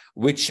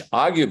 which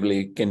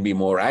arguably can be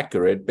more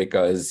accurate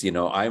because,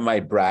 I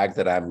might brag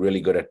that I'm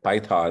really good at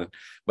Python,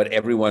 but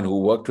everyone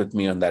who worked with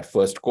me on that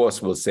first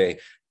course will say,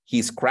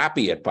 he's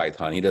crappy at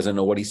Python. He doesn't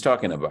know what he's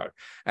talking about.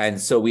 And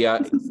so we are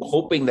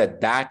hoping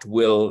that that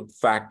will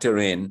factor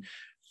in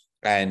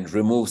and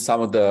remove some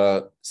of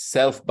the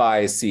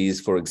self-biases,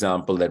 for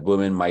example, that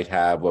women might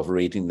have of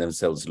rating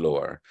themselves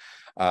lower.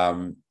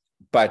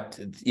 But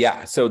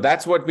yeah, so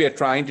that's what we are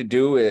trying to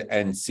do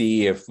and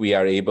see if we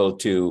are able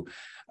to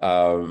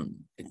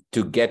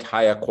get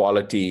higher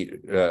quality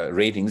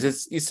ratings.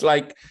 It's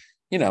like,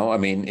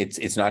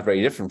 it's not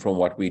very different from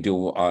what we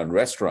do on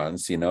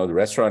restaurants. The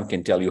restaurant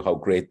can tell you how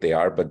great they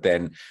are, but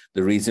then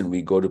the reason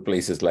we go to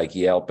places like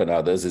Yelp and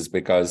others is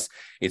because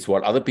it's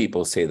what other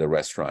people say the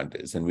restaurant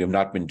is. And we have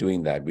not been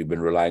doing that. We've been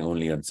relying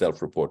only on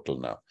self-report till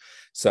now.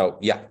 So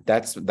yeah,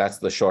 that's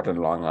the short and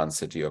long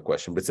answer to your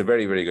question. But it's a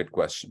very, very good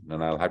question.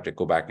 And I'll have to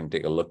go back and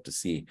take a look to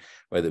see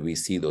whether we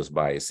see those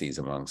biases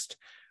amongst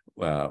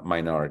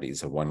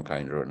minorities of one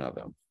kind or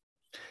another.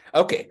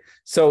 Okay,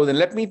 so then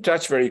let me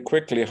touch very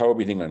quickly. How are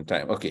we doing on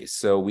time? Okay,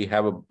 so we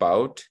have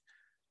about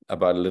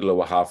a little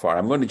over half hour.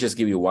 I'm going to just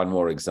give you one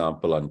more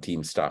example on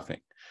team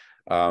staffing.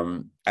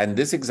 And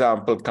this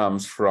example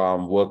comes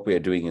from work we are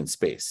doing in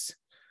space.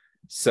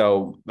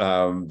 So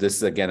this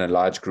is, again, a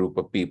large group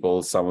of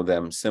people, some of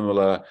them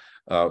similar,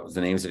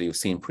 the names that you've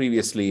seen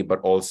previously,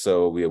 but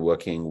also we are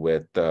working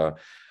with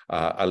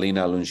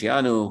Alina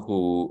Lungianu,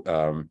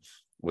 who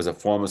was a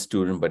former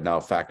student, but now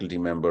faculty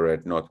member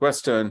at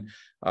Northwestern,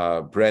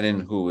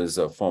 Brennan, who is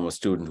a former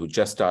student who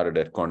just started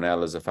at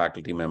Cornell as a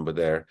faculty member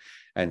there,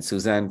 and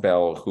Suzanne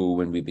Bell, who,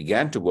 when we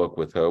began to work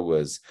with her,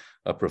 was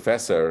a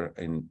professor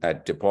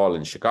at DePaul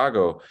in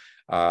Chicago,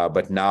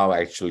 but now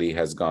actually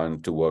has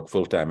gone to work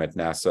full-time at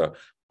NASA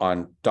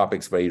on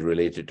topics very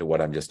related to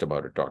what I'm just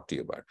about to talk to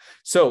you about.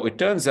 So it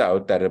turns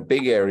out that a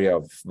big area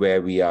of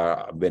where we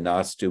are been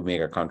asked to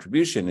make a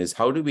contribution is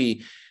how do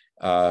we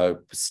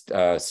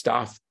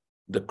staff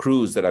the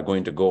crews that are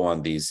going to go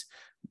on these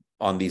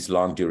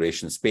long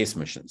duration space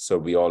missions. So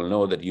we all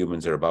know that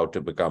humans are about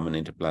to become an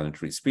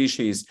interplanetary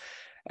species,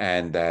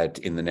 and that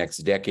in the next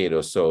decade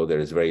or so, there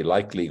is very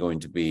likely going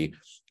to be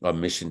a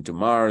mission to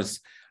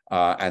Mars.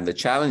 And the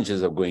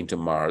challenges of going to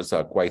Mars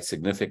are quite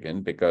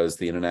significant because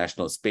the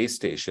International Space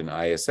Station,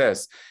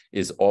 ISS,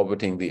 is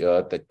orbiting the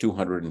Earth at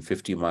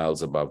 250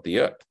 miles above the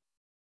Earth,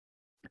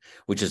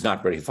 which is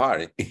not very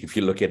far if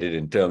you look at it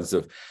in terms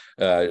of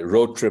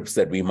road trips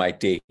that we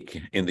might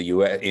take in the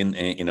US,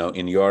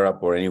 in Europe,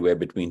 or anywhere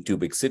between two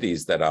big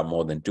cities that are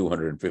more than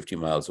 250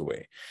 miles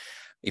away.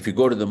 If you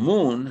go to the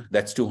moon,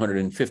 that's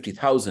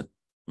 250,000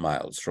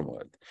 miles from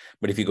Earth.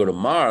 But if you go to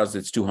Mars,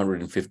 it's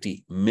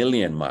 250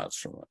 million miles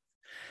from Earth.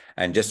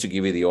 And just to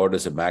give you the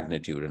orders of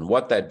magnitude, and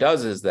what that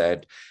does is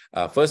that,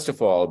 first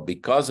of all,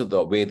 because of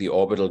the way the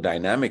orbital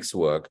dynamics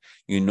work,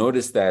 you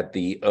notice that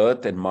the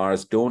Earth and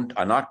Mars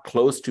are not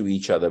close to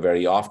each other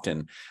very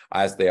often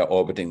as they are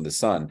orbiting the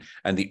sun.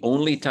 And the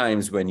only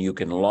times when you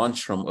can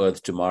launch from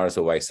Earth to Mars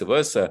or vice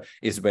versa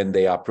is when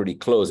they are pretty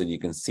close. And you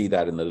can see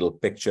that in the little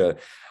picture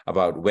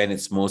about when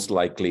it's most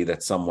likely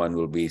that someone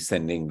will be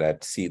sending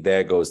that. See,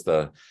 there goes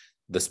the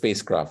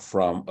spacecraft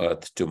from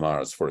Earth to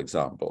Mars, for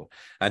example.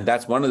 And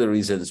that's one of the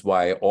reasons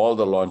why all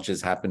the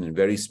launches happen in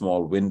very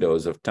small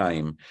windows of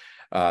time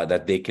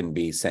that they can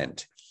be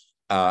sent.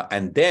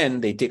 And then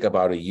they take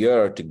about a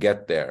year to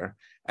get there.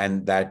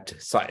 And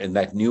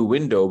that new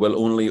window will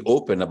only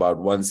open about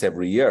once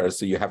every year.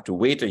 So you have to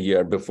wait a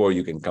year before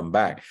you can come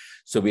back.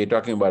 So we're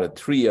talking about a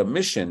 3-year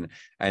mission.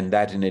 And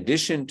that, in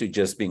addition to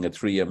just being a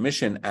 3-year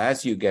mission,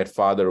 as you get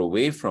farther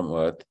away from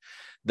Earth,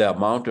 the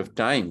amount of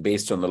time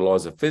based on the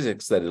laws of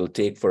physics that it'll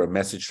take for a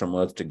message from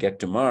Earth to get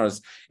to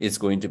Mars is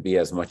going to be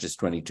as much as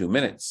 22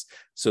 minutes.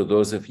 So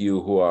those of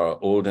you who are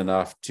old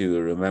enough to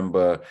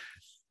remember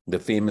the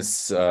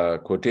famous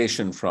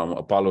quotation from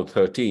Apollo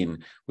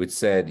 13, which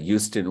said,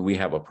 "Houston, we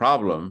have a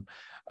problem,"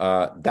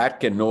 that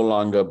can no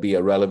longer be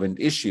a relevant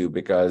issue,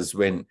 because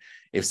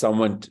if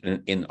someone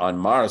on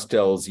Mars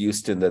tells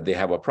Houston that they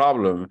have a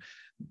problem,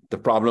 the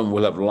problem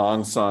will have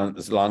long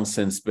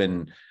since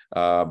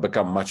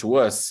become much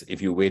worse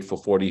if you wait for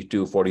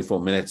 42, 44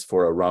 minutes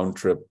for a round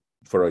trip,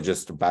 for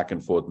just a back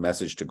and forth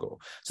message to go.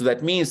 So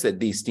that means that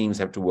these teams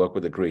have to work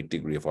with a great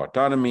degree of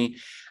autonomy.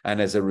 And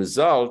as a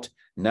result,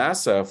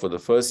 NASA, for the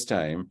first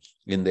time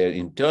in their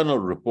internal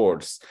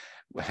reports,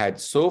 had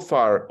so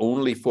far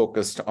only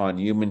focused on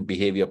human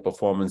behavior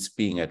performance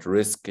being at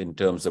risk in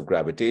terms of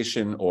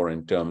gravitation, or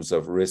in terms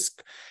of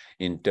risk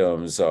in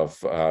terms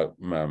of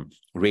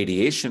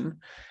radiation.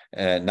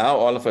 Now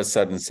all of a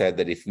sudden said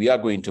that if we are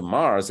going to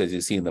Mars, as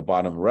you see in the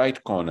bottom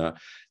right corner,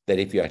 that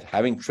if you're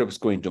having trips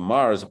going to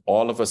Mars,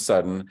 all of a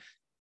sudden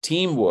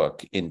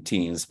teamwork in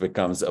teams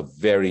becomes a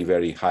very,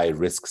 very high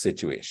risk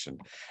situation.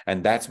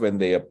 And that's when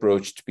they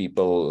approached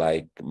people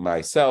like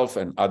myself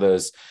and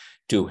others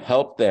to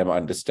help them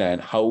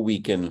understand how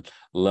we can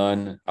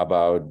learn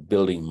about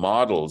building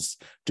models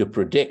to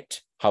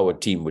predict how a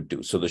team would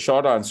do. So the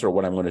short answer,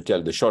 what I'm going to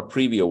tell, the short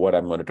preview of what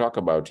I'm going to talk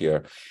about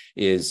here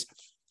is,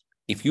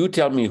 if you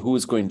tell me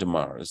who's going to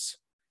Mars,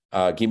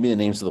 give me the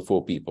names of the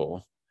 4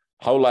 people.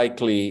 How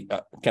likely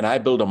can I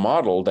build a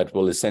model that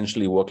will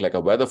essentially work like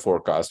a weather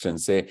forecast and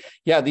say,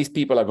 yeah, these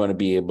people are going to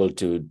be able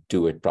to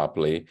do it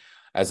properly,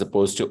 as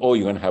opposed to, oh,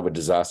 you're going to have a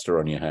disaster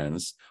on your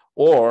hands.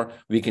 Or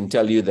we can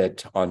tell you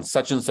that on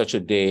such and such a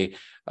day,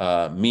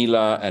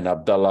 Mila and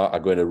Abdullah are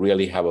going to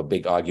really have a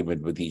big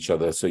argument with each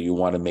other. So you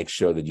want to make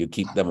sure that you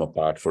keep them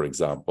apart, for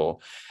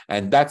example.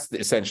 And that's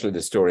essentially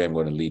the story I'm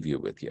going to leave you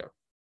with here.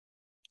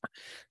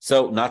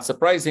 So not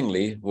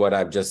surprisingly, what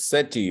I've just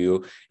said to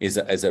you is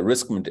as a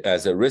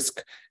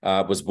risk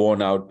was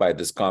borne out by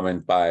this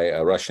comment by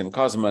a Russian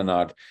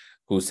cosmonaut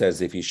who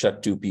says if you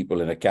shut 2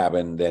 people in a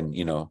cabin, then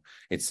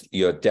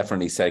you're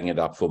definitely setting it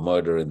up for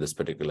murder in this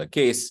particular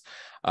case.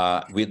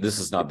 This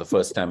is not the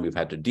first time we've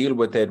had to deal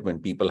with it. When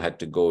people had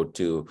to go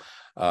to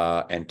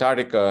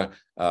Antarctica,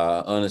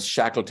 Ernest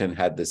Shackleton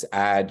had this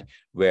ad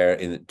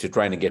to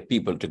trying to get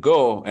people to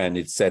go, and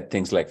it said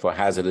things like, for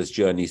hazardous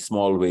journey,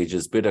 small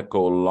wages, bitter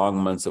cold, long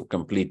months of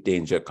complete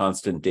danger,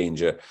 constant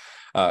danger,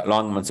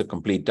 long months of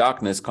complete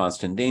darkness,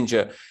 constant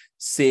danger,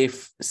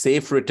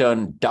 safe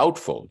return,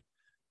 doubtful,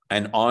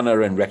 and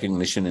honor and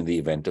recognition in the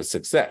event of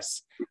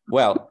success.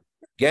 Well,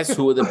 guess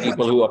who are the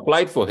people who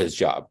applied for his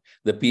job?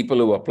 The people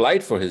who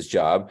applied for his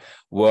job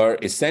were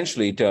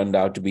essentially turned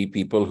out to be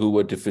people who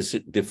were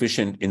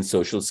deficient in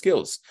social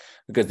skills,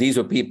 because these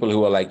were people who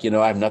were like,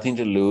 I have nothing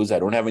to lose. I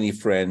don't have any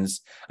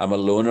friends. I'm a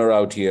loner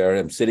out here.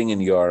 I'm sitting in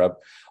Europe.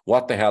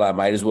 What the hell? I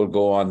might as well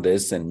go on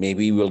this and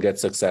maybe we'll get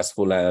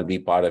successful and I'll be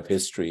part of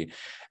history.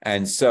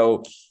 And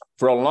so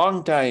for a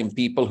long time,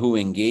 people who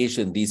engaged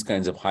in these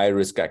kinds of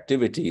high-risk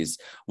activities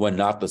were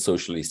not the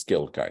socially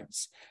skilled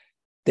kinds.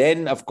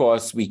 Then, of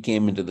course, we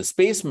came into the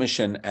space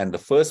mission, and the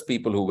first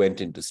people who went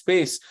into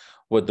space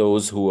were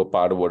those who were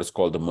part of what is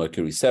called the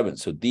Mercury 7.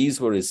 So these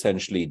were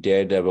essentially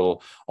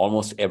daredevil.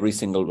 Almost every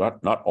single,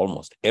 not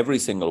almost, every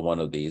single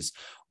one of these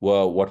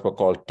were what were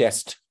called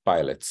test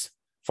pilots,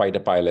 fighter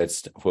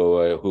pilots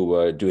who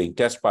were doing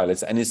test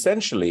pilots. And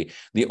essentially,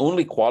 the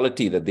only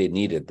quality that they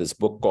needed, this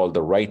book called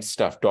The Right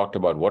Stuff talked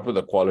about what were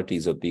the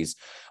qualities of these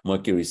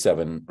Mercury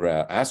 7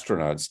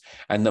 astronauts.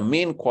 And the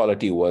main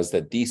quality was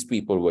that these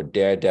people were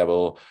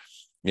daredevil,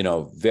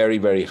 very,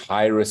 very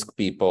high-risk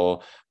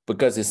people,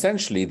 because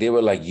essentially they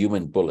were like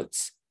human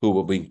bullets who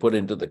were being put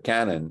into the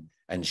cannon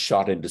and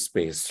shot into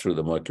space through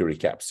the Mercury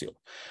capsule.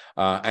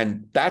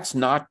 And that's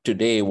not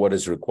today what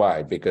is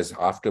required, because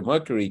after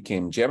Mercury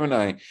came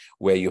Gemini,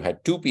 where you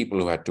had 2 people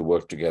who had to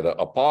work together,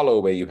 Apollo,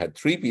 where you had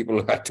 3 people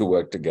who had to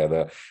work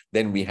together.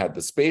 Then we had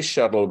the space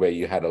shuttle, where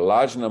you had a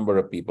large number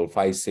of people,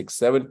 5, 6,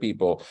 7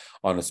 people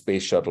on a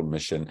space shuttle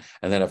mission.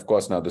 And then, of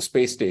course, now the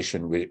space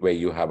station, where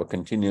you have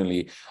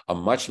a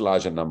much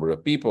larger number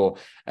of people.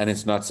 And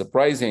it's not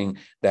surprising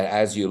that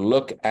as you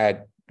look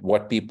at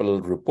what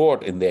people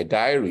report in their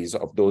diaries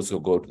of those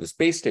who go to the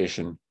space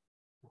station,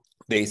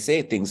 they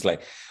say things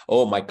like,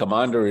 oh, my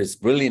commander is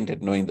brilliant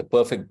at knowing the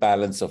perfect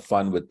balance of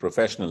fun with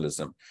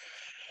professionalism.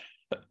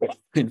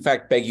 In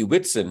fact, Peggy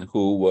Whitson,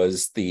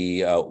 who's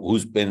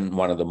been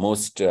one of the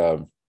most,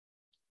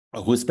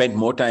 who spent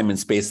more time in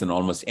space than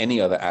almost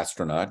any other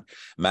astronaut,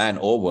 man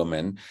or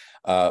woman,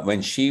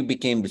 when she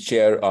became the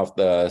chair of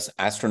the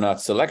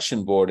astronaut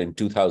selection board in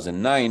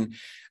 2009,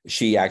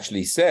 she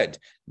actually said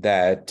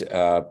that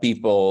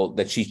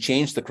that she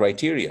changed the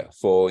criteria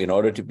in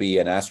order to be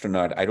an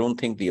astronaut. I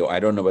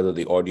don't know whether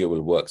the audio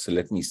will work. So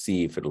let me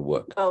see if it'll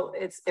work. Oh,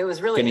 it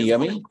was really. Can you hear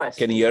me?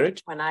 Can you hear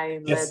it? When I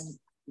led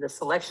the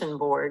selection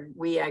board,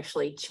 we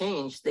actually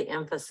changed the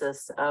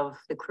emphasis of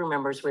the crew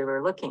members we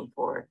were looking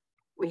for.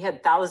 We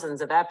had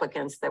thousands of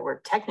applicants that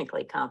were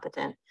technically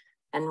competent,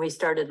 and we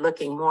started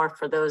looking more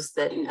for those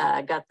that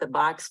got the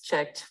box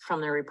checked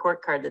from the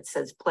report card that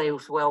says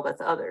plays well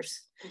with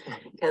others.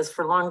 Because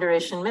for long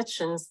duration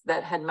missions,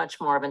 that had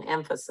much more of an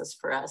emphasis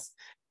for us.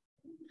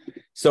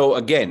 So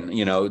again,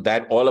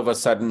 that all of a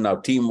sudden now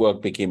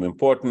teamwork became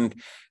important.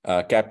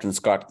 Captain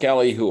Scott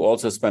Kelly, who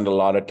also spent a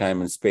lot of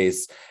time in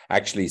space,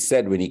 actually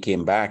said when he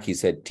came back, he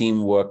said,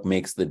 teamwork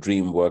makes the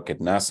dream work at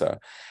NASA.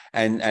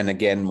 And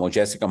again,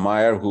 Jessica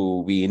Meyer,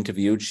 who we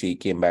interviewed, she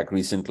came back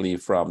recently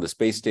from the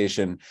space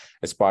station.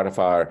 As part of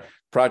our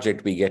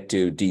project, we get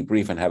to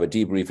debrief and have a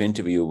debrief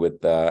interview with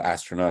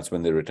astronauts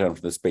when they return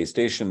from the space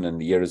station.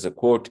 And here is a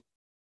quote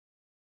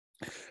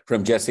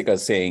from Jessica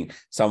saying,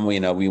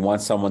 we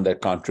want someone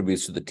that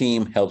contributes to the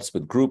team, helps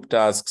with group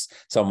tasks,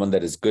 someone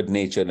that is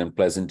good-natured and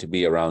pleasant to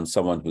be around,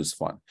 someone who's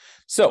fun.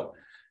 So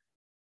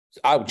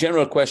our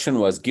general question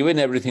was, given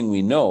everything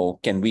we know,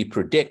 can we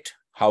predict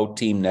how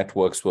team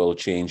networks will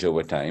change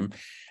over time?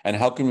 And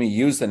how can we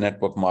use the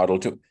network model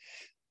to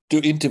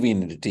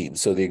intervene in the team?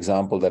 So the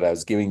example that I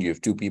was giving you,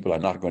 if 2 people are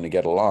not going to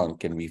get along,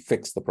 can we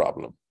fix the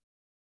problem?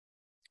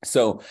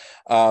 So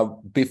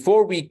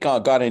before we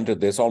got into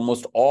this,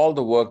 almost all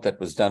the work that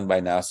was done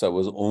by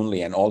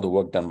NASA and all the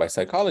work done by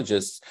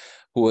psychologists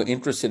who were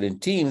interested in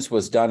teams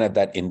was done at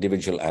that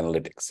individual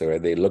analytics, where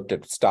they looked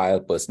at style,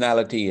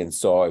 personality, and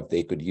saw if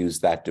they could use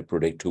that to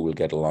predict who will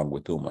get along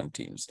with whom on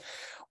teams.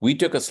 We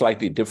took a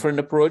slightly different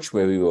approach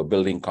where we were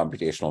building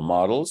computational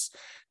models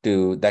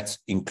that's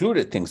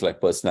included things like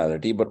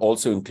personality, but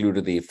also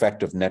included the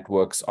effect of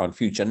networks on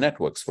future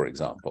networks, for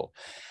example.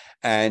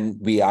 And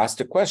we asked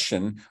a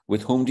question,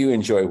 with whom do you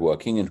enjoy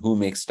working and who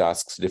makes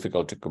tasks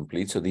difficult to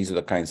complete? So these are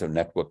the kinds of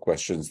network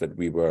questions that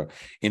we were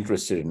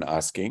interested in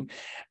asking.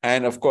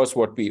 And of course,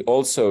 what we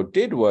also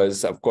did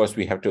was, of course,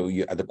 we have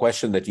to, the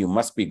question that you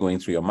must be going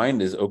through your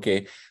mind is,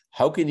 okay,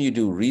 how can you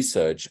do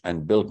research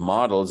and build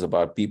models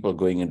about people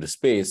going into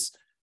space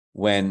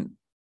when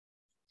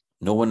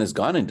no one has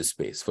gone into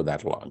space for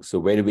that long? So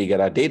where do we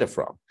get our data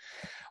from?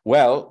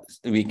 Well,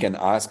 we can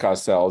ask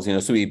ourselves,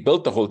 so we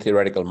built the whole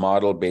theoretical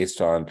model based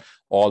on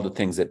all the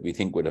things that we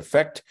think would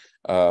affect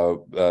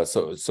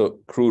so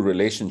crew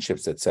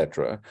relationships,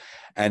 etc.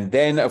 And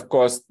then, of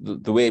course,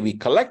 the way we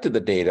collected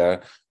the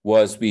data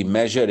was we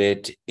measured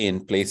it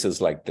in places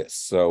like this.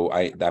 So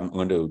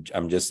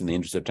I'm just in the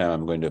interest of time,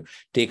 I'm going to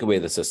take away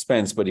the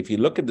suspense. But if you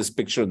look at this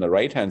picture on the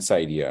right-hand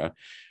side here,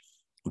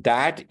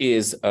 that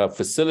is a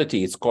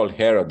facility. It's called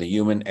HERA, the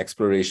Human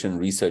Exploration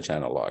Research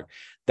Analog.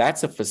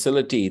 That's a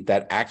facility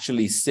that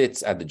actually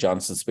sits at the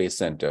Johnson Space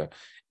Center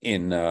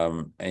in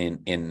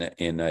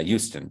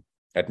Houston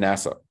at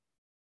NASA.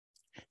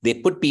 They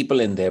put people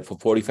in there for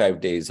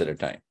 45 days at a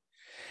time,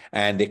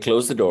 and they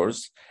close the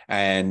doors,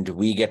 and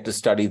we get to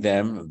study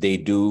them. They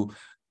do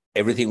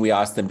everything we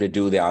ask them to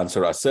do. They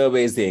answer our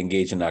surveys. They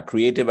engage in our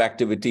creative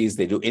activities.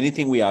 They do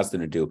anything we ask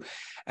them to do.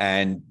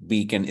 And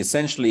we can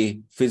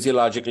essentially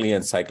physiologically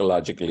and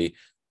psychologically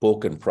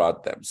poke and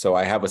prod them. So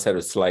I have a set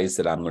of slides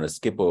that I'm going to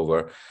skip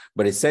over.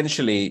 But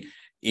essentially,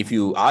 if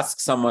you ask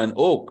someone,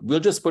 oh,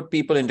 we'll just put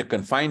people into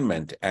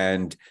confinement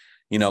and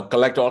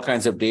collect all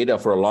kinds of data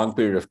for a long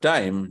period of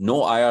time,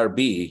 no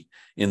IRB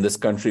in this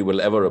country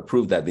will ever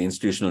approve that. The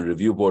Institutional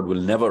Review Board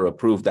will never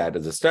approve that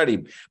as a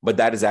study. But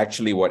that is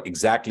actually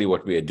exactly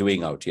what we are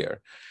doing out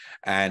here.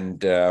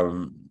 And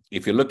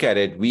if you look at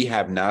it, we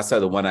have NASA.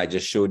 The one I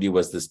just showed you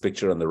was this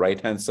picture on the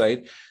right-hand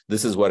side.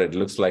 This is what it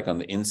looks like on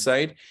the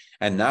inside.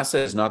 And NASA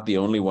is not the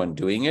only one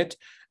doing it.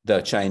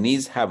 The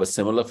Chinese have a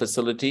similar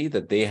facility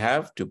that they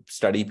have to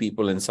study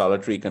people in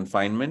solitary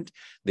confinement.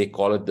 They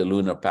call it the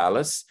Lunar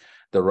Palace.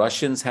 The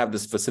Russians have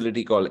this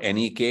facility called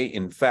NEK.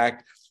 In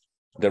fact,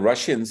 the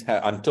Russians,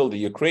 until the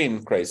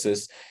Ukraine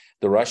crisis,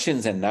 the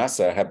Russians and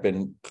NASA have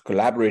been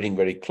collaborating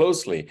very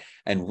closely.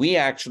 And we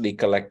actually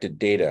collected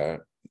data.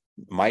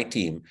 My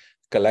team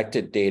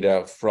collected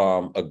data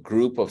from a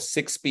group of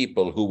 6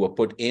 people who were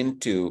put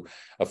into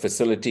a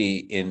facility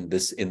in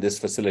this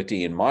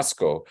facility in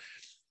Moscow.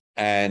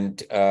 And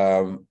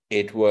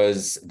they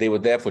were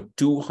there for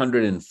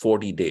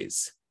 240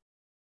 days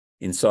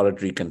in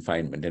solitary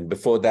confinement. And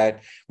before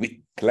that,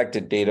 we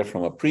collected data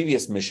from a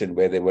previous mission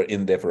where they were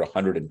in there for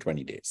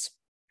 120 days.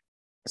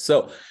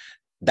 So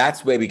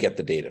that's where we get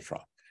the data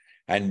from.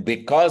 And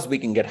because we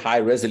can get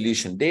high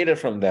resolution data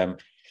from them,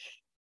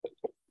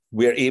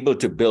 we're able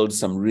to build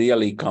some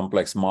really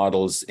complex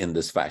models in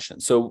this fashion.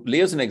 So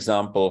here's an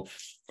example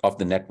of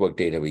the network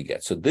data we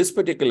get. So this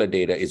particular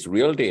data is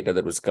real data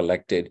that was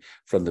collected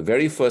from the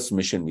very first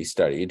mission we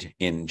studied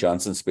in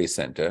Johnson Space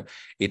Center.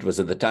 It was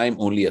at the time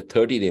only a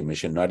 30-day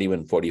mission, not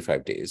even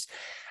 45 days.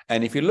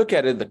 And if you look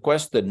at it,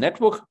 the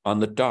network on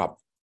the top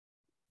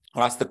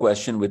asks the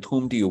question, with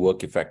whom do you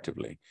work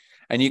effectively?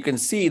 And you can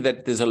see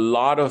that there's a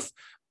lot of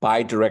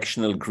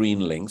bidirectional green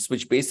links,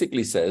 which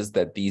basically says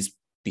that these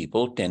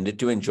people tended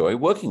to enjoy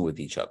working with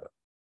each other,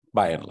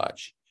 by and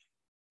large.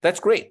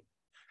 That's great.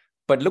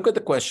 But look at the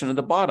question at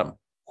the bottom.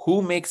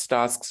 Who makes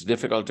tasks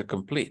difficult to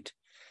complete?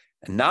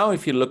 And now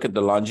if you look at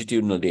the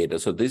longitudinal data,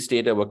 so this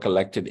data were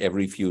collected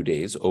every few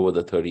days over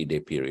the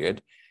 30-day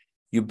period,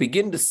 you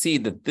begin to see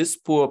that this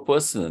poor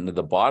person at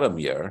the bottom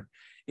here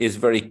is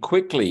very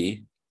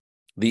quickly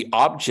the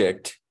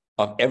object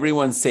of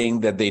everyone saying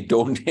that they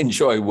don't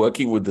enjoy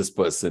working with this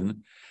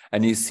person.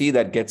 And you see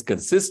that gets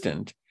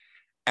consistent.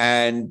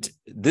 And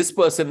this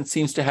person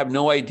seems to have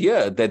no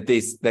idea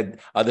that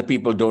other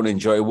people don't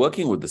enjoy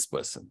working with this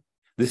person.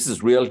 This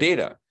is real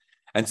data.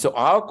 And so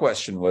our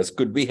question was,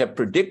 could we have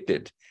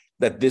predicted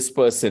that this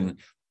person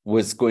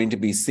was going to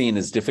be seen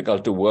as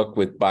difficult to work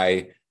with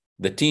by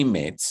the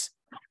teammates?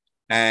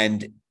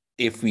 And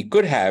if we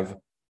could have,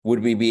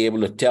 would we be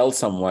able to tell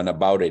someone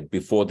about it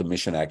before the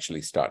mission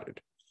actually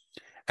started?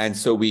 And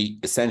so we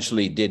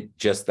essentially did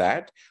just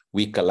that.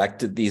 We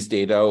collected these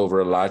data over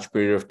a large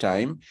period of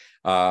time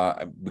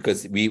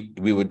because we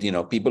would,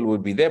 people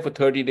would be there for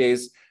 30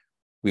 days.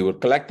 We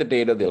would collect the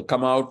data, they'll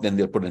come out, then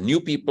they'll put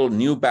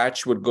new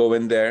batch would go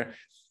in there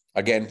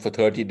again for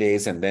 30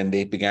 days. And then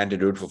they began to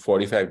do it for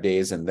 45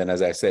 days. And then,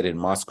 as I said, in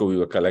Moscow, we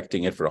were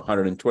collecting it for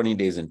 120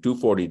 days and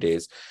 240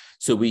 days.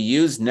 So we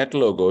used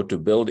NetLogo to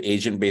build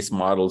agent-based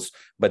models.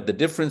 But the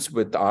difference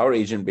with our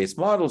agent-based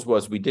models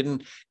was we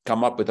didn't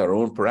come up with our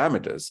own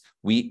parameters.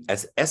 We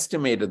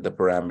estimated the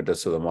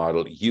parameters of the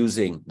model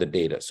using the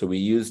data. So we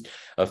used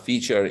a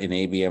feature in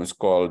ABMs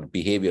called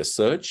behavior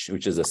search,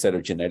 which is a set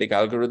of genetic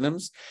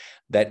algorithms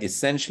that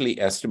essentially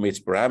estimates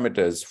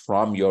parameters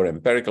from your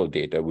empirical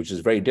data, which is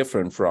very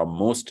different from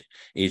most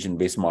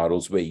agent-based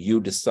models where you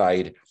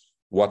decide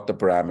what the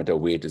parameter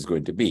weight is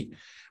going to be.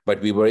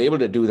 But we were able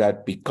to do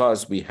that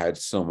because we had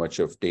so much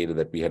of data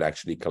that we had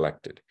actually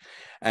collected.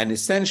 And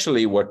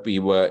essentially what we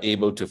were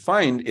able to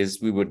find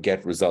is we would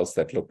get results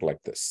that look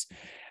like this.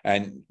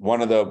 And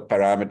one of the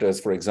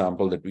parameters, for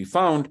example, that we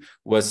found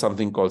was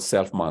something called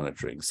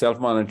self-monitoring.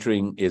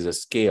 Self-monitoring is a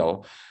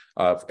scale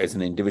as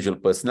an individual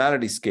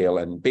personality scale.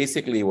 And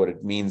basically what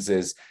it means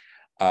is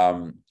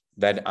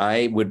that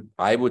I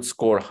would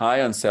score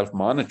high on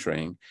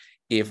self-monitoring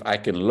if I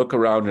can look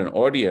around an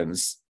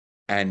audience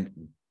and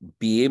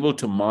be able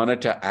to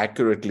monitor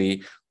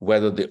accurately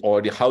whether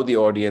how the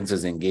audience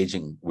is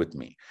engaging with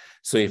me.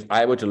 So if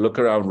I were to look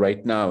around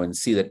right now and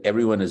see that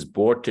everyone is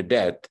bored to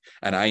death,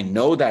 and I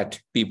know that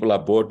people are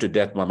bored to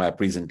death by my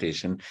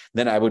presentation,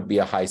 then I would be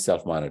a high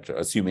self-monitor,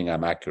 assuming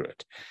I'm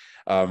accurate.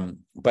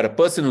 But a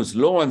person who's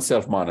low on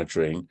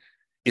self-monitoring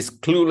is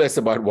clueless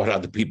about what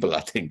other people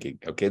are thinking.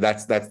 Okay,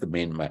 that's the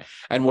main.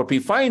 And what we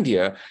find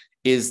here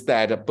is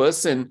that a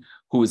person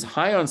who is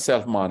high on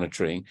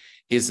self-monitoring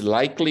is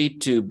likely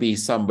to be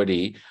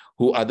somebody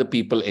who other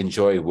people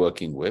enjoy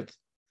working with,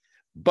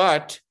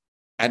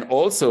 and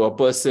also a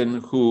person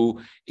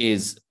who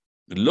is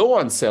low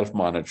on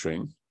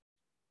self-monitoring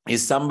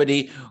is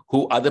somebody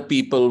who other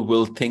people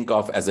will think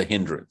of as a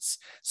hindrance.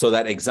 So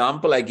that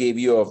example I gave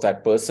you of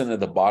that person at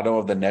the bottom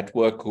of the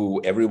network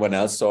who everyone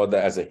else saw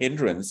that as a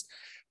hindrance,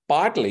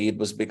 partly it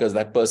was because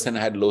that person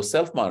had low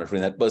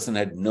self-monitoring. That person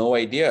had no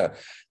idea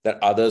that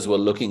others were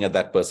looking at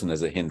that person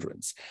as a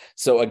hindrance.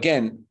 So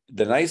again,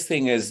 the nice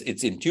thing is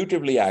it's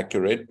intuitively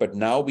accurate, but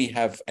now we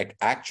have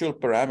actual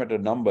parameter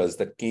numbers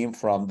that came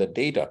from the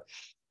data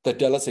that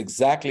tell us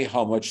exactly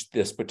how much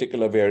this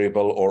particular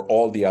variable or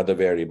all the other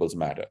variables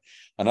matter.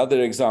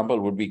 Another example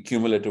would be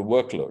cumulative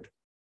workload.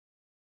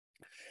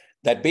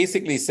 That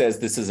basically says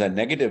this is a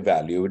negative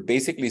value. It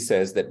basically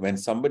says that when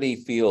somebody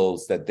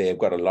feels that they've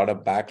got a lot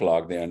of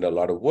backlog, they're under a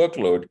lot of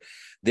workload,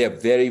 they're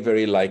very,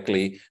 very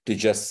likely to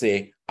just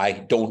say, I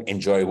don't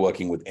enjoy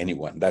working with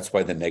anyone. That's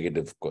why the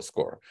negative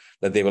score,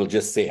 that they will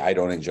just say, I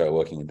don't enjoy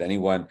working with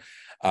anyone.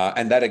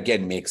 And that,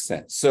 again, makes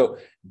sense. So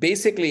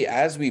basically,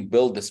 as we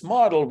build this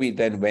model, we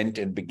then went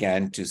and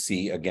began to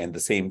see, again, the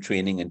same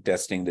training and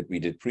testing that we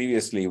did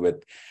previously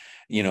with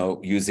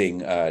using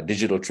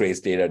digital trace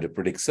data to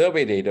predict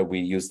survey data. We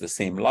used the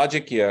same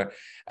logic here.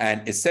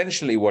 And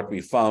essentially what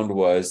we found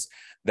was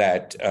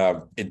that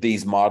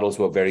these models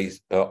were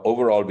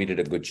overall, we did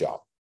a good job.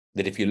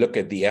 That if you look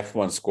at the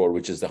F1 score,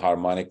 which is the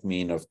harmonic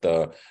mean of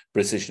the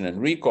precision and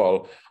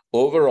recall,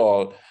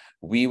 overall,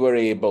 we were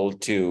able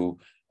to,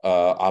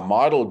 our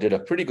model did a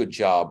pretty good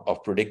job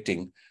of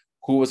predicting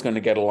who was going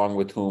to get along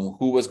with whom,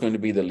 who was going to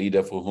be the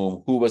leader for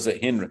whom, who was a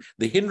hindrance.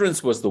 The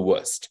hindrance was the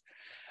worst.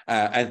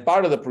 And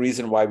part of the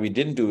reason why we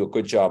didn't do a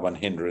good job on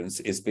hindrance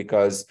is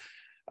because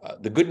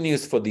the good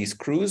news for these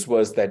crews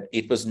was that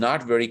it was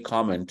not very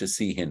common to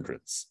see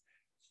hindrance.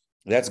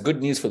 That's good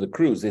news for the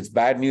crews. It's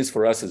bad news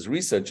for us as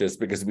researchers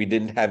because we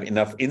didn't have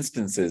enough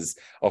instances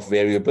of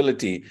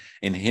variability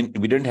we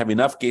didn't have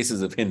enough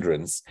cases of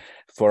hindrance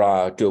for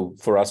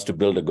us to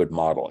build a good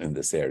model in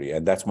this area.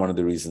 And that's one of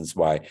the reasons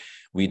why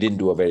we didn't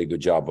do a very good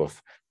job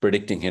of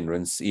predicting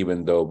hindrance,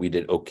 even though we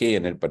did okay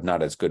in it, but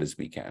not as good as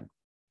we can.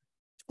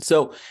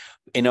 So,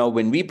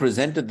 when we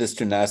presented this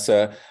to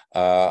NASA,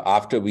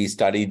 after we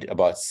studied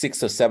about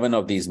 6 or 7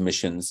 of these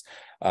missions,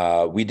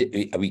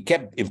 we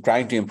kept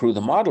trying to improve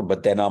the model,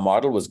 but then our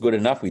model was good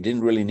enough. We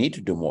didn't really need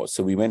to do more.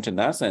 So we went to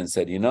NASA and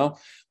said,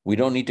 we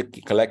don't need to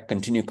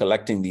continue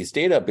collecting these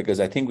data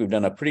because I think we've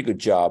done a pretty good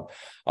job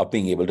of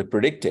being able to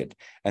predict it.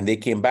 And they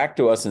came back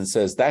to us and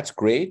says, that's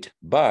great,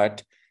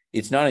 but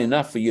it's not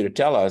enough for you to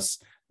tell us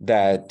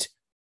that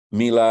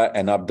Mila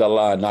and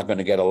Abdullah are not going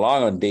to get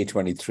along on day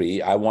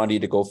 23. I want you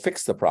to go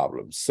fix the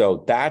problem.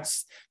 So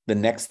that's the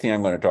next thing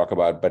I'm going to talk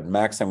about. But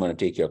Max, I'm going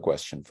to take your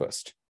question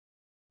first.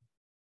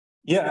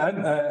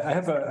 Yeah, I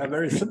have a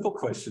very simple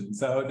question.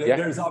 So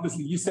there's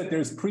obviously, you said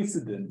there's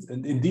precedent.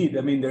 And indeed,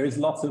 there is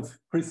lots of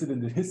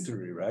precedent in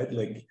history, right?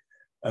 Like,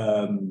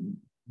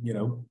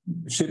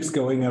 ships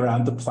going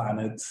around the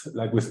planet,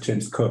 like with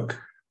James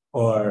Cook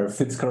or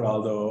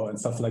Fitzcarraldo and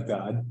stuff like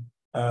that.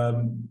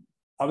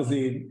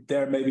 Obviously,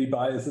 there may be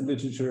bias in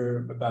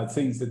literature about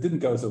things that didn't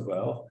go so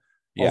well.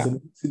 Yeah.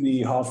 Also,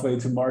 the halfway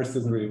to Mars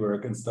doesn't really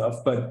work and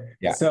stuff. But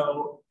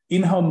so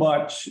in how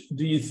much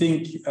do you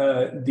think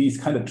these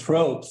kind of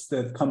tropes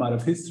that come out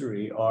of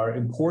history are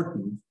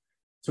important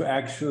to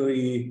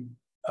actually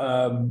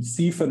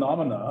see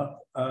phenomena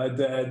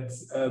that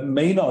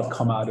may not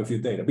come out of your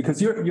data?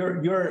 Because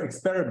your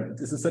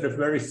experiment is a sort of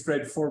very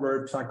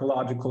straightforward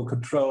psychological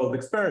controlled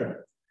experiment,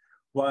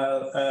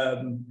 while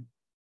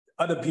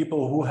other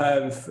people who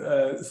have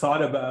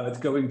thought about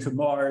going to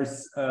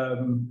Mars,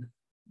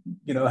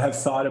 have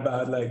thought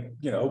about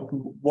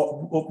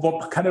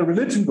what kind of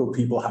religion will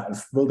people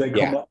have? Will they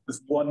come up with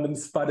one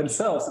by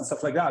themselves and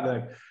stuff like that?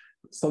 Like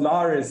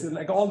Solaris and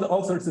like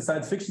all sorts of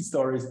science fiction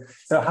stories.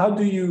 So how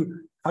do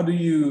you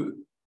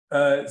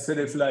sort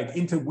of like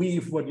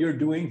interweave what you're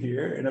doing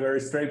here in a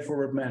very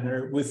straightforward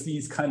manner with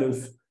these kind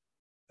of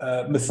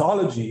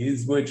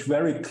mythologies, which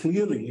very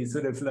clearly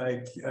sort of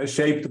like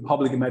shape the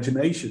public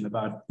imagination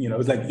about, you know,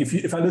 it's like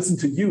if I listen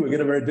to you, I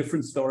get a very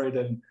different story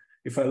than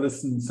if I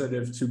listen sort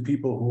of to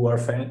people who are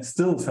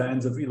still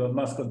fans of Elon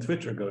Musk on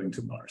Twitter going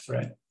to Mars,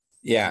 right?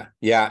 Yeah.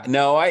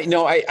 No,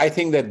 I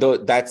think that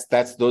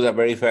those are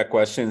very fair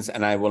questions,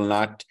 and I will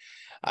not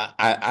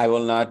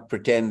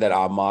pretend that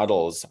our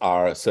models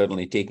are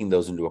certainly taking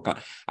those into account.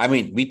 I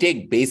mean, we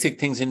take basic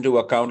things into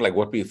account, like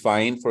what we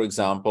find, for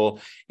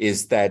example,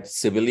 is that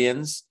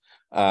civilians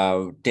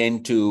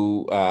tend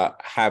to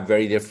have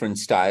very different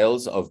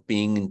styles of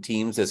being in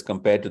teams as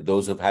compared to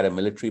those who've had a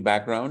military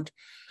background.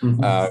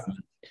 Mm-hmm.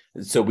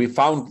 So we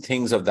found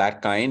things of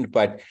that kind,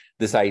 but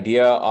this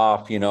idea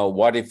of, you know,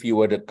 what if you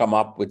were to come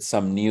up with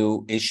some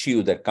new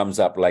issue that comes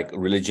up, like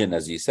religion,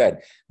 as you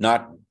said,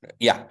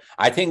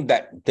 I think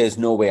that there's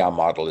no way our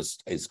model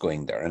is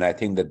going there. And I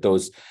think that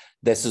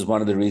this is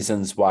one of the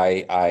reasons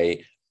why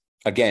I,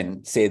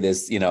 again, say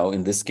this, you know,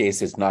 in this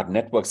case, it's not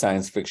network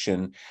science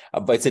fiction,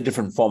 but it's a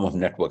different form of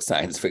network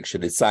science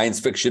fiction. It's science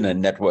fiction and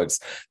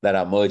networks that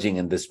are merging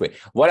in this way.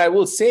 What I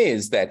will say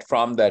is that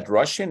from that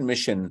Russian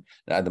mission,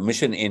 the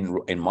mission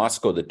in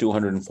Moscow, the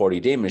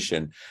 240-day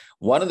mission,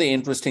 one of the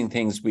interesting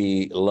things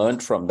we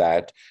learned from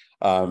that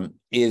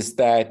is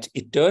that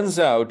it turns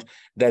out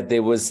that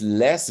there was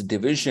less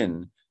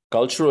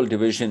cultural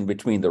division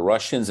between the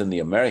Russians and the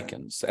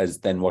Americans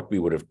than what we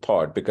would have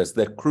thought, because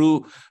the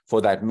crew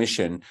for that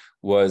mission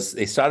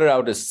they started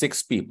out as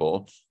 6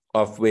 people,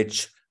 of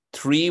which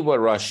 3 were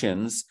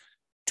Russians,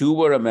 2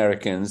 were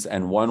Americans,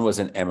 and 1 was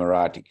an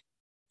Emirati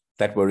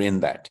that were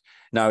in that.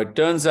 Now, it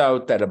turns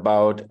out that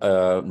about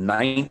less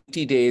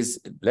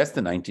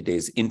than 90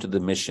 days into the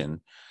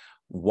mission,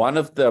 one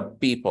of the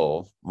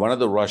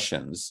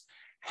Russians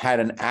had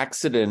an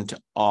accident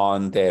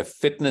on their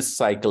fitness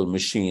cycle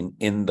machine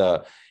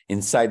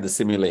inside the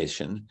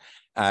simulation,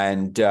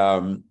 and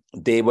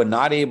they were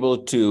not able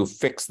to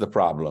fix the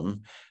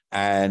problem.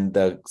 And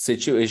the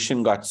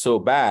situation got so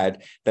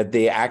bad that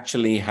they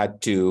actually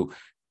had to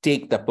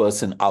take the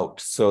person out,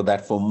 so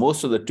that for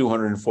most of the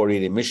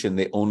 240-day mission,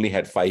 they only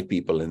had 5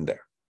 people in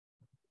there.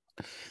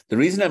 The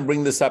reason I'm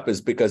bringing this up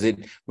is because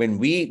when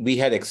we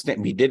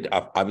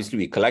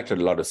collected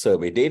a lot of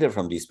survey data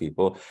from these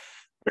people,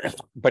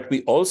 but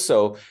we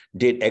also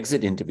did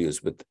exit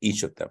interviews with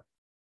each of them.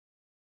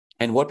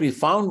 And what we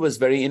found was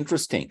very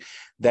interesting,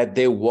 that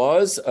there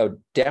was a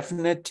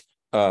definite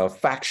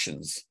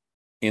factions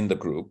in the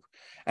group.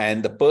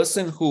 And the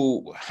person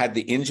who had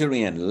the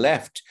injury and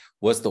left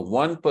was the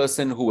one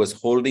person who was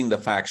holding the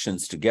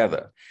factions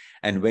together.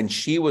 And when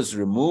she was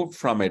removed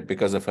from it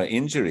because of her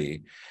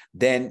injury,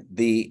 then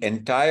the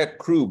entire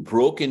crew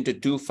broke into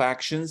 2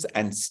 factions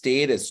and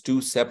stayed as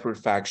 2 separate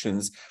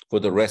factions for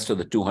the rest of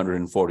the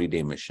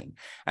 240-day mission.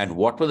 And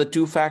what were the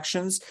 2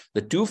 factions?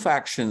 The 2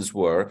 factions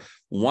were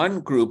one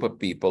group of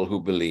people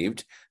who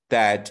believed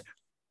that,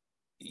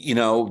 you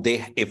know,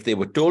 if they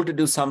were told to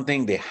do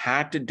something, they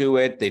had to do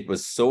it. It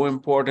was so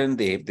important.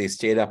 If they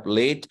stayed up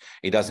late,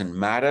 it doesn't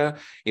matter.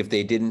 If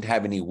they didn't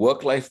have any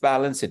work-life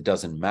balance, it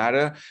doesn't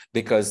matter,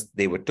 because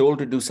they were told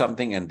to do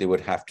something and they would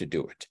have to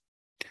do it.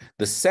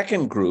 The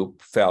second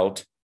group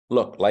felt,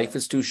 look, life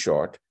is too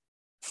short.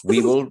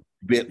 We'll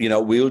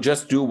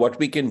just do what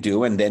we can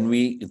do, and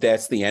then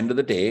that's the end of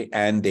the day,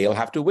 and they'll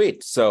have to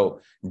wait.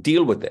 So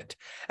deal with it.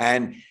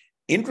 And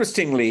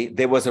interestingly,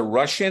 there was a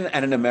Russian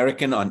and an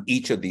American on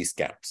each of these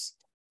camps.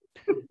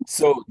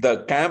 So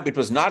the camp, it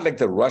was not like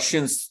the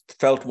Russians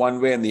felt one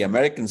way and the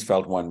Americans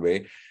felt one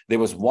way. There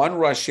was one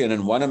Russian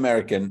and one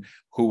American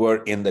who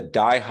were in the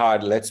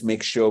die-hard, let's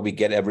make sure we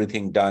get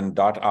everything done,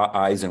 dot our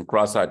I's and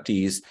cross our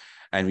T's,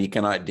 and we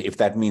cannot, if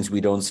that means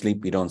we don't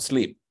sleep, we don't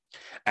sleep.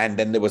 And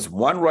then there was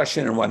one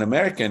Russian and one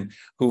American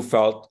who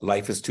felt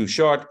life is too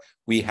short,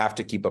 we have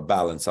to keep a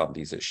balance on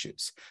these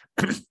issues.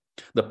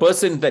 The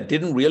person that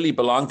didn't really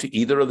belong to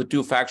either of the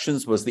 2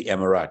 factions was the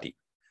Emirati.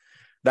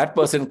 That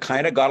person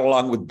kind of got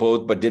along with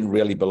both, but didn't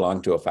really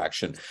belong to a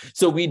faction.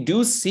 So we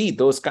do see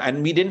those,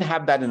 and we didn't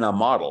have that in our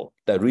model.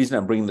 The reason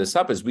I'm bringing this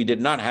up is we did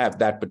not have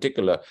that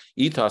particular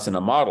ethos in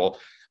a model,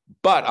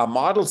 but our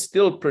model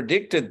still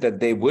predicted that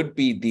there would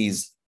be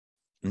these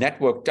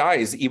network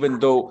ties, even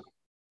though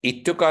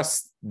it took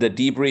us the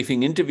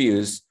debriefing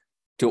interviews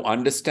to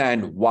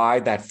understand why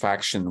that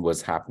faction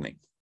was happening,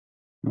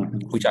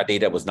 which our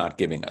data was not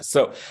giving us.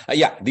 So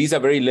these are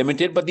very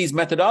limited, but these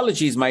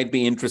methodologies might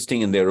be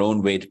interesting in their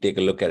own way to take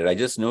a look at it. I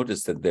just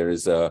noticed that there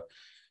is a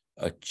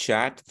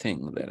chat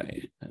thing that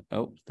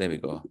there we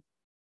go.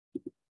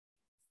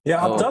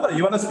 Yeah, Abdullah,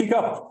 you want to speak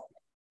up?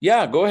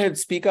 Yeah, go ahead,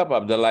 speak up,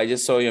 Abdullah. I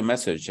just saw your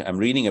message. I'm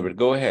reading it, but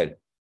go ahead.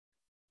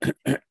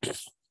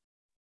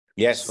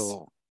 Yes.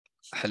 So,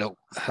 hello,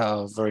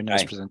 very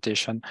nice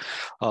presentation.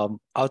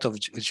 Out of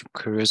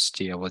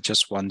curiosity, I was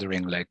just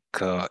wondering,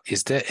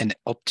 is there an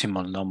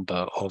optimal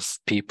number of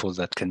people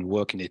that can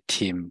work in a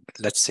team,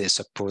 let's say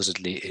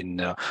supposedly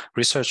in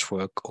research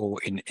work or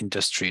in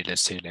industry,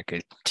 let's say like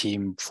a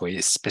team for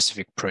a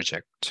specific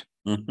project?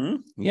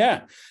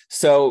 Yeah.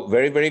 So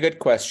very, very good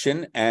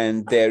question.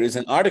 And there is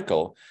an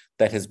article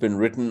that has been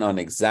written on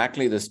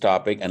exactly this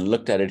topic and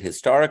looked at it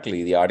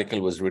historically. The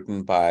article was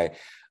written by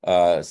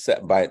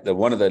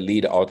one of the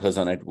lead authors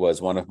on it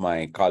was one of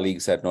my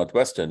colleagues at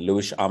Northwestern,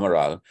 Luis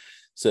Amaral.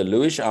 So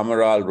Luis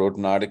Amaral wrote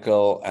an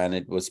article and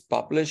it was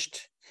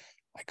published.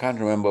 I can't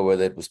remember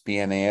whether it was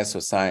PNAS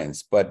or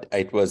Science, but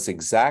it was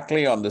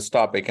exactly on this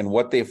topic. And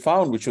what they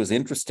found, which was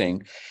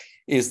interesting,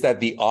 is that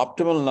the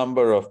optimal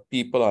number of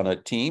people on a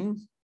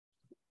team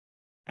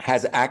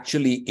has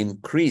actually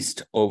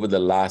increased over the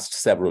last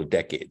several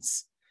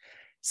decades.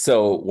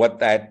 So what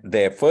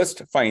their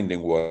first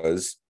finding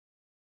was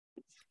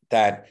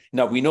that,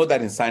 now we know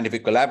that in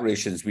scientific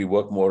collaborations, we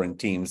work more in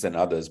teams than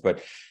others,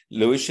 but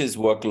Lewis's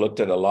work looked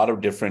at a lot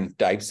of different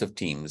types of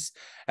teams.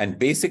 And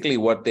basically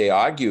what they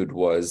argued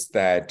was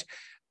that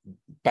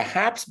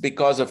perhaps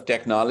because of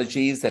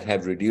technologies that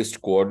have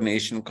reduced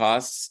coordination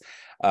costs,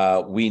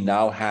 we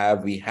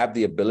have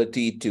the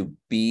ability to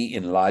be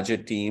in larger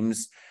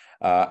teams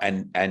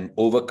and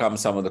overcome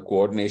some of the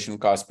coordination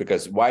costs,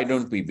 because why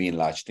don't we be in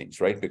large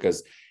teams, right?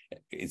 Because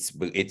it's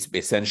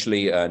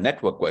essentially a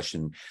network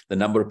question. The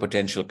number of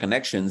potential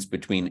connections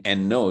between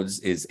n nodes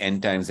is n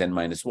times n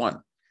minus 1,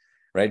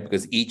 right?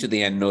 Because each of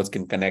the n nodes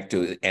can connect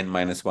to n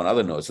minus 1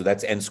 other node. So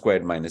that's n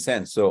squared minus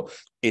n. So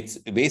it's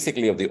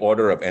basically of the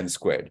order of n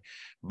squared.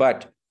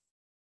 But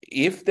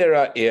if there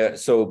are,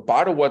 so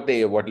part of what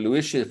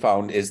Luis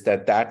found is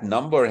that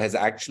number has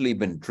actually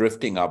been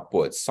drifting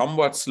upwards,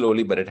 somewhat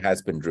slowly, but it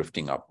has been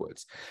drifting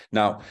upwards.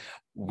 Now,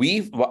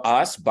 we were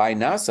asked by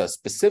NASA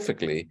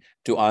specifically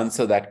to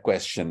answer that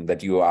question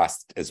that you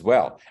asked as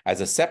well,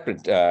 as a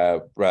separate,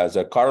 as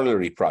a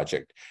corollary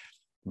project,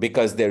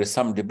 because there is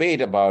some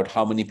debate about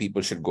how many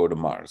people should go to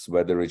Mars,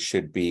 whether it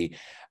should be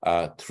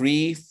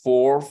 3,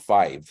 4,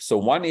 5. So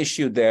one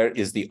issue there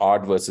is the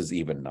odd versus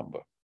even number,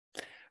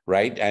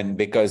 right? And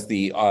because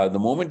the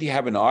moment you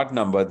have an odd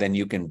number, then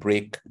you can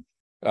break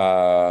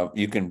sort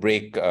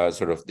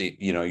of the,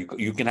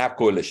 you can have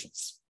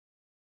coalitions.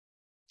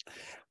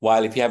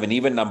 While if you have an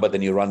even number,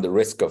 then you run the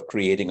risk of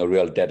creating a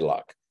real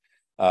deadlock.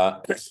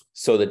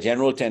 So the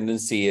general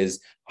tendency is,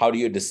 how do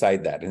you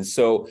decide that? And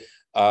so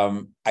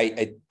in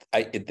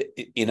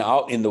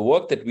the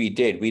work that we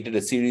did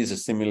a series of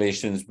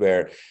simulations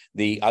where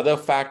the other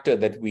factor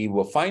that we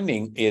were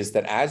finding is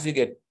that as you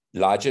get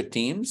larger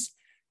teams,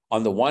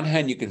 on the one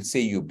hand, you can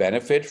say you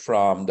benefit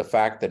from the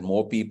fact that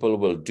more people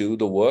will do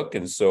the work,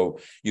 and so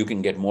you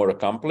can get more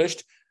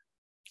accomplished.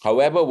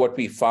 However, what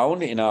we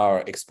found in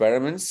our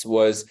experiments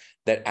was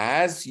that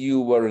as you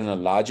were in a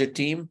larger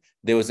team,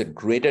 there was a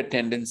greater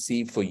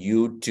tendency for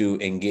you to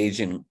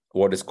engage in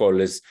what is called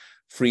as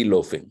free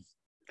loafing.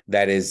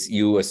 That is,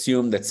 you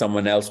assume that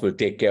someone else will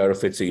take care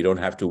of it so you don't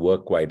have to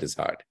work quite as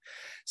hard.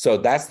 So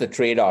that's the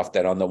trade-off,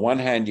 that on the one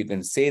hand, you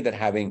can say that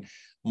having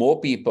more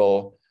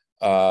people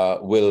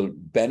will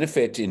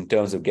benefit in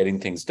terms of getting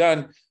things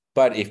done.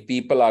 But if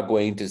people are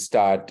going to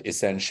start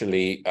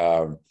essentially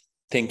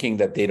thinking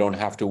that they don't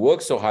have to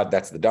work so hard,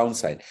 that's the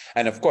downside.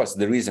 And of course,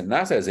 the reason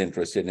NASA is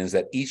interested is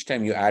that each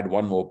time you add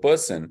one more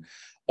person,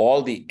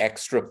 all the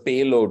extra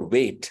payload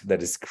weight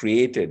that is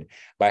created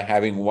by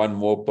having one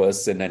more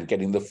person and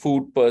getting the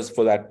food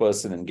for that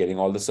person and getting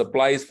all the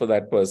supplies for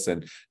that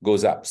person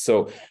goes up.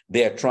 So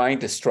they are trying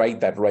to strike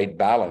that right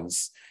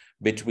balance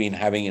between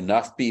having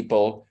enough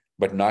people,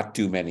 but not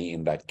too many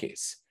in that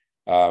case.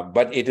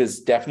 But it is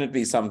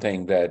definitely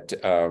something that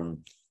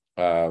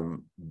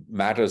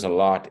matters a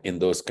lot in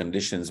those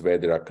conditions where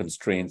there are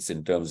constraints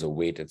in terms of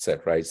weight,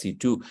 etc. I see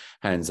two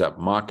hands up,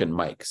 Mark and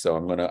Mike. So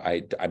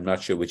I'm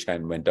not sure which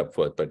hand went up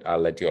first, but I'll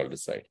let you all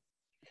decide.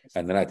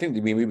 And then I think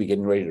we may be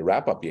getting ready to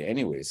wrap up here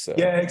anyway. So.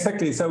 Yeah,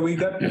 exactly. So we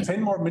got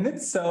 10 more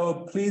minutes.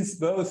 So please,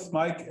 both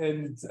Mike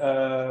and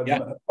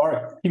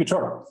Mark, keep it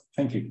short.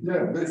 Thank you.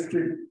 Yeah,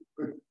 basically,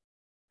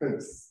 I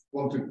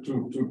wanted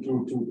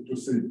to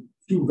say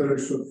two very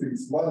short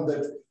things. One,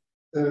 that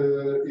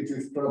it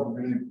is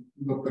probably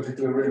not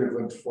particularly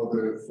relevant for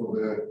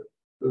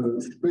the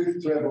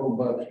space travel,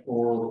 but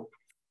for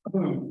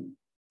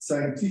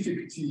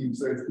scientific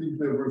teams. I think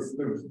there was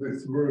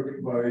this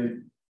work by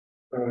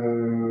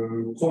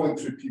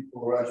Coventry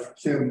people, Ralph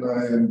Kenna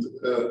and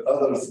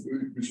others,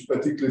 which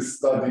particularly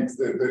studied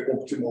the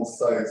optimal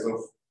size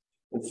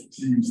of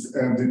teams,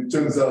 and it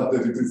turns out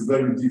that it is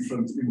very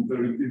different in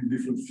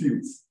different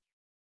fields.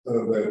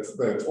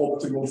 That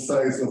optimal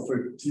size of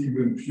a team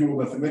in pure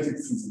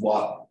mathematics is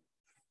 1.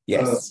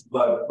 Yes.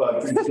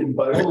 But in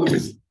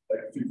biology,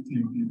 like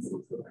 15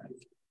 people.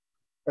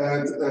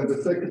 And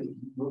the second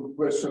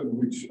question,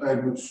 which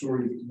I'm not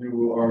sure if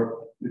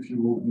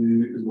you will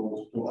be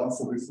able to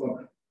answer this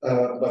one,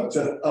 but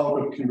just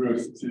out of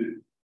curiosity,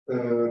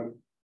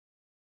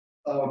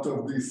 out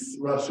of these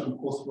Russian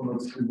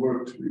cosmonauts we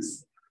worked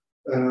with,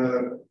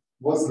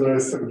 was there a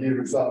Sergei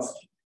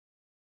Ryazanskiy?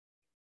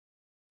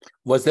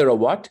 Was there a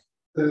what?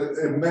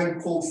 A man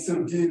called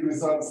Sergei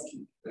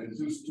Ryazanskiy. I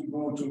used to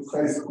go to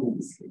high school.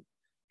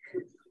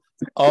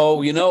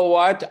 Oh, you know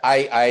what?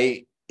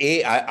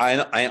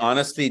 I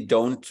honestly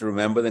don't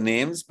remember the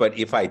names, but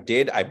if I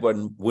did, I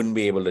wouldn't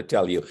be able to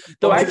tell you.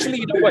 Though actually,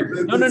 you know what?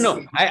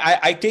 No.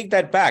 I take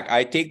that back.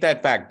 I take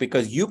that back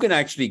because you can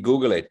actually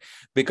Google it,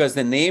 because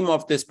the name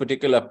of this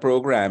particular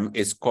program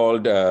is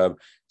called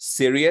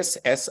Sirius,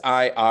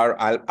 SIR.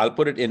 I'll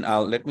put it in.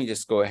 Let me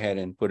just go ahead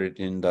and put it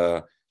in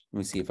the. Let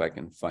me see if I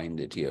can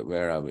find it here.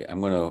 Where are we? I'm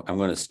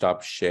gonna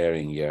stop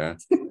sharing here.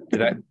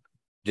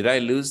 Did I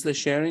lose the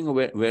sharing, or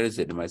where is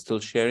it? Am I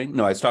still sharing?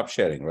 No, I stopped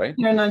sharing, right?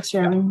 You're not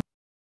sharing.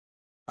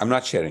 I'm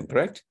not sharing,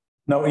 correct?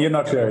 No, you're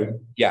not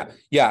sharing.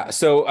 Yeah.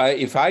 So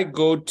if I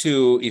go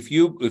to,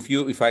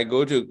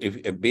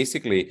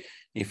 basically,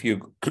 if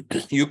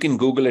you can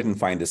Google it and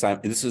find this.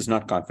 This is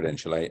not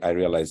confidential. I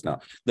realize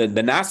now. The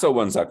NASA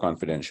ones are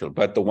confidential,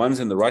 but the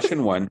ones in the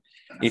Russian one,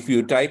 if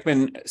you type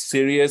in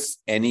Sirius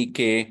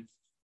NEK,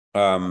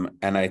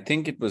 and I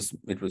think it was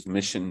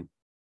mission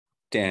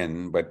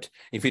 10, but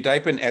if you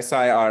type in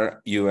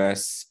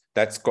SIRUS,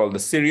 that's called the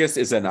Sirius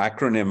is an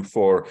acronym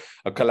for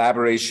a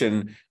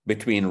collaboration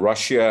between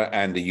Russia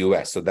and the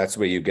US. So that's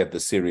where you get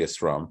the Sirius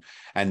from.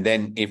 And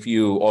then if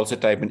you also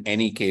type in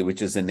NEK,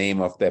 which is the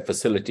name of their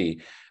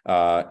facility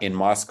in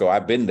Moscow,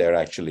 I've been there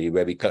actually,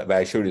 where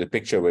I showed you the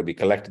picture where we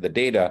collected the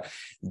data.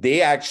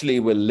 They actually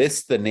will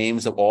list the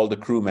names of all the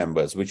crew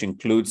members, which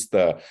includes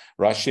the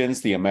Russians,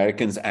 the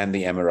Americans, and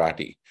the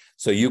Emirati.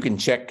 So you can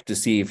check to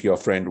see if your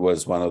friend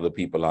was one of the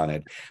people on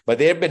it. But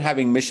they've been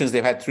having missions.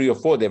 They've had 3 or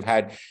 4. They've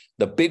had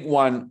the big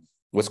one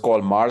was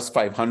called Mars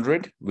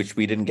 500, which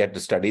we didn't get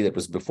to study. That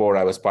was before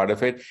I was part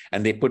of it.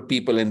 And they put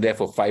people in there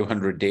for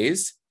 500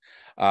 days.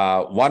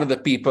 One of the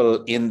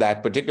people in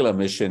that particular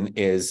mission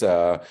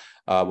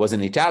was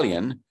an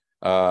Italian,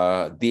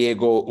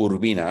 Diego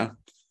Urbina,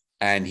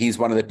 and he's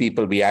one of the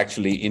people we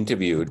actually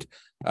interviewed.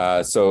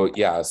 I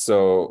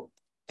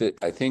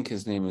think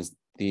his name is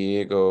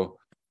Diego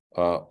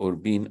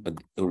Urbina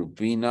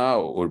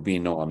or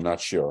Urbino, I'm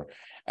not sure.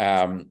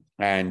 So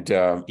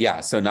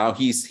now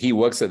he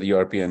works with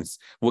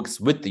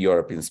the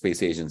European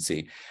Space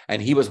Agency,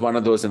 and he was one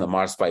of those in the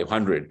Mars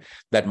 500.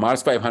 That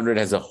Mars 500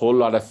 has a whole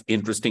lot of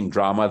interesting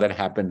drama that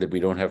happened that we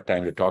don't have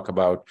time to talk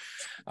about,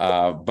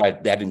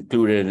 but that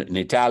included an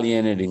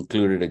Italian, it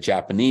included a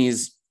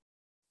Japanese,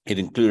 it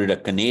included a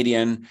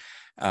Canadian,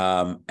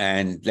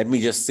 and let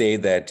me just say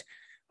that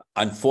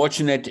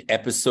unfortunate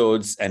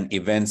episodes and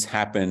events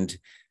happened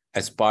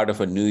as part of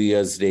a New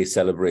Year's Eve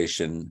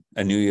celebration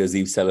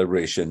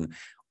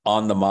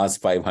on the Mars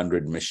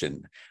 500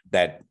 mission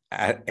that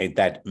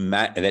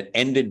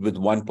ended with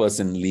one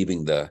person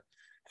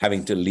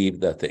having to leave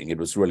the thing. It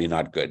was really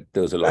not good.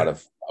 There was a lot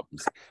of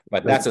problems,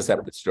 but that's a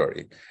separate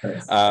story.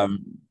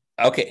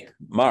 Okay,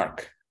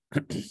 Mark.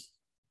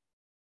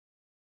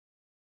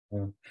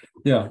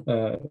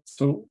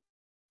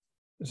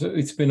 So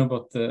it's been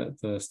about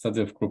the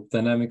study of group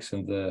dynamics,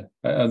 and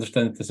I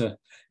understand it as a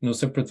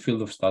separate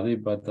field of study,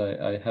 but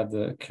I had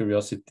the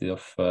curiosity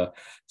of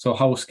so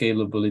how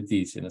scalable it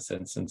is in a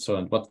sense, and so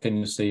on. What can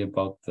you say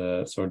about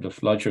the sort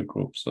of larger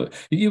groups? So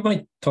you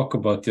might talk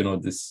about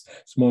this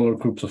smaller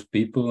groups of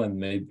people, and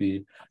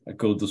maybe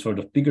go to sort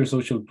of bigger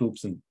social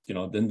groups, and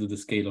then to the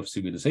scale of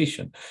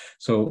civilization.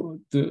 So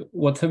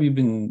what have you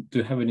been? Do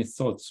you have any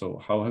thoughts? So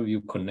how have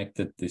you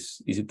connected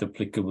this? Is it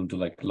applicable to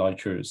like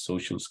larger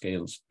social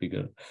scales,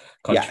 bigger?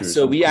 Yeah,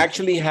 so we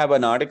actually have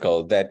an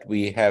article that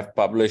we have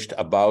published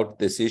about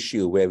this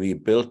issue where we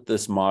built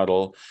this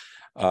model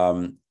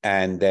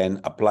and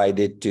then applied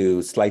it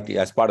to slightly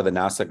as part of the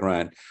NASA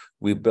grant.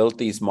 We built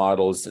these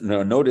models.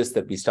 Notice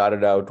that we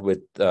started out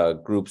with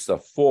groups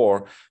of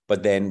 4,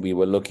 but then we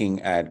were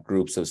looking at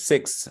groups of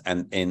 6,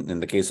 and in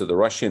the case of the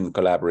Russian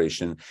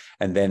collaboration.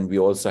 And then we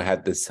also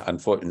had this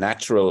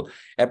natural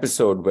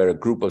episode where a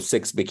group of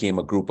 6 became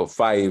a group of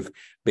 5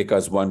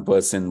 because one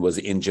person was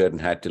injured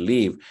and had to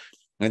leave.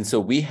 And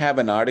so we have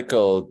an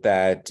article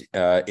that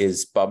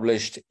is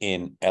published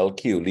in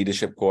LQ,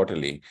 Leadership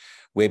Quarterly,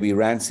 where we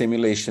ran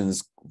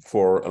simulations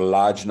for a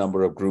large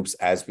number of groups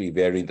as we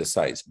vary the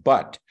size.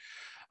 But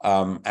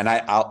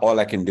all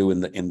I can do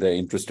in the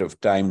interest of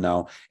time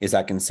now is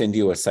I can send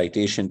you a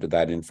citation to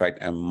that. In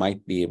fact, I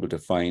might be able to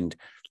find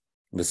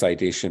the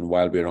citation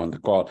while we're on the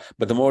call.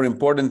 But the more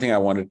important thing I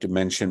wanted to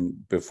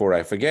mention before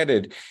I forget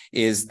it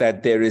is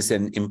that there is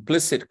an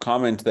implicit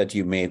comment that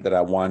you made that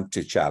I want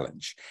to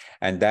challenge.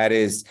 And that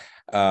is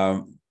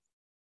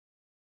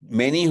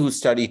many who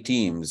study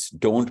teams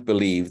don't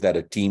believe that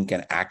a team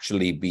can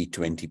actually be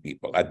 20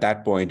 people. At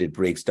that point, it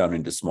breaks down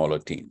into smaller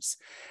teams.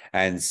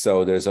 And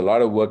so there's a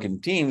lot of work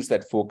in teams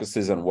that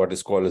focuses on what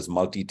is called as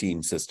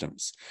multi-team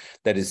systems,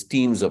 that is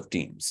teams of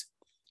teams.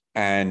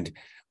 And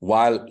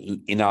while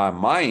in our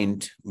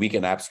mind, we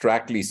can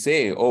abstractly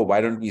say, oh, why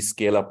don't we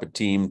scale up a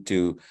team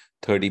to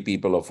 30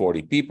 people or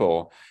 40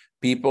 people?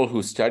 People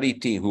who study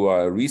team, who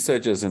are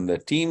researchers in the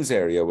teams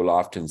area will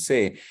often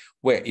say,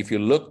 well, if you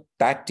look,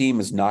 that team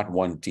is not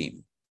one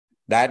team.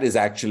 That is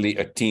actually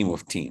a team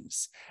of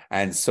teams.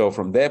 And so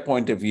from their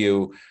point of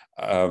view,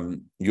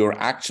 you're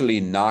actually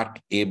not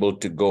able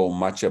to go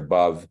much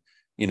above,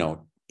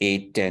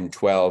 8, 10,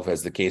 12,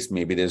 as the case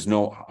may be. There's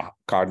no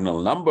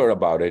cardinal number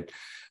about it.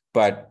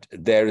 but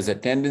there is a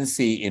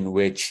tendency in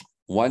which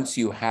once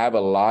you have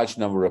a large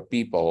number of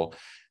people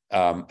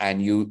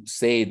and you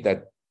say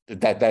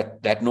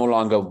that no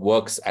longer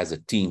works as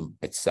a team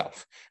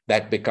itself,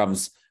 that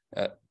becomes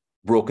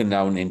broken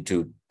down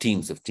into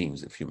teams of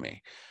teams, if you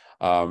may.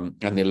 And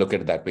they look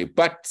at it that way.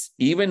 But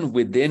even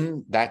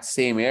within that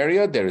same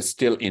area, there is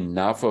still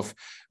enough of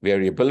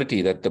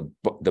variability that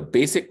the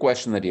basic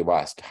question that you've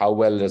asked, how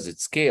well does it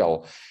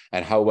scale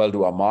and how well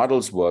do our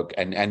models work?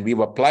 And we've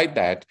applied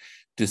that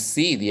to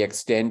see the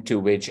extent to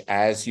which,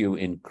 as you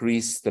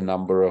increase the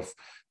number of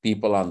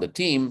people on the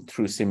team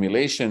through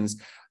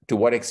simulations, to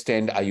what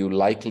extent are you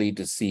likely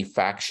to see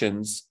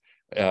factions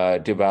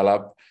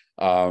develop?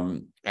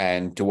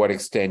 And to what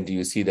extent do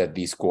you see that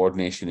these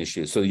coordination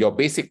issues? So your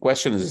basic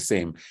question is the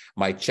same.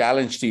 My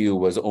challenge to you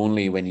was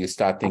only when you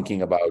start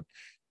thinking about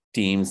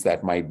teams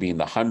that might be in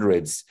the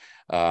hundreds.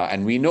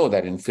 And we know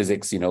that in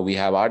physics, we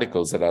have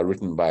articles that are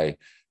written by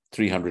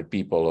 300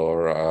 people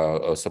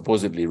or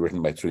supposedly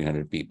written by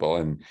 300 people.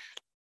 And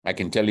I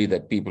can tell you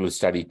that people who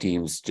study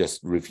teams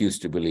just refuse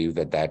to believe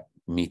that that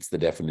meets the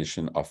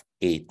definition of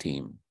a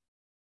team,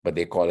 but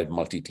they call it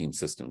multi-team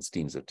systems,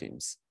 teams of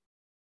teams.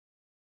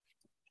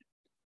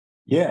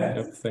 Yeah.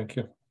 Yep, thank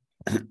you.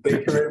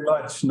 Thank you very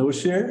much,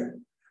 Noshir.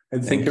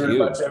 And thank you very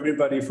much,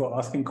 everybody, for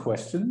asking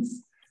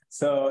questions.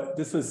 So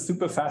this was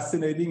super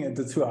fascinating, and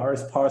the 2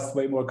 hours passed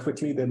way more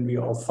quickly than we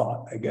all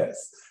thought, I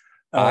guess.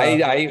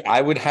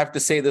 I would have to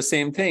say the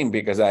same thing,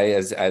 because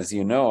as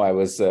you know, I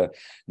was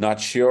not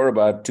sure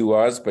about 2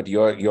 hours, but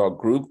your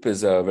group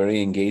is a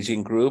very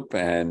engaging group,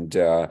 and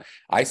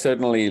I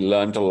certainly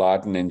learned a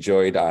lot and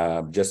enjoyed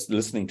just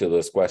listening to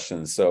those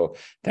questions. So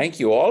thank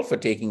you all for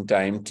taking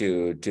time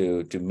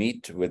to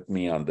meet with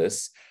me on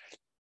this,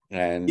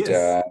 and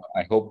yes.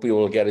 I hope we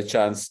will get a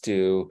chance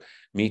to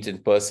meet in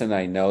person.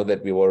 I know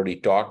that we've already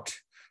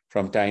talked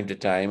from time to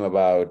time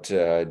about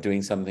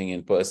doing something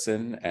in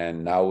person.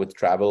 And now with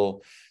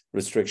travel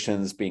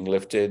restrictions being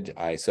lifted,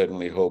 I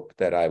certainly hope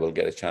that I will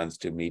get a chance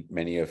to meet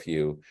many of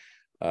you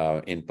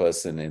in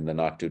person in the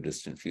not too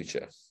distant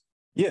future.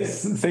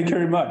 Yes, thank you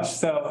very much.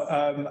 So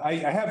I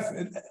have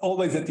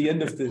always at the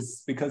end of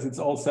this, because it's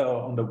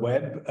also on the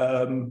web,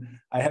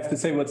 I have to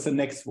say what's the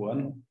next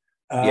one.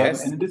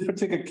 Yes. And in this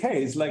particular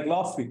case, like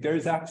last week, there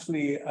is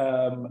actually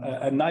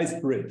a nice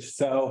bridge.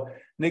 So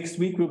next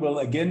week, we will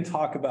again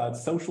talk about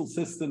social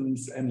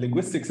systems and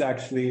linguistics,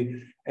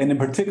 actually, and in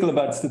particular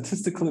about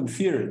statistical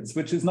inference,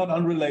 which is not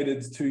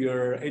unrelated to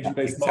your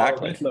agent-based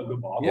model, logo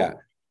model.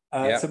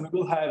 Yeah. So we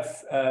will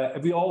have,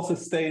 we also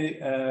stay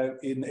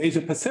in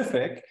Asia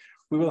Pacific.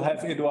 We will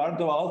have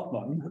Eduardo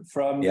Altman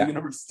from the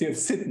University of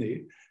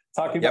Sydney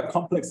talking about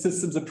complex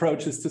systems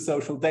approaches to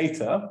social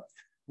data,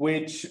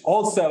 which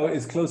also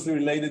is closely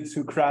related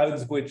to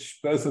crowds, which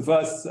both of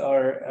us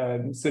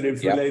are sort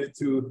of related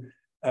to,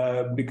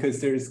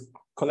 because there's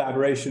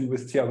collaboration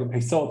with Tiago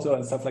Peixoto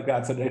and stuff like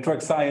that. So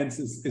network science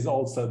is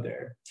also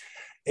there.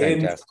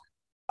 Fantastic.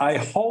 And I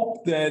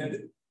hope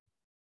that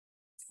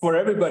for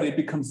everybody it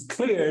becomes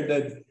clear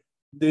that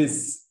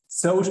this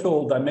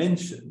social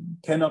dimension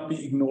cannot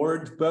be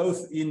ignored,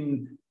 both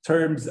in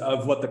terms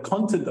of what the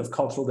content of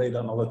cultural data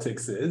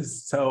analytics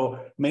is. So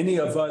many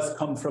of us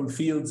come from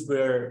fields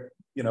where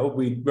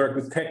we work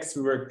with text,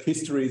 we work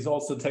history is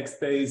also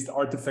text-based,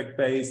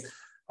 artifact-based,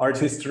 art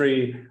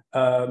history,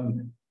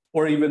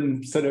 or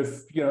even sort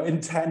of,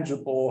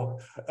 intangible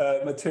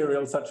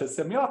material such as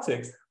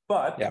semiotics.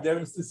 But there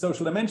is the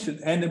social dimension.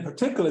 And in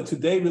particular,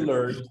 today we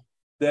learned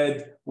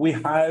that we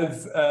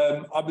have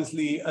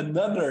obviously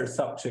another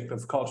subject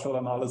of cultural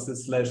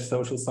analysis /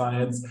 social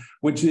science,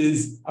 which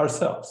is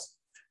ourselves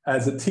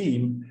as a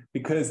team,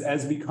 because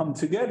as we come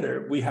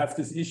together, we have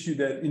this issue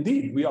that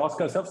indeed we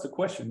ask ourselves the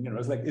question,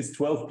 it's like, is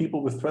 12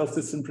 people with 12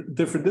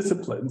 different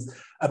disciplines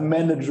a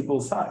manageable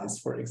size,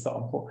 for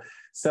example?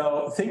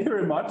 So thank you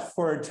very much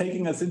for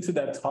taking us into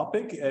that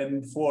topic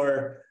and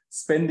for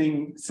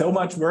spending so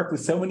much work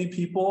with so many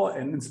people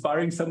and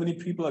inspiring so many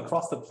people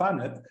across the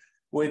planet,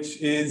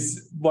 which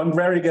is, one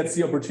rarely gets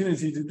the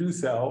opportunity to do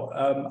so.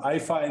 I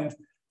find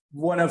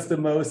one of the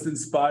most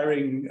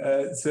inspiring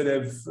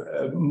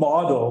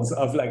models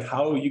of like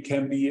how you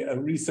can be a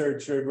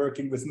researcher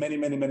working with many,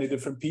 many, many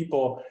different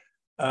people,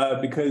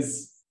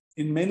 because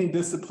in many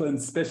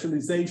disciplines,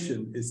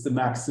 specialization is the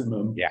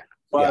maximum.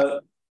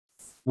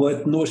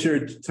 What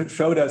Noshir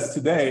showed us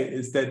today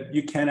is that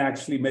you can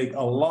actually make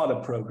a lot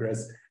of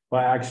progress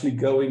by actually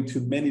going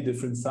to many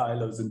different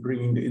silos and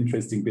bringing the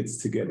interesting bits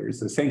together.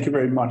 So thank you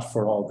very much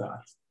for all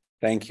that.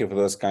 Thank you for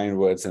those kind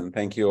words, and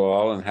thank you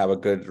all, and have a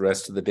good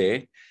rest of the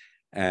day.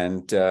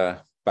 And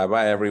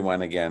bye-bye,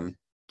 everyone, again.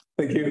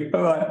 Thank you.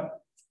 Bye-bye.